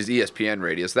 a.m., which is ESPN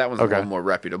radio, so that one's a little more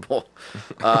reputable.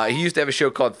 He used to have a show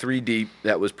called 3 Deep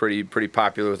that was pretty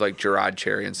popular with like Gerard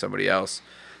Cherry and somebody else,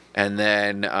 and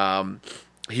then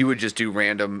he would just do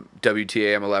random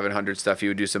WTAM 1100 stuff. He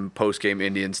would do some post game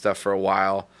Indian stuff for a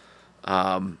while,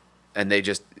 and they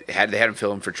had him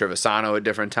fill in for Trevisano at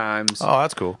different times. Oh,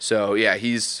 that's cool. So yeah,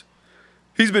 he's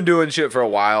been doing shit for a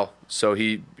while. So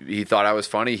he thought I was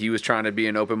funny. He was trying to be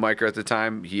an open micer at the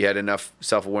time. He had enough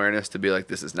self-awareness to be like,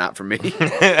 this is not for me.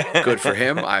 Good for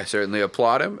him. I certainly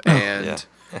applaud him. And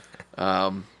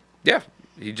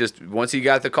he just, once he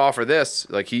got the call for this,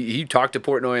 like he talked to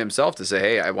Portnoy himself to say,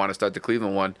 hey, I want to start the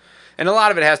Cleveland one. And a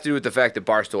lot of it has to do with the fact that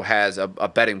Barstool has a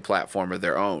betting platform of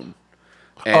their own.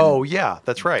 And, yeah,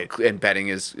 that's right. And betting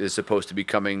is supposed to be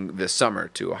coming this summer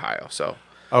to Ohio. So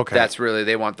Okay. that's really,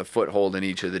 they want the foothold in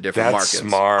each of the different That's markets.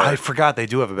 smart. I forgot they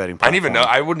do have a betting I platform. didn't even know.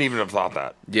 I wouldn't even have thought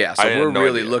that. Yeah, I so had we're no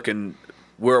really idea. looking.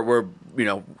 We're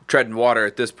treading water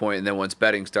at this point, and then once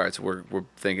betting starts, we're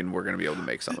thinking we're going to be able to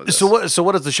make some of this. So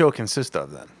what does the show consist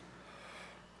of then?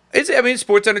 It's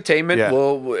sports entertainment. Yeah.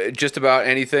 We'll just about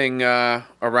anything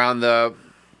around the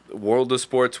world of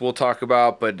sports we'll talk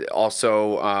about, but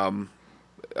also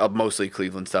mostly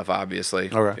Cleveland stuff, obviously.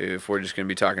 Okay. If we're just going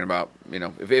to be talking about,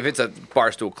 if it's a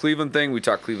Barstool Cleveland thing, we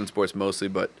talk Cleveland sports mostly,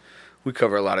 but we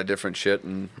cover a lot of different shit.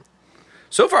 And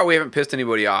so far, we haven't pissed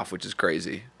anybody off, which is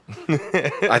crazy.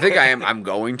 I think I'm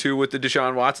going to with the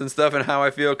Deshaun Watson stuff and how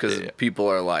I feel, because people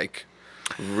are like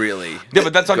really. Yeah,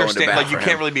 but that's going to understandable. bat Like, you for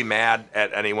can't him. really be mad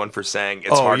at anyone for saying it's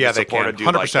hard to support a dude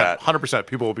 100%, like that. 100%.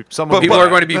 People will be. People are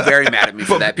going to be very mad at me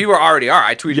for that. People already are.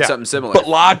 I tweeted Yeah. something similar. But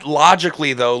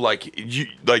logically, though,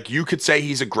 you could say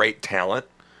he's a great talent,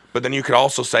 but then you could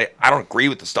also say I don't agree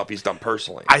with the stuff he's done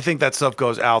personally. I think that stuff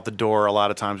goes out the door a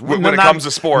lot of times. When it comes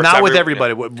to sports, not with every-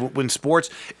 everybody. When sports,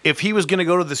 if he was going to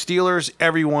go to the Steelers,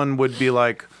 everyone would be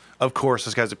like, "Of course,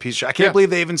 this guy's a piece of shit." I can't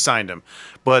believe they even signed him.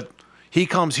 But he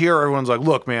comes here, everyone's like,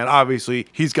 "Look, man, obviously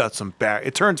he's got some bag."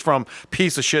 It turns from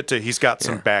piece of shit to he's got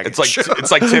some baggage.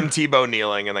 It's like Tim Tebow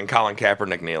kneeling and then Colin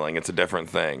Kaepernick kneeling. It's a different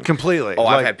thing. completely. I've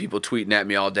Like, had people tweeting at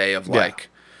me all day of like,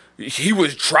 he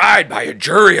was tried by a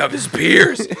jury of his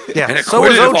peers Yeah, and so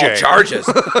was acquitted of all OJ. charges.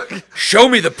 Show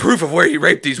me the proof of where he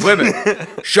raped these women.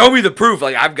 Show me the proof.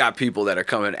 Like, I've got people that are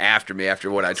coming after me after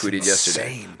what I tweeted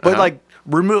yesterday. But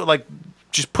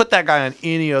just put that guy on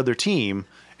any other team,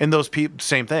 and those people,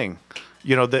 same thing.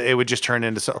 It would just turn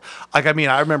into so. Like, I mean,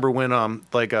 I remember when and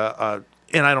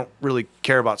I don't really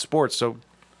care about sports, so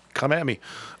come at me.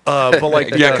 But like,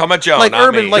 Yeah, come at Joe, Like not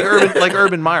Urban, me. like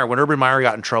Urban Meyer. When Urban Meyer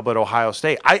got in trouble at Ohio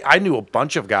State, I knew a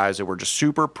bunch of guys that were just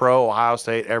super pro Ohio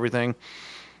State, everything.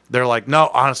 They're like, no,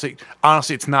 honestly,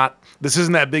 it's not. This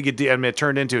isn't that big a deal. I mean, it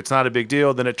turned into it's not a big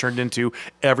deal. Then it turned into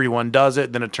everyone does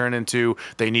it. Then it turned into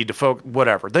they need to focus,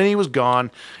 whatever. Then he was gone,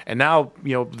 and now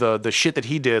the shit that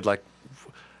he did, like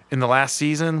in the last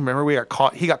season. Remember, we got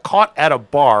caught. He got caught at a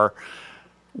bar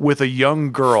with a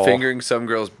young girl Fingering some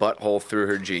girl's butthole through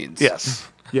her jeans. Yes.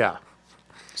 Yeah.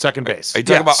 Second base. Are you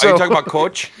talking Yeah, about? Are you talking about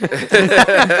Coach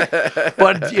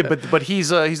But he's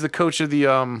the coach of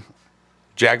the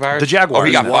Jaguars? The Jaguars. Oh,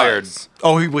 he got He fired. was.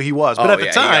 he was. But Oh, at the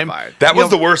yeah, he got time, fired. That you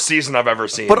was know, the worst season I've ever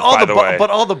seen. But all by the the way,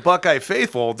 all the Buckeye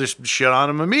faithful just shit on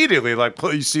him immediately. Like,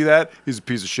 you see that? He's a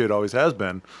piece of shit. Always has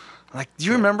been. Like, do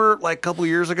you remember like a couple of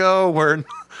years ago where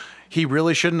he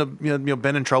really shouldn't have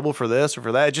been in trouble for this or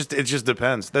for that? It just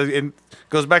depends. It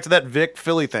goes back to that Vic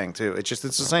Philly thing too. It's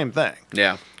the same thing.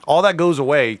 Yeah. All that goes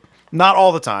away. Not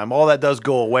all the time. All that does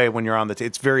go away when you're on the team.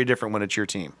 It's very different when it's your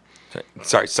team.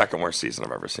 sorry, second worst season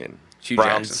I've ever seen. Hugh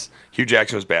Browns. Jackson. Hugh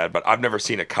Jackson was bad, but I've never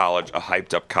seen a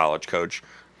hyped up college coach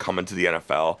come into the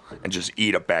NFL and just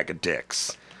eat a bag of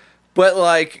dicks. But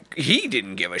like, he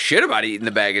didn't give a shit about eating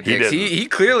the bag of He dicks. didn't. He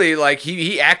clearly like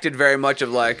he acted very much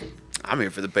of like, I'm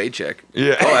here for the paycheck.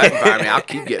 Yeah. Oh, that's fine. I mean, I'll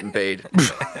keep getting paid.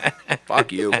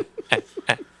 Fuck you.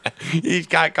 He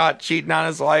got caught cheating on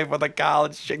his wife with a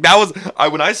college chick. That was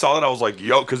when I saw it, I was like,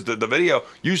 "Yo," because the video.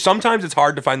 Sometimes it's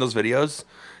hard to find those videos,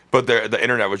 but the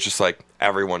internet was just like,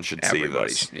 everyone should see Everybody.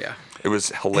 this. Yeah. It was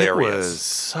It hilarious. was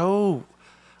so.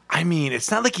 I mean,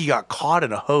 it's not like he got caught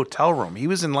in a hotel room. He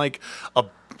was in like a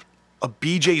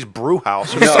BJ's Brew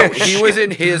House. Or No, some he shit. was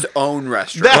in his own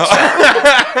restaurant.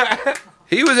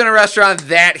 He was in a restaurant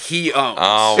that he owns.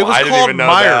 Oh, It was I didn't called even know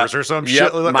Myers that. or some Yep,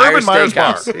 shit. Like Myers Urban Myers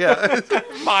Bar. Steakhouse.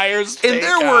 Yeah. Myers, And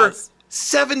there were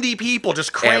 70 people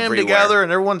just crammed Everywhere. together,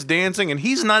 and everyone's dancing, and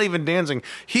he's not even dancing.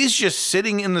 He's just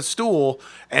sitting in the stool,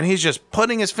 and he's just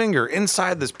putting his finger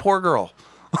inside this poor girl.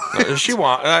 She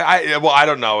want. I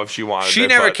don't know if she wanted. She it,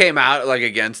 never but- came out like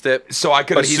against it. So I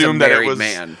could but he's a assume that it married was.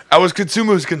 man. I was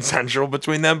assuming it was consensual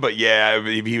between them, but yeah,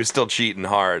 he was still cheating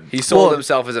hard. He sold Well-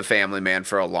 himself as a family man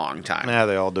for a long time. Yeah,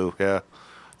 they all do. Yeah,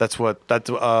 that's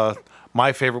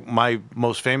my favorite, my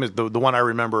most famous, the one I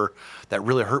remember that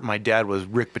really hurt my dad was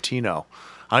Rick Pitino.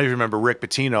 I don't even remember Rick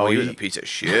Pitino. He was a piece of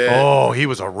shit. Oh, he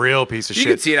was a real piece of You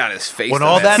shit. could see it on his face. When though,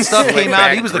 all that stuff slick came out,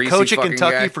 back, he was the greasy coach at fucking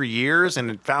Kentucky guy. for years, and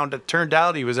it turned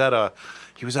out he was at a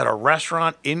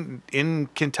restaurant in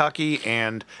Kentucky,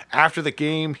 and after the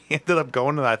game, he ended up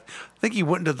going to that. I think he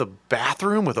went into the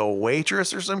bathroom with a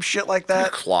waitress or some shit like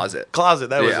that. closet.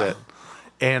 That was Yeah. it.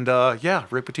 And yeah,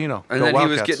 Rick Pitino. And Go then he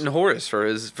was Wildcats. getting Horace for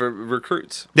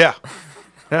recruits. Yeah,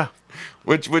 yeah.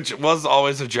 Which was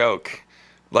always a joke.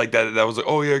 Like that was like,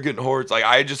 oh yeah, getting hordes. Like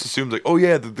I just assumed like, oh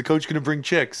yeah, the coach gonna bring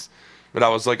chicks. But I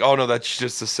was like, oh no, that's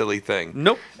just a silly thing.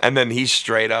 Nope. And then he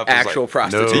straight up was Actual like,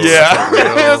 prostitutes. yeah,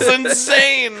 it's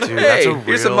insane. Dude, Hey, that's a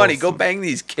here's some real- money. Go bang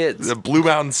these kids. The Blue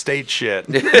Mountain State shit.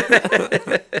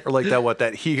 Or like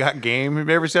that He Got Game. Have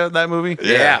you ever seen that movie?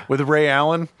 Yeah. With Ray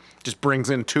Allen, just brings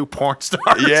in 2 porn stars.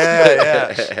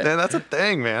 yeah. Man, that's a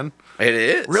thing, man. It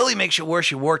is. Really makes you wish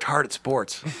you worked hard at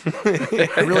sports.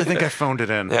 I really think I phoned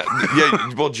it in. Yeah.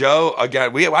 Well, Joe,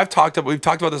 again, we've talked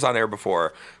about this on air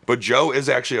before, but Joe is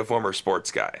actually a former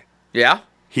sports guy. Yeah.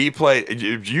 He played.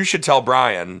 You should tell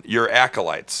Brian your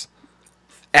acolytes.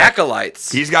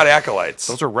 Acolytes. He's got acolytes.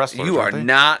 Those are wrestlers. You are aren't they?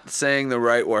 not saying the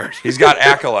right word. He's got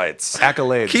acolytes.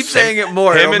 Accolades. Keep saying it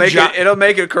more. him and It'll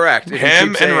make it correct. if you Him keep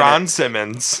and saying Ron it.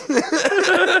 Simmons.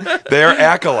 They're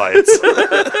acolytes.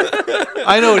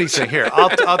 I know what he's saying. Here, I'll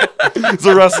It's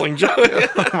a wrestling joke.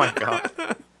 oh my god.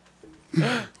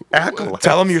 Accolades.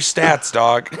 Tell him your stats,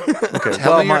 dog. Okay.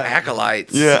 Tell me your my-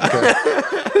 acolytes.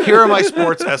 here are my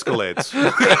sports escalades.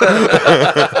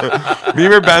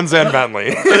 Beamer, Benz, and Bentley.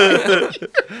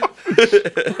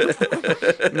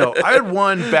 No, I had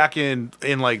one back in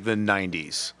like the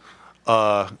 90s,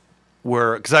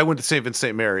 where because I went to St. Vincent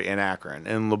St. Mary in Akron,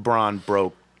 and LeBron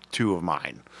broke 2 of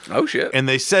mine. Oh shit. And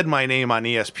they said my name on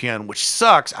ESPN, which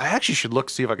sucks. I actually should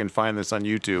see if I can find this on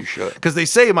YouTube. You should. Because they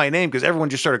say my name because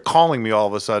everyone just started calling me all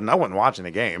of a sudden. I wasn't watching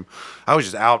the game. I was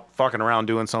just out fucking around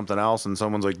doing something else, and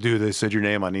someone's like, dude, they said your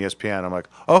name on ESPN. I'm like,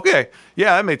 okay,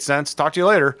 yeah, that made sense. Talk to you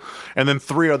later. And then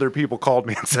 3 other people called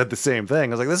me and said the same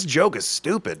thing. I was like, this joke is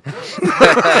stupid.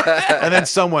 And then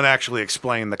someone actually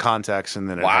explained the context, and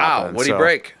then it Wow. happened. What do you So,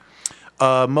 break?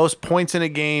 most points in a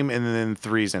game, and then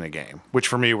 3s in a game, which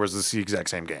for me was the exact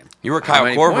same game. You were How Kyle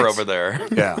many Korver points? over there.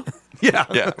 Yeah. Yeah.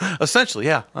 Yeah. Essentially,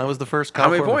 yeah. I was the first. How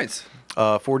Kyle many Korver. points?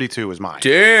 42 was mine.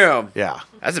 Damn. Yeah.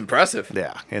 That's impressive.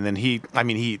 Yeah. And then he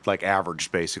like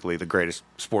averaged basically the greatest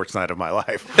sports night of my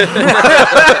life.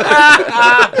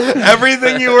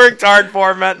 Everything you worked hard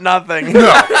for meant nothing.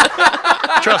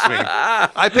 Trust me.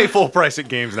 I pay full price at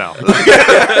games now.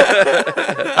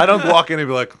 I don't walk in and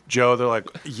be like, Joe, they're like,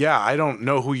 yeah, I don't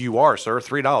know who you are, sir.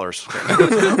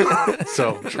 $3.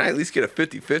 So Can I at least get a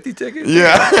 50-50 ticket?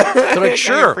 Yeah. they're like,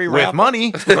 sure, free with raffle.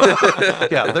 money.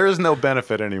 Yeah, there is no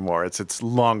benefit anymore. It's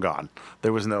long gone.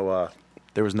 There was no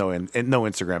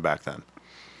Instagram back then.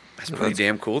 That's pretty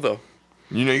damn cool though.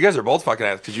 You know, you guys are both fucking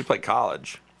ass because you played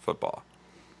college football.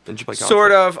 Didn't you play college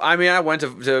Sort football? of. I mean, I went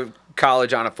to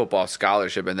college on a football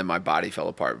scholarship, and then my body fell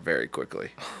apart very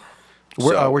quickly.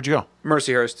 Where'd you go?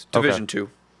 Mercyhurst, Division II.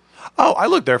 Oh, I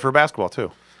looked there for basketball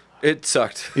too. It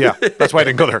sucked. Yeah, that's why I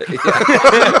didn't go there.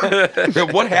 Yeah,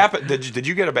 what happened? Did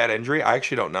you get a bad injury? I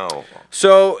actually don't know.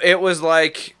 So it was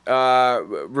like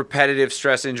repetitive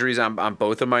stress injuries on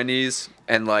both of my knees.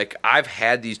 And like I've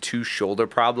had these 2 shoulder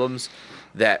problems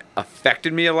that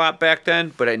affected me a lot back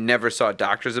then, but I never saw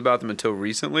doctors about them until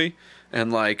recently.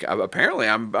 And like apparently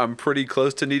I'm pretty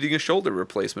close to needing a shoulder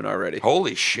replacement already.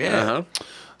 Holy shit. Uh-huh.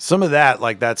 Some of that,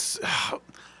 like that's,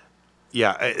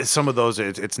 yeah, some of those,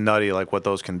 it's nutty, like what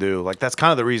those can do. Like that's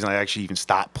kind of the reason I actually even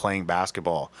stopped playing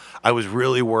basketball. I was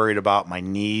really worried about my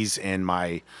knees and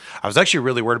I was actually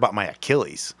really worried about my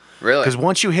Achilles. Really? Because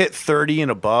once you hit 30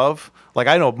 and above, like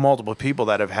I know multiple people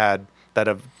that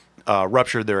have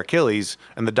ruptured their Achilles,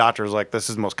 and the doctor's like, this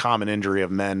is the most common injury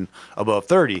of men above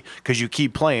 30 because you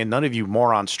keep playing. None of you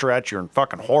morons stretch. You're in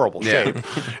fucking horrible shape.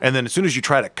 And then as soon as you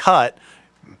try to cut,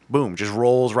 boom, just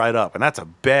rolls right up, and that's a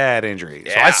bad injury.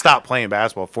 So Yeah. I stopped playing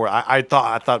basketball before. I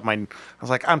thought I was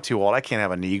like, I'm too old. I can't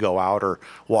have a knee go out or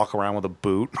walk around with a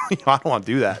boot. I don't want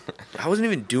to do that. I wasn't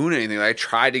even doing anything. Like, I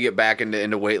tried to get back into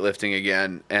weightlifting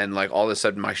again, and like all of a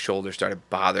sudden my shoulder started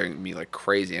bothering me like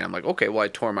crazy. And I'm like, okay, well I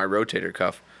tore my rotator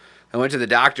cuff. I went to the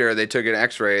doctor. They took an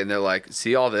X-ray, and they're like,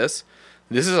 see all this?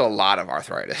 This is a lot of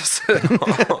arthritis.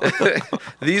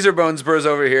 These are bone spurs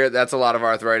over here. That's a lot of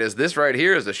arthritis. This right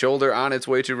here is the shoulder on its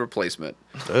way to replacement.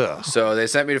 Ugh. So they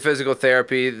sent me to physical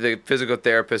therapy. The physical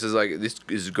therapist is like, this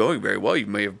is going very well. You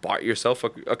may have bought yourself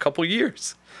a couple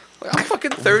years. Like, I'm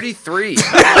fucking 33. You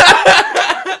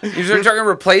start talking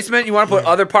replacement? You want to put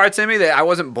other parts in me that I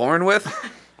wasn't born with?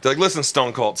 They're like, listen,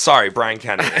 Stone Cold. Sorry, Brian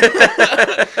Kennedy.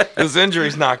 This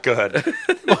injury's not good.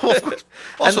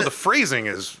 Also, the phrasing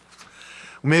is,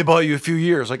 may have bought you a few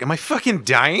years. Like, am I fucking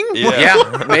dying?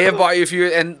 Yeah, may have bought you a few.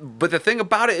 But the thing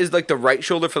about it is, like, the right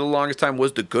shoulder for the longest time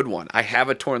was the good one. I have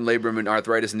a torn labrum and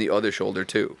arthritis in the other shoulder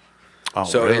too. Oh,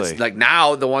 So really? it's like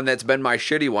now the one that's been my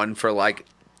shitty one for like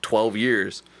 12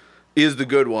 years is the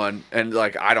good one, and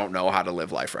like I don't know how to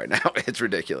live life right now. It's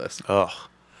ridiculous. Ugh.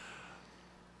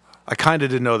 I kind of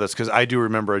didn't know this because I do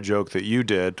remember a joke that you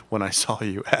did when I saw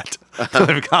you at the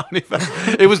Live Comedy Fest.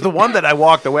 It was the one that I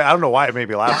walked away. I don't know why it made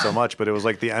me laugh so much, but it was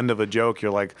like the end of a joke.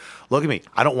 You're like, look at me.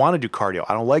 I don't want to do cardio.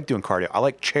 I don't like doing cardio. I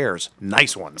like chairs,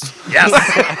 nice ones.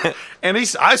 Yes. And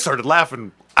I started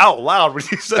laughing out loud when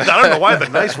he said that. I don't know why the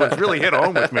nice ones really hit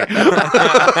home with me.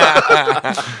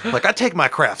 Like, I take my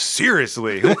craft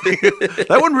seriously.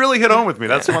 That one really hit home with me.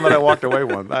 That's the one that I walked away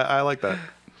with. I like that.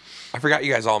 I forgot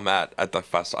you guys all met at the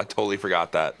fest. I totally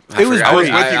forgot that. It was I was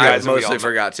great. with you guys. I and we mostly all-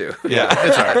 forgot to. Yeah.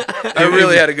 It's all right. I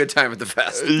really had a good time at the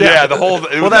fest. Yeah, the whole.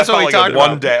 It Well, that's that what we felt talked like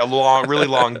a about. day, a long, really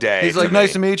long day. He's like, to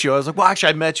nice me. to meet you. I was like, well, actually,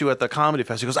 I met you at the comedy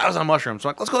fest. He goes, I was on mushrooms. I'm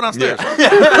like, let's go downstairs.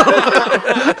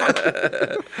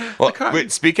 Well,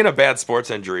 wait, speaking of bad sports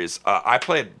injuries, I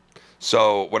played.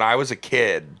 So when I was a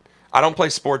kid, I don't play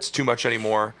sports too much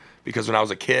anymore because when I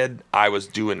was a kid, I was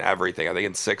doing everything. I think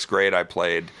in 6th grade, I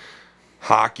played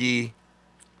hockey.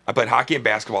 I played hockey and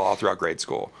basketball all throughout grade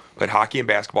school. Played hockey and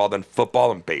basketball, then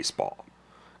football and baseball.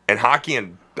 And hockey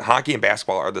and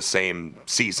basketball are the same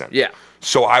season. Yeah.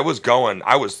 So I was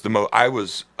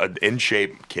an in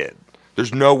shape kid.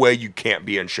 There's no way you can't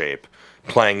be in shape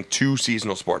playing 2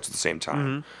 seasonal sports at the same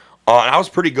time. And I was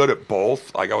pretty good at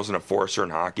both. Like I was an enforcer in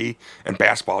hockey, and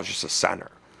basketball was just a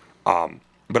center.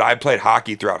 But I played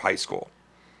hockey throughout high school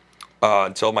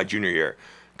until my junior year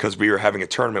because we were having a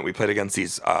tournament. We played against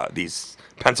these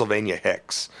Pennsylvania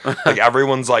Hicks. Like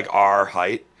everyone's like our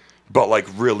height, but like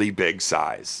really big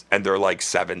size, and they're like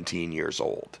 17 years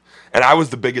old. And I was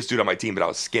the biggest dude on my team, but I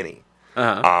was skinny.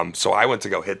 So I went to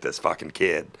go hit this fucking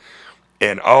kid,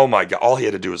 and oh my god, all he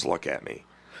had to do was look at me.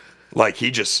 Like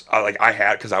he just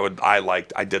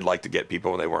I did like to get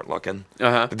people when they weren't looking.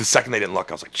 But the second they didn't look,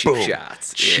 I was like, Cheap boom,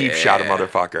 shots. cheap shot, a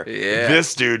motherfucker. Yeah.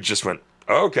 This dude just went,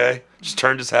 okay, just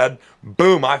turned his head,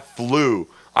 boom, I flew.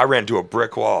 I ran to a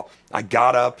brick wall. I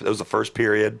got up. It was the first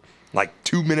period, like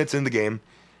 2 minutes in the game.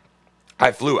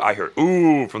 I flew. I heard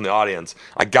ooh from the audience.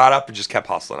 I got up and just kept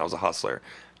hustling. I was a hustler.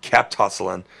 Kept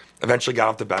hustling. Eventually got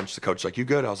off the bench. The coach was like, you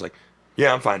good? I was like,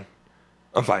 yeah, I'm fine.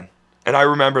 I'm fine. And I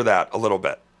remember that a little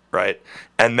bit, right?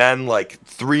 And then like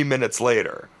 3 minutes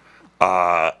later,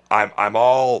 I'm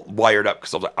all wired up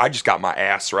because I was like, I just got my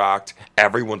ass rocked.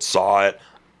 Everyone saw it.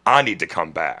 I need to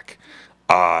come back.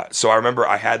 So I remember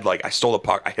I stole the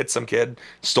puck. I hit some kid,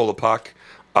 stole the puck.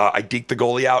 I deked the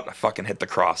goalie out, and I fucking hit the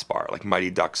crossbar, like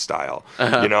Mighty Ducks style.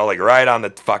 You know, like right on the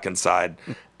fucking side.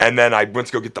 And then I went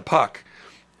to go get the puck,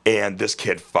 and this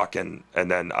kid and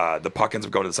then the puck ends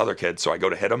up going to this other kid, so I go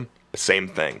to hit him, same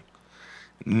thing.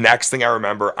 Next thing I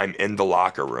remember, I'm in the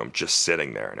locker room, just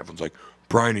sitting there, and everyone's like,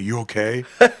 Brian, are you okay?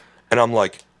 And I'm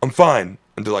like, I'm fine.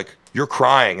 And they're like, you're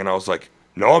crying. And I was like,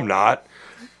 no, I'm not.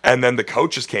 And then the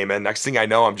coaches came in. Next thing I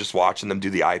know, I'm just watching them do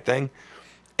the eye thing.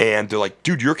 And they're like,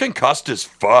 dude, you're concussed as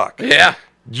fuck. Yeah.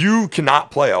 You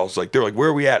cannot play. I was like, they're like, where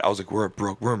are we at? I was like, we're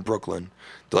in Brooklyn.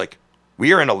 They're like,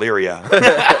 we are in Elyria.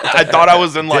 I thought I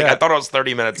was I thought I was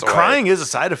 30 minutes away. Crying is a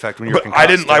side effect when you're But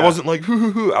concussed. I wasn't like, hoo,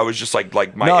 hoo, hoo. I was just like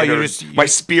my No, inner, you my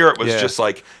spirit was yeah. just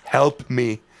like, help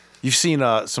me. You've seen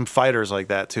some fighters like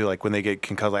that too, like when they get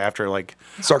concussed like, after like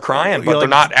Start crying, but like- they're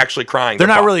not actually crying. they're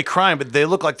not really crying, but they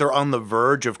look like they're on the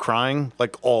verge of crying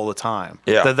like all the time.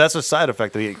 Yeah. That's a side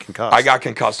effect of getting concussed. I got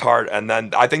concussed hard, and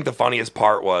then I think the funniest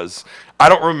part was I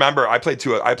don't remember. I played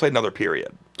another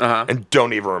period, and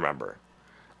don't even remember.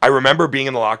 I remember being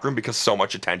in the locker room because so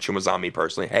much attention was on me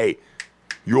personally. Hey,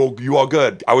 you all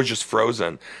good? I was just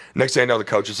frozen. Next thing I know, the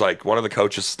coach is like, one of the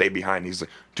coaches stayed behind. He's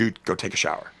like, dude, go take a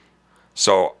shower.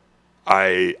 So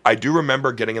I do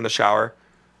remember getting in the shower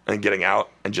and getting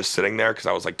out and just sitting there because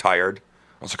I was like tired.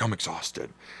 I was like, I'm exhausted.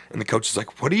 And the coach is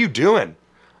like, what are you doing?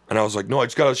 And I was like, no, I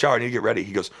just got out of the shower. I need to get ready.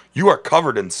 He goes, you are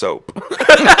covered in soap.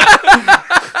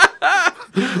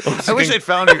 I wish they'd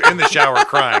found you in the shower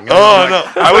crying. Oh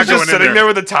Like, no! I'm I was not just going in sitting there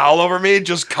with a towel over me,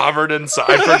 just covered in.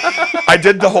 I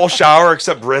did the whole shower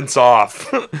except rinse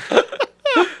off.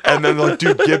 And then they're like,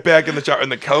 dude, get back in the shower.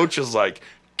 And the coach is like,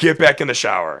 get back in the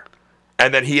shower.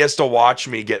 And then he has to watch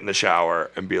me get in the shower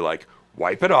and be like,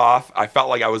 wipe it off. I felt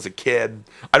like I was a kid.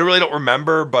 I really don't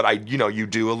remember, but you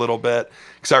do a little bit.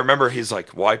 Because I remember he's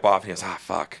like, wipe off. And he goes,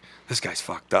 fuck, this guy's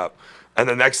fucked up. And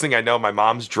the next thing I know, my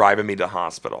mom's driving me to the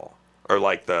hospital. Or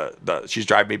like she's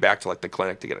driving me back to like the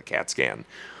clinic to get a CAT scan.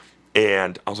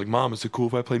 And I was like, Mom, is it cool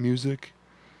if I play music?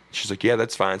 She's like, yeah,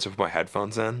 that's fine. So I put my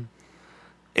headphones in.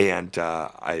 And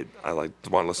I like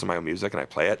want to listen to my own music, and I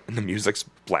play it, and the music's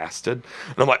blasted,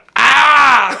 and I'm like,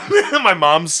 ah! My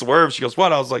mom swerved. She goes,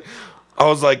 what? I was like,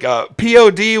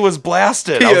 POD was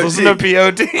blasted. I was listening to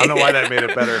POD. I don't know why that made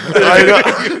it better. I know.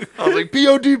 I was like,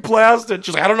 POD blasted.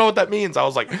 She's like, I don't know what that means. I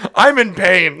was like, I'm in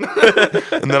pain.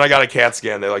 And then I got a CAT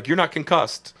scan. They're like, you're not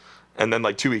concussed. And then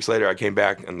like 2 weeks later, I came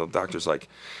back, and the doctor's like,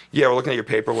 yeah, we're looking at your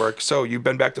paperwork. So you've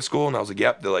been back to school? And I was like,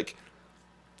 yep. They're like,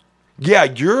 yeah,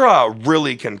 you're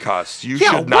really concussed. You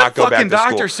should not go back to school. What fucking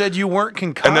doctor said you weren't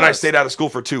concussed? And then I stayed out of school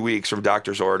for 2 weeks from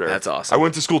doctor's order. That's awesome. I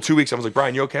went to school 2 weeks. I was like,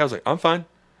 Brian, you okay? I was like, I'm fine.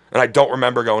 And I don't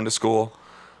remember going to school.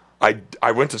 I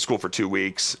went to school for 2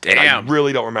 weeks. Damn. And I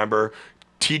really don't remember.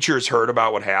 Teachers heard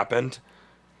about what happened.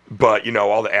 But,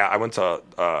 I went to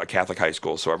a Catholic high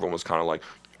school, so everyone was kind of like,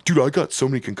 dude, I got so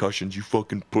many concussions, you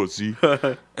fucking pussy.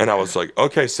 And I was like,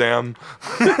 okay, Sam,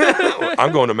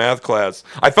 I'm going to math class.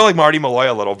 I felt like Marty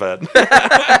Malloy a little bit.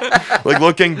 Like,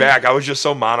 looking back, I was just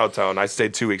so monotone. I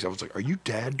stayed 2 weeks. I was like, are you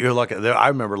dead? You're lucky. I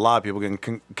remember a lot of people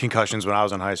getting concussions when I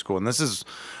was in high school, and this is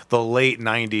the late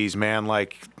 '90s, man.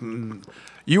 Like,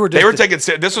 you were. They were taking.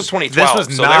 This was 2012, This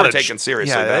was so not they were a taken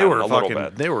seriously. Yeah, they then, were a little fucking.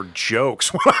 bit. They were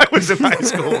jokes when I was in high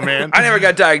school, man. I never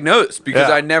got diagnosed because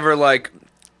Yeah. I never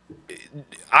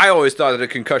I always thought that a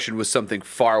concussion was something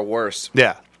far worse.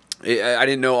 Yeah. I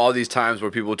didn't know all these times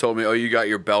where people told me, "Oh, you got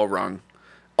your bell rung."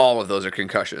 All of those are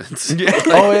concussions.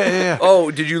 Oh yeah.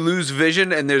 Oh, did you lose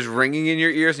vision and there's ringing in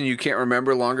your ears and you can't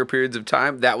remember longer periods of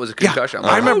time? That was a concussion. I'm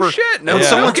like, I remember. oh, shit. No, when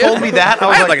someone told me that, I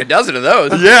was I had like a dozen of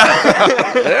those.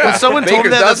 Yeah. When someone told me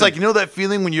Baker's that, that's dozen. like, that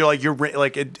feeling when you're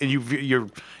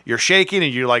you're shaking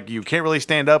and you can't really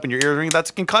stand up and your ears ringing.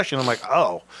 That's a concussion. I'm like,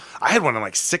 oh, I had one in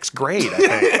like 6th grade, I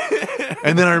think.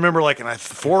 And then I remember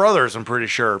 4 others. I'm pretty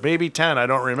sure, maybe 10. I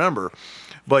don't remember.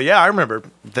 But yeah, I remember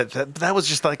that was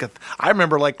just like I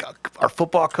remember our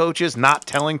football coaches not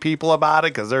telling people about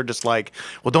it because they're just like,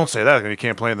 well, don't say that because you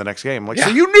can't play in the next game. I'm like, so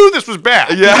you knew this was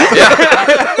bad. Yeah.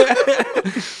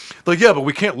 Like, yeah, but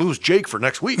we can't lose Jake for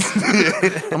next week.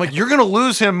 I'm like, you're gonna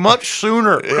lose him much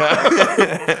sooner.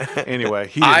 Yeah. Anyway,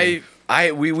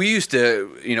 we used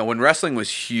to, when wrestling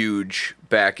was huge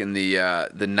back in the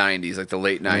 90s, like the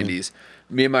late 90s.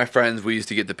 Me and my friends, we used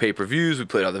to get the pay-per-views, we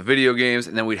played all the video games,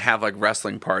 and then we'd have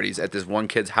wrestling parties at this one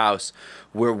kid's house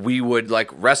where we would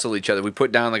wrestle each other. We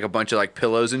put down a bunch of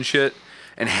pillows and shit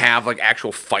and have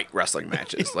actual fight wrestling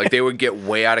matches. They would get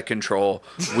way out of control.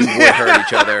 We would hurt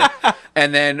each other.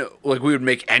 And then we would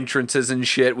make entrances and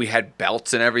shit. We had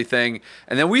belts and everything.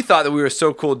 And then we thought that we were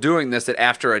so cool doing this that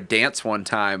after a dance one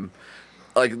time,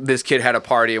 this kid had a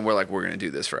party and we're like, we're going to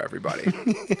do this for everybody.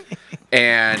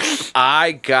 And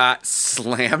I got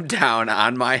slammed down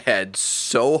on my head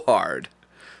so hard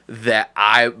that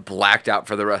I blacked out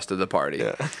for the rest of the party.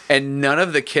 Yeah. And none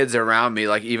of the kids around me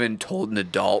even told an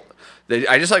adult.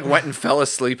 I just went and fell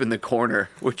asleep in the corner,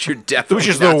 which you're definitely which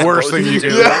is not the worst supposed thing to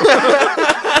you do.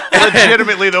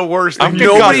 legitimately the worst thing.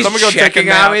 Nobody's I'm gonna go take a checking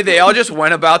on nap. me. They all just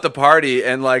went about the party,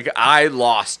 and I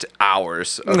lost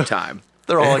hours of time.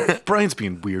 They're all like, Brian's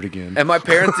being weird again. And my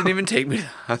parents didn't even take me to the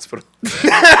hospital.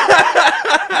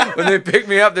 When they picked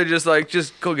me up, they're just like,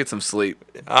 just go get some sleep.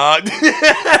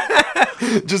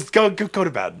 Just go to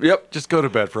bed. Yep. Just go to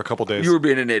bed for a couple days. You were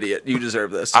being an idiot. You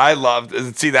deserve this. I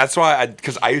loved. See, that's why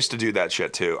because I used to do that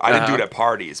shit too. I didn't do it at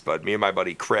parties, but me and my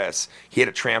buddy Chris, he had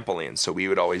a trampoline, so we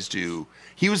would always do.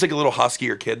 He was a little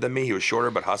huskier kid than me. He was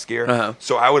shorter but huskier.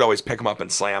 So I would always pick him up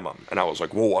and slam him. And I was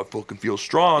like, whoa, I fucking feel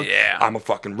strong. Yeah. I'm a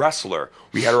fucking wrestler.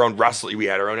 We had our own wrestling. We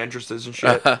had our own interests and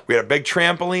shit. We had a big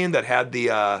trampoline that had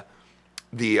the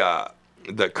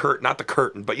curtain, not the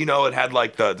curtain, but it had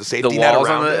the safety the net walls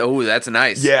around on it. Oh, that's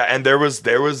nice. Yeah, and there was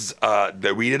I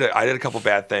did a couple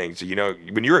bad things.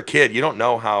 When you're a kid, you don't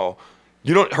know how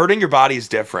hurting your body is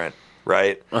different,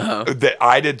 right? That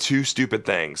I did 2 stupid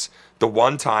things. The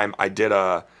one time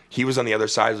he was on the other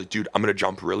side. I was like, dude, I'm gonna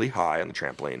jump really high on the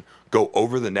trampoline, go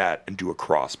over the net, and do a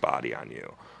crossbody on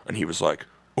you. And he was like,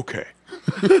 okay.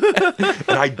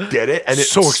 And I did it, and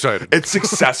So excited.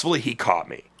 He caught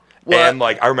me. And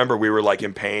like I remember we were like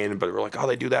in pain, but we were like, oh,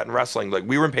 they do that in wrestling. Like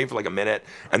we were in pain for like a minute,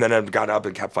 and then I got up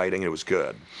and kept fighting, and it was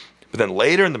good. But then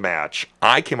later in the match,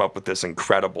 I came up with this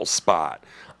incredible spot.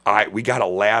 We got a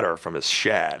ladder from his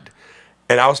shed,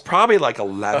 and I was probably like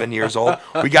 11 years old.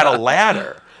 We got a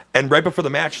ladder, and right before the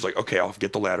match, he's like, okay, I'll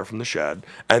get the ladder from the shed,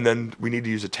 and then we need to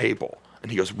use a table.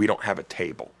 And he goes, we don't have a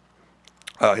table.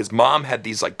 His mom had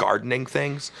these like gardening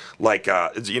things, like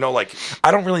like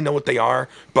I don't really know what they are,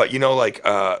 but like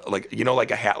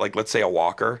a hat, like let's say a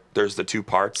walker. There's the two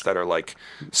parts that are like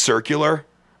circular,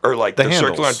 or like the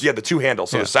circular, the two handles.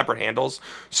 So they're separate handles.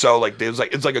 So like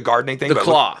it's like a gardening thing. The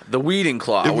claw, the weeding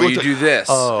claw, where you do this.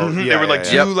 Oh, they were like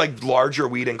two like larger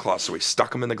weeding claws. So we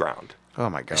stuck them in the ground.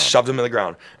 Oh my god! Shoved them in the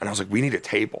ground, and I was like, we need a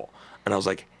table. And I was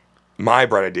like, my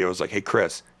bright idea was like, hey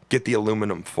Chris, get the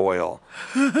aluminum foil.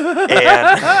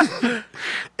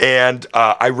 And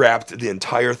I wrapped the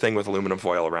entire thing with aluminum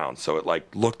foil around, so it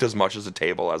like looked as much as a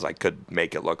table as I could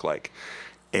make it look like.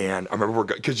 And I remember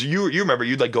because you remember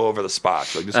you'd like go over the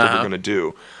spots, like this is what we're gonna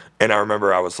do. And I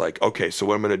remember I was like, okay, so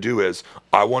what I'm gonna do is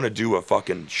I want to do a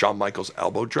fucking Shawn Michaels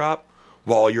elbow drop.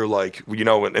 While you're like,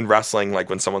 in wrestling, like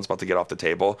when someone's about to get off the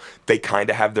table, they kind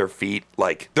of have their feet,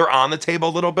 like they're on the table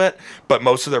a little bit, but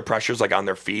most of their pressure's like on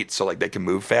their feet, so like they can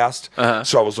move fast.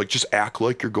 So I was like, just act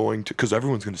like you're going to, because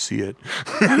everyone's going to see it.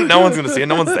 No one's going to see it.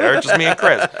 No one's there. It's just me and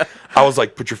Chris. I was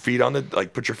like, put your feet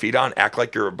on, act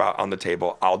like you're about on the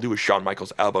table. I'll do a Shawn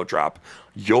Michaels elbow drop.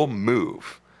 You'll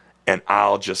move, and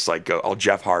I'll just like I'll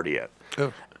Jeff Hardy it.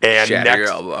 Oh. And shatter your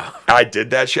elbow. I did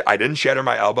that shit. I didn't shatter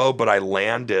my elbow, but I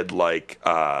landed like,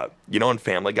 in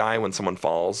Family Guy when someone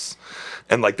falls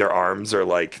and like their arms are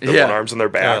like, one arm's on their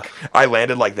back. Yeah. I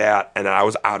landed like that, and I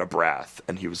was out of breath.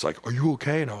 And he was like, are you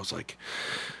okay? And I was like,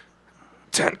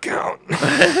 10 count.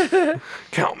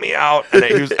 Count me out.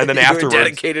 And then afterwards,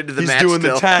 dedicated to the he's match doing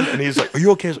still. the 10, and he's like, are you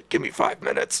okay? I was like, give me 5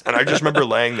 minutes. And I just remember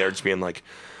laying there just being like,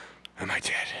 am I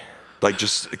dead? Like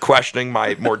just questioning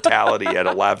my mortality at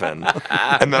 11.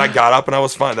 And then I got up and I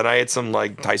was fine. Then I ate some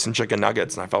like Tyson chicken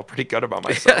nuggets and I felt pretty good about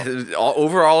myself.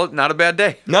 Overall, not a bad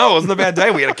day. No, it wasn't a bad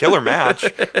day. We had a killer match.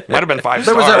 Might have been 5 stars.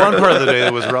 There was that one part of the day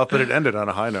that was rough, but it ended on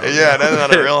a high note. Yeah, it ended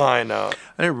on a real high note.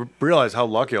 I didn't realize how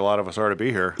lucky a lot of us are to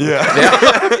be here. Yeah.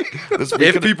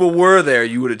 If people were there,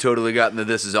 you would have totally gotten the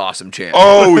This Is Awesome chant.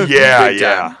 Oh, yeah,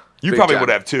 yeah. Time. You probably would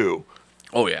have too.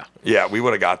 Oh, yeah. Yeah, we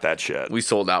would have got that shit. We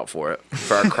sold out for it,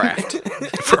 for our craft.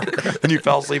 And you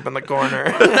fell asleep in the corner.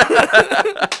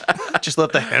 Just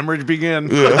let the hemorrhage begin.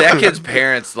 But that kid's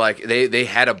parents, like, they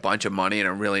had a bunch of money and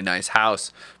a really nice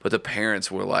house, but the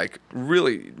parents were, like,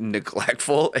 really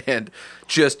neglectful and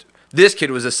just, this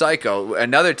kid was a psycho.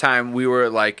 Another time we were,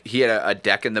 like, he had a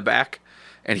deck in the back,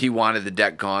 and he wanted the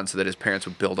deck gone so that his parents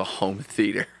would build a home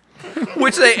theater,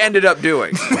 which they ended up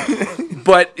doing.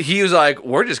 But he was like,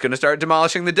 we're just going to start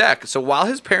demolishing the deck. So while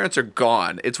his parents are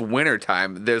gone, it's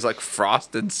wintertime. There's like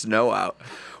frost and snow out.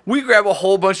 We grab a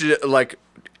whole bunch of like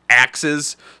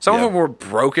axes. Some of them were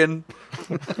broken,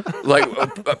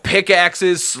 like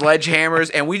pickaxes,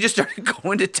 sledgehammers. And we just started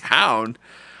going to town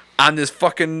on this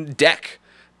fucking deck.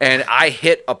 And I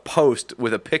hit a post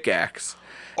with a pickaxe.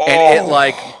 And it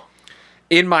like...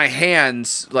 in my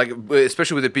hands, like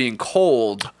especially with it being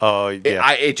cold,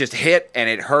 it just hit and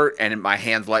it hurt, and my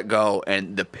hands let go,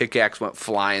 and the pickaxe went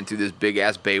flying through this big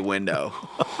ass bay window,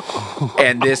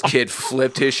 and this kid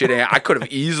flipped his shit. I could have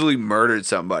easily murdered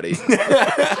somebody,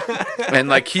 and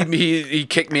like he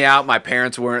kicked me out. My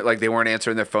parents weren't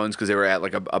answering their phones because they were at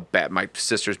like my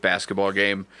sister's basketball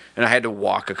game, and I had to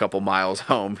walk a couple miles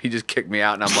home. He just kicked me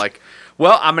out, and I'm like,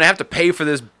 well, I'm going to have to pay for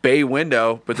this bay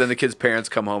window. But then the kid's parents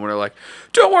come home and are like,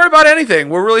 don't worry about anything.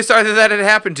 We're really sorry that had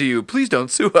happened to you. Please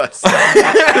don't sue us. The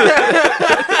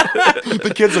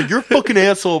kid's like, you're a fucking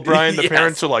asshole, Brian. The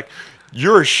parents are like,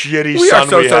 you're a shitty son.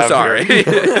 We are so sorry.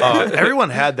 Everyone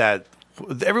had that.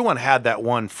 Everyone had that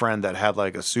one friend that had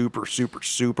like a super, super,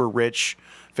 super rich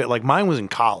fit. Like mine was in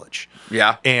college.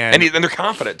 Yeah. And they're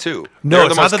confident too. No,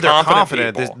 it's not that they're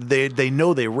confident. They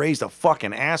know they raised a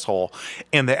fucking asshole,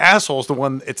 and the asshole's the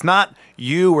one. It's not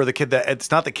you or the kid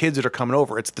it's not the kids that are coming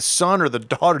over. It's the son or the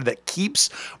daughter that keeps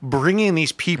bringing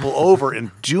these people over and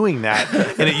doing that,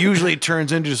 and it usually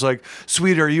turns into just like,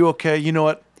 sweetie, are you okay? You know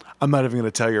what? I'm not even going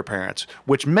to tell your parents,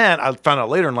 which meant I found out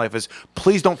later in life is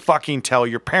please don't fucking tell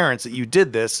your parents that you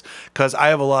did this because I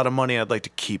have a lot of money. I'd like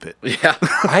to keep it. Yeah.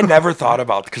 I never thought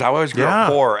about because I always grew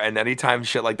up poor, and anytime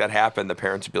shit like that happened, the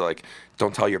parents would be like,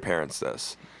 don't tell your parents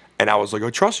this. And I was like,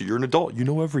 I trust you. You're an adult. You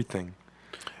know everything.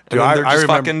 And Dude, they're just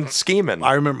fucking scheming.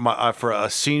 I remember for a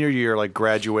senior year like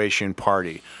graduation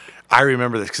party, I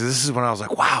remember this because this is when I was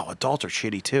like, wow, adults are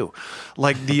shitty too.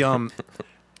 Like the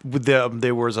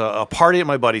there was a party at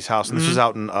my buddy's house, and this was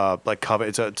out in like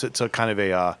Covent. It's a kind of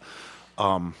a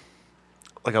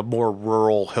like a more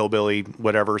rural hillbilly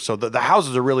whatever. So the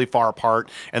houses are really far apart,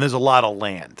 and there's a lot of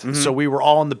land. So we were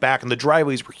all in the back, and the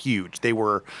driveways were huge. They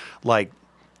were like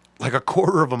a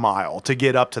quarter of a mile to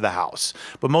get up to the house,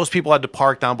 but most people had to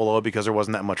park down below because there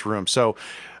wasn't that much room. So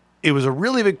it was a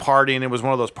really big party, and it was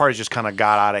one of those parties just kind of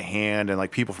got out of hand, and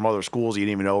like people from other schools you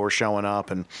didn't even know were showing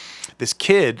up. And this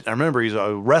kid, I remember he's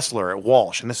a wrestler at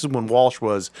Walsh, and this is when Walsh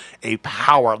was a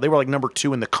power. They were like number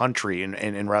 2 in the country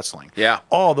in wrestling. Yeah.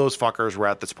 All those fuckers were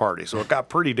at this party, so it got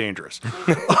pretty dangerous.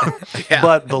 Yeah.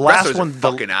 But the last Wrestlers one, are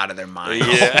fucking out of their mind.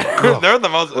 Yeah, they're the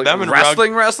most. Like, them and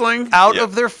wrestling. out Yeah.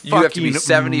 of their fucking You have to be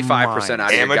 75% out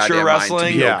of your amateur goddamn wrestling,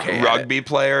 mind to be Yeah. okay at it. rugby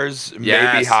players,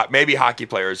 Yes. maybe hockey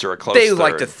players are a close. They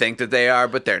like to third. think that they are,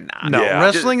 but they're not. No, Yeah.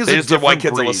 wrestling is They a just the different white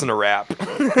kids breed. that listen to rap.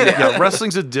 Yeah,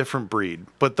 wrestling's a different breed.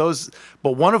 But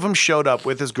one of them showed up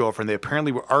with his girlfriend. They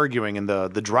apparently were arguing, and the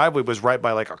driveway was right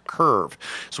by like a curve.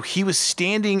 So he was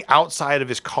standing outside of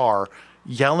his car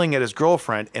yelling at his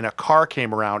girlfriend, and a car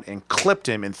came around and clipped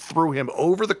him and threw him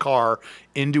over the car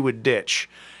into a ditch.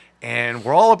 And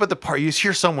we're all up at the party. You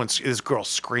hear this girl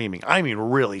screaming. I mean,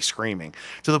 really screaming,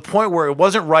 to the point where it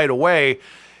wasn't right away.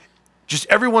 Just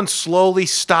everyone slowly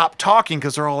stopped talking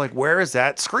because they're all like, where is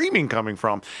that screaming coming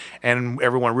from? And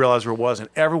everyone realized where it was, and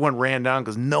everyone ran down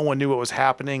because no one knew what was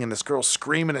happening. And this girl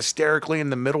screaming hysterically in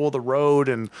the middle of the road.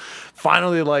 And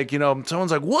finally, like,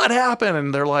 someone's like, what happened?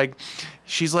 And they're like,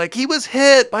 she's like, he was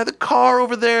hit by the car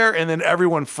over there. And then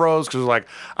everyone froze because like,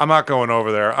 I'm not going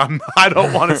over there. I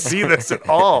don't want to see this at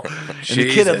all. And the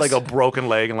kid had like a broken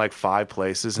leg in like 5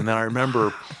 places. And then I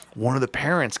remember one of the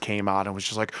parents came out and was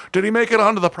just like, did he make it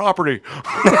onto the property?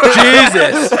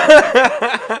 Jesus.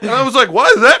 And I was like, why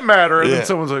does that matter? And Yeah. then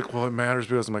someone's like, well, it matters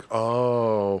because I'm like,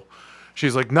 oh.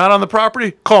 She's like, not on the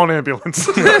property? Call an ambulance.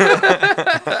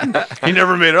 He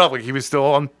never made it up. Like, he was still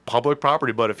on public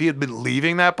property. But if he had been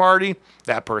leaving that party,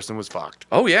 that person was fucked.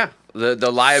 Oh yeah, the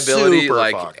liability. Super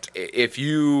like fucked. if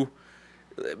you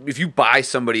buy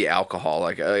somebody alcohol,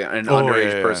 like an Oh,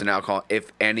 underage yeah. person alcohol,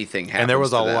 if anything happens, And there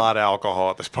was to a them- lot of alcohol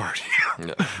at this party.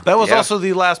 That was Yeah. also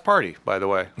the last party, by the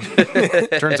way.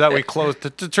 Turns out we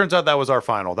closed. Turns out that was our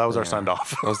final. That was our send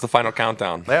off. That was the final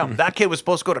countdown. Yeah, that kid was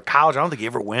supposed to go to college. I don't think he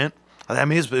ever went. I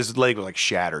mean, his leg was like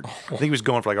shattered. I think he was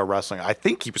going for like a wrestling. I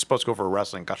think he was supposed to go for a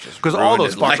wrestling because all ruined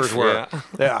those his life. fuckers were.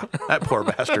 Yeah, that poor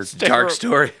bastard. Dark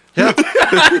story. Yeah,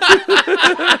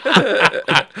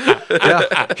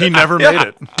 he never made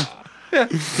it.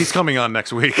 He's coming on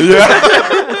next week. We're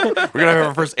gonna have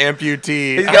our first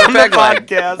amputee. He's got a peg leg.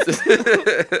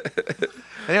 podcast.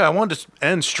 Anyway, I wanted to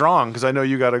end strong because I know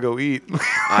you got to go eat.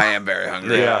 I am very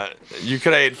hungry. Yeah, you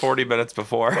could have ate 40 minutes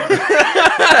before. I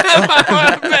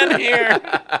would have been here.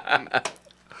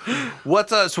 What's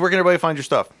so where can everybody find your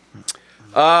stuff?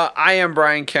 I am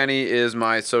Brian Kenny is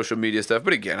my social media stuff,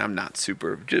 but again, I'm not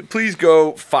super. Please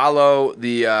go follow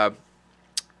the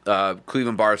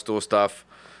Cleveland Barstool stuff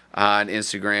on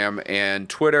Instagram and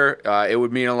Twitter. It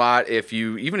would mean a lot if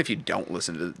even if you don't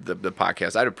listen to the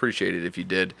podcast, I'd appreciate it if you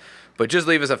did. But just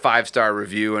leave us a 5-star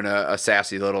review and a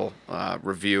sassy little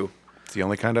review. It's the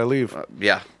only kind I leave.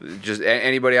 Yeah, just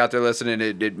anybody out there listening,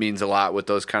 it means a lot with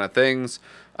those kind of things.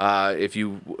 If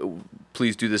you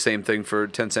please do the same thing for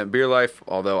 10 Cent Beer Life,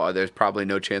 although there's probably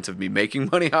no chance of me making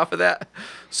money off of that.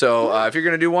 So if you're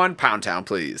going to do one, Pound Town,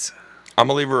 please. I'm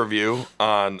gonna leave a review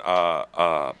on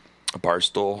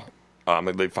Barstool. I'm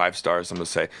gonna leave 5 stars. I'm gonna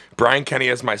say Brian Kenny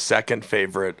is my second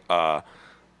favorite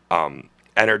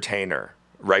entertainer,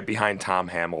 right behind Tom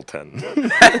Hamilton.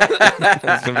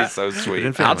 It's gonna be so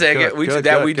sweet. I'll take Good, it. We good, did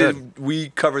that. good, We good. did. We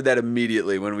covered that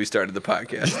immediately when we started the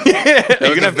podcast. That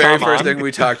was the have very Tom first on? thing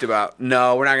we talked about.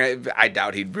 No, we're not gonna. I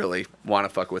doubt he'd really want to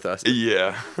fuck with us.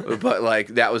 Yeah. But like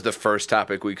that was the first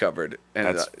topic we covered,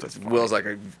 and That's Will's like,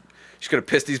 "She's gonna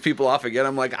piss these people off again."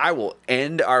 I'm like, "I will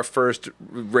end our first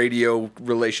radio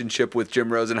relationship with Jim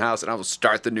Rosenhaus, and I will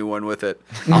start the new one with it.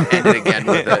 I'll end it again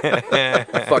with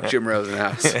it. Fuck Jim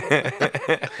Rosenhaus.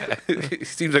 He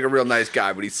seems like a real nice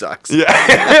guy, but he sucks.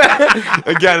 Yeah.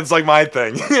 Again, it's like my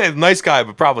thing. Nice guy,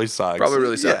 but probably sucks. Probably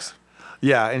really sucks."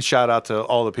 Yeah, and shout out to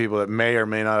all the people that may or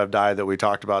may not have died that we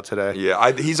talked about today.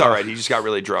 Yeah, he's all right. He just got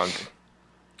really drunk.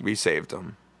 We saved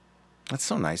him. That's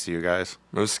so nice of you guys.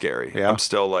 It was scary. Yeah. I'm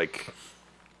still like,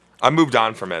 I moved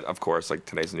on from it, of course. Like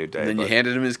today's a new day. And then you but-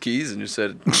 handed him his keys and you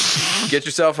said, "Get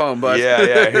yourself home, bud."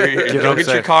 Yeah. Here, go home get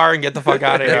your safe. car and get the fuck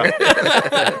out of here.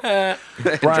 Brian,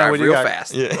 Drive what do you real got?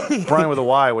 fast. Yeah. Brian with a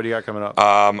Y, what do you got coming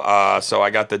up? So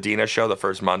I got the Dina show the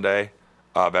first Monday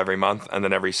of every month, and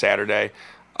then every Saturday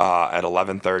at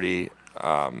 11:30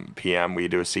 p.m. we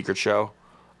do a secret show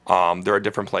They're at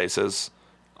different places.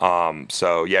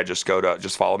 So yeah, just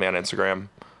follow me on Instagram,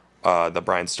 the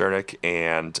Brian Sternick,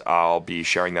 and I'll be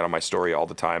sharing that on my story all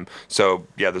the time. So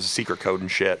yeah, there's a secret code and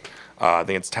shit. I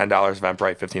think it's $10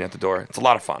 Eventbrite, $15 at the door. It's a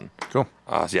lot of fun. Cool.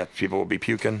 So yeah, people will be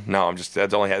puking. No, that's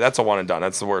a one and done.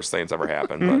 That's the worst thing that's ever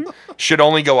happened. But should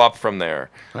only go up from there.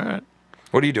 All right.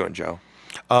 What are you doing, Joe?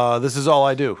 This is all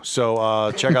I do.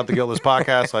 So check out the Guiltless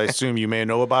podcast. I assume you may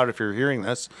know about it if you're hearing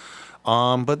this.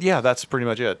 But yeah, that's pretty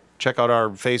much it. Check out our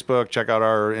Facebook, check out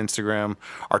our Instagram,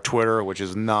 our Twitter, which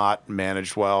is not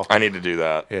managed well. I need to do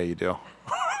that. Yeah, you do.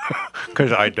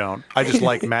 Because I don't. I just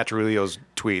like Matt Trujillo's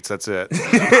tweets. That's it.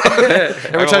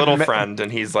 I have a little friend,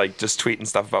 and he's like just tweeting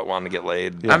stuff about wanting to get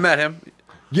laid. I met him.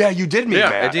 Yeah, you did meet Yeah,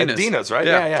 Matt at Dina's. Dina's, right?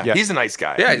 Yeah. Yeah. He's a nice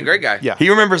guy. Yeah, he's a great guy. Yeah. He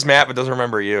remembers Matt, but doesn't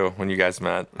remember you when you guys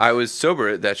met. I was sober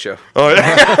at that show. Oh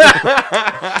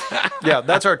yeah. Yeah,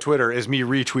 that's our Twitter, is me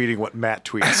retweeting what Matt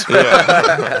tweets.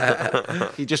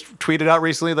 He just tweeted out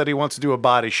recently that he wants to do a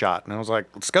body shot. And I was like,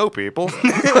 let's go, people.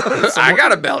 I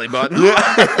got a belly button.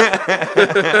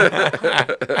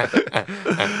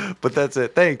 But that's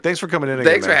it. Thanks for coming in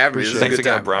again. Thanks for man. having me. This is a Thanks good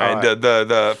again, time. Brian. All right.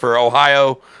 The for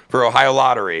Ohio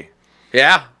Lottery.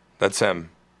 Yeah, That's him.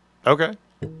 Okay.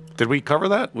 Did we cover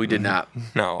that? we did not.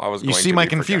 No, I was. You going see to my be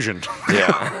forgot- confusion.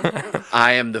 Yeah.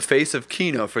 I am the face of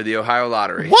Keno for the Ohio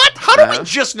Lottery. What? How did we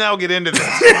just now get into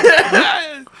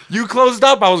this? You closed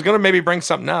up. I was gonna maybe bring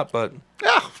something up, but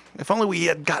Yeah, if only we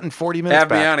had gotten 40 minutes Have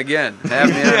me back. on again. Have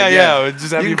me on yeah, again. yeah. we'll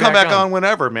Just have You you can come back on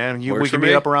whenever, man. We Works can for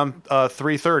meet me. up around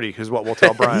 3:30 is what we'll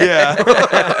tell Brian.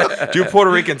 Yeah. Do Puerto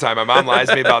Rican time. My mom lies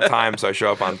to me about time, so I show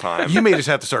up on time. You may just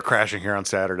have to start crashing here on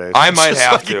Saturdays. I might Just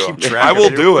have so you to. keep track I of will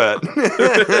you. do it.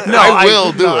 No, I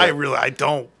will do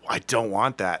it. I don't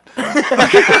want that.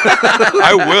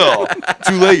 I will.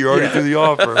 Too late. You're already through the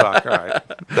offer. Fuck, all right.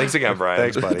 Thanks again, Brian.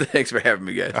 Thanks, buddy. Thanks for having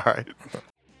me, guys. All right.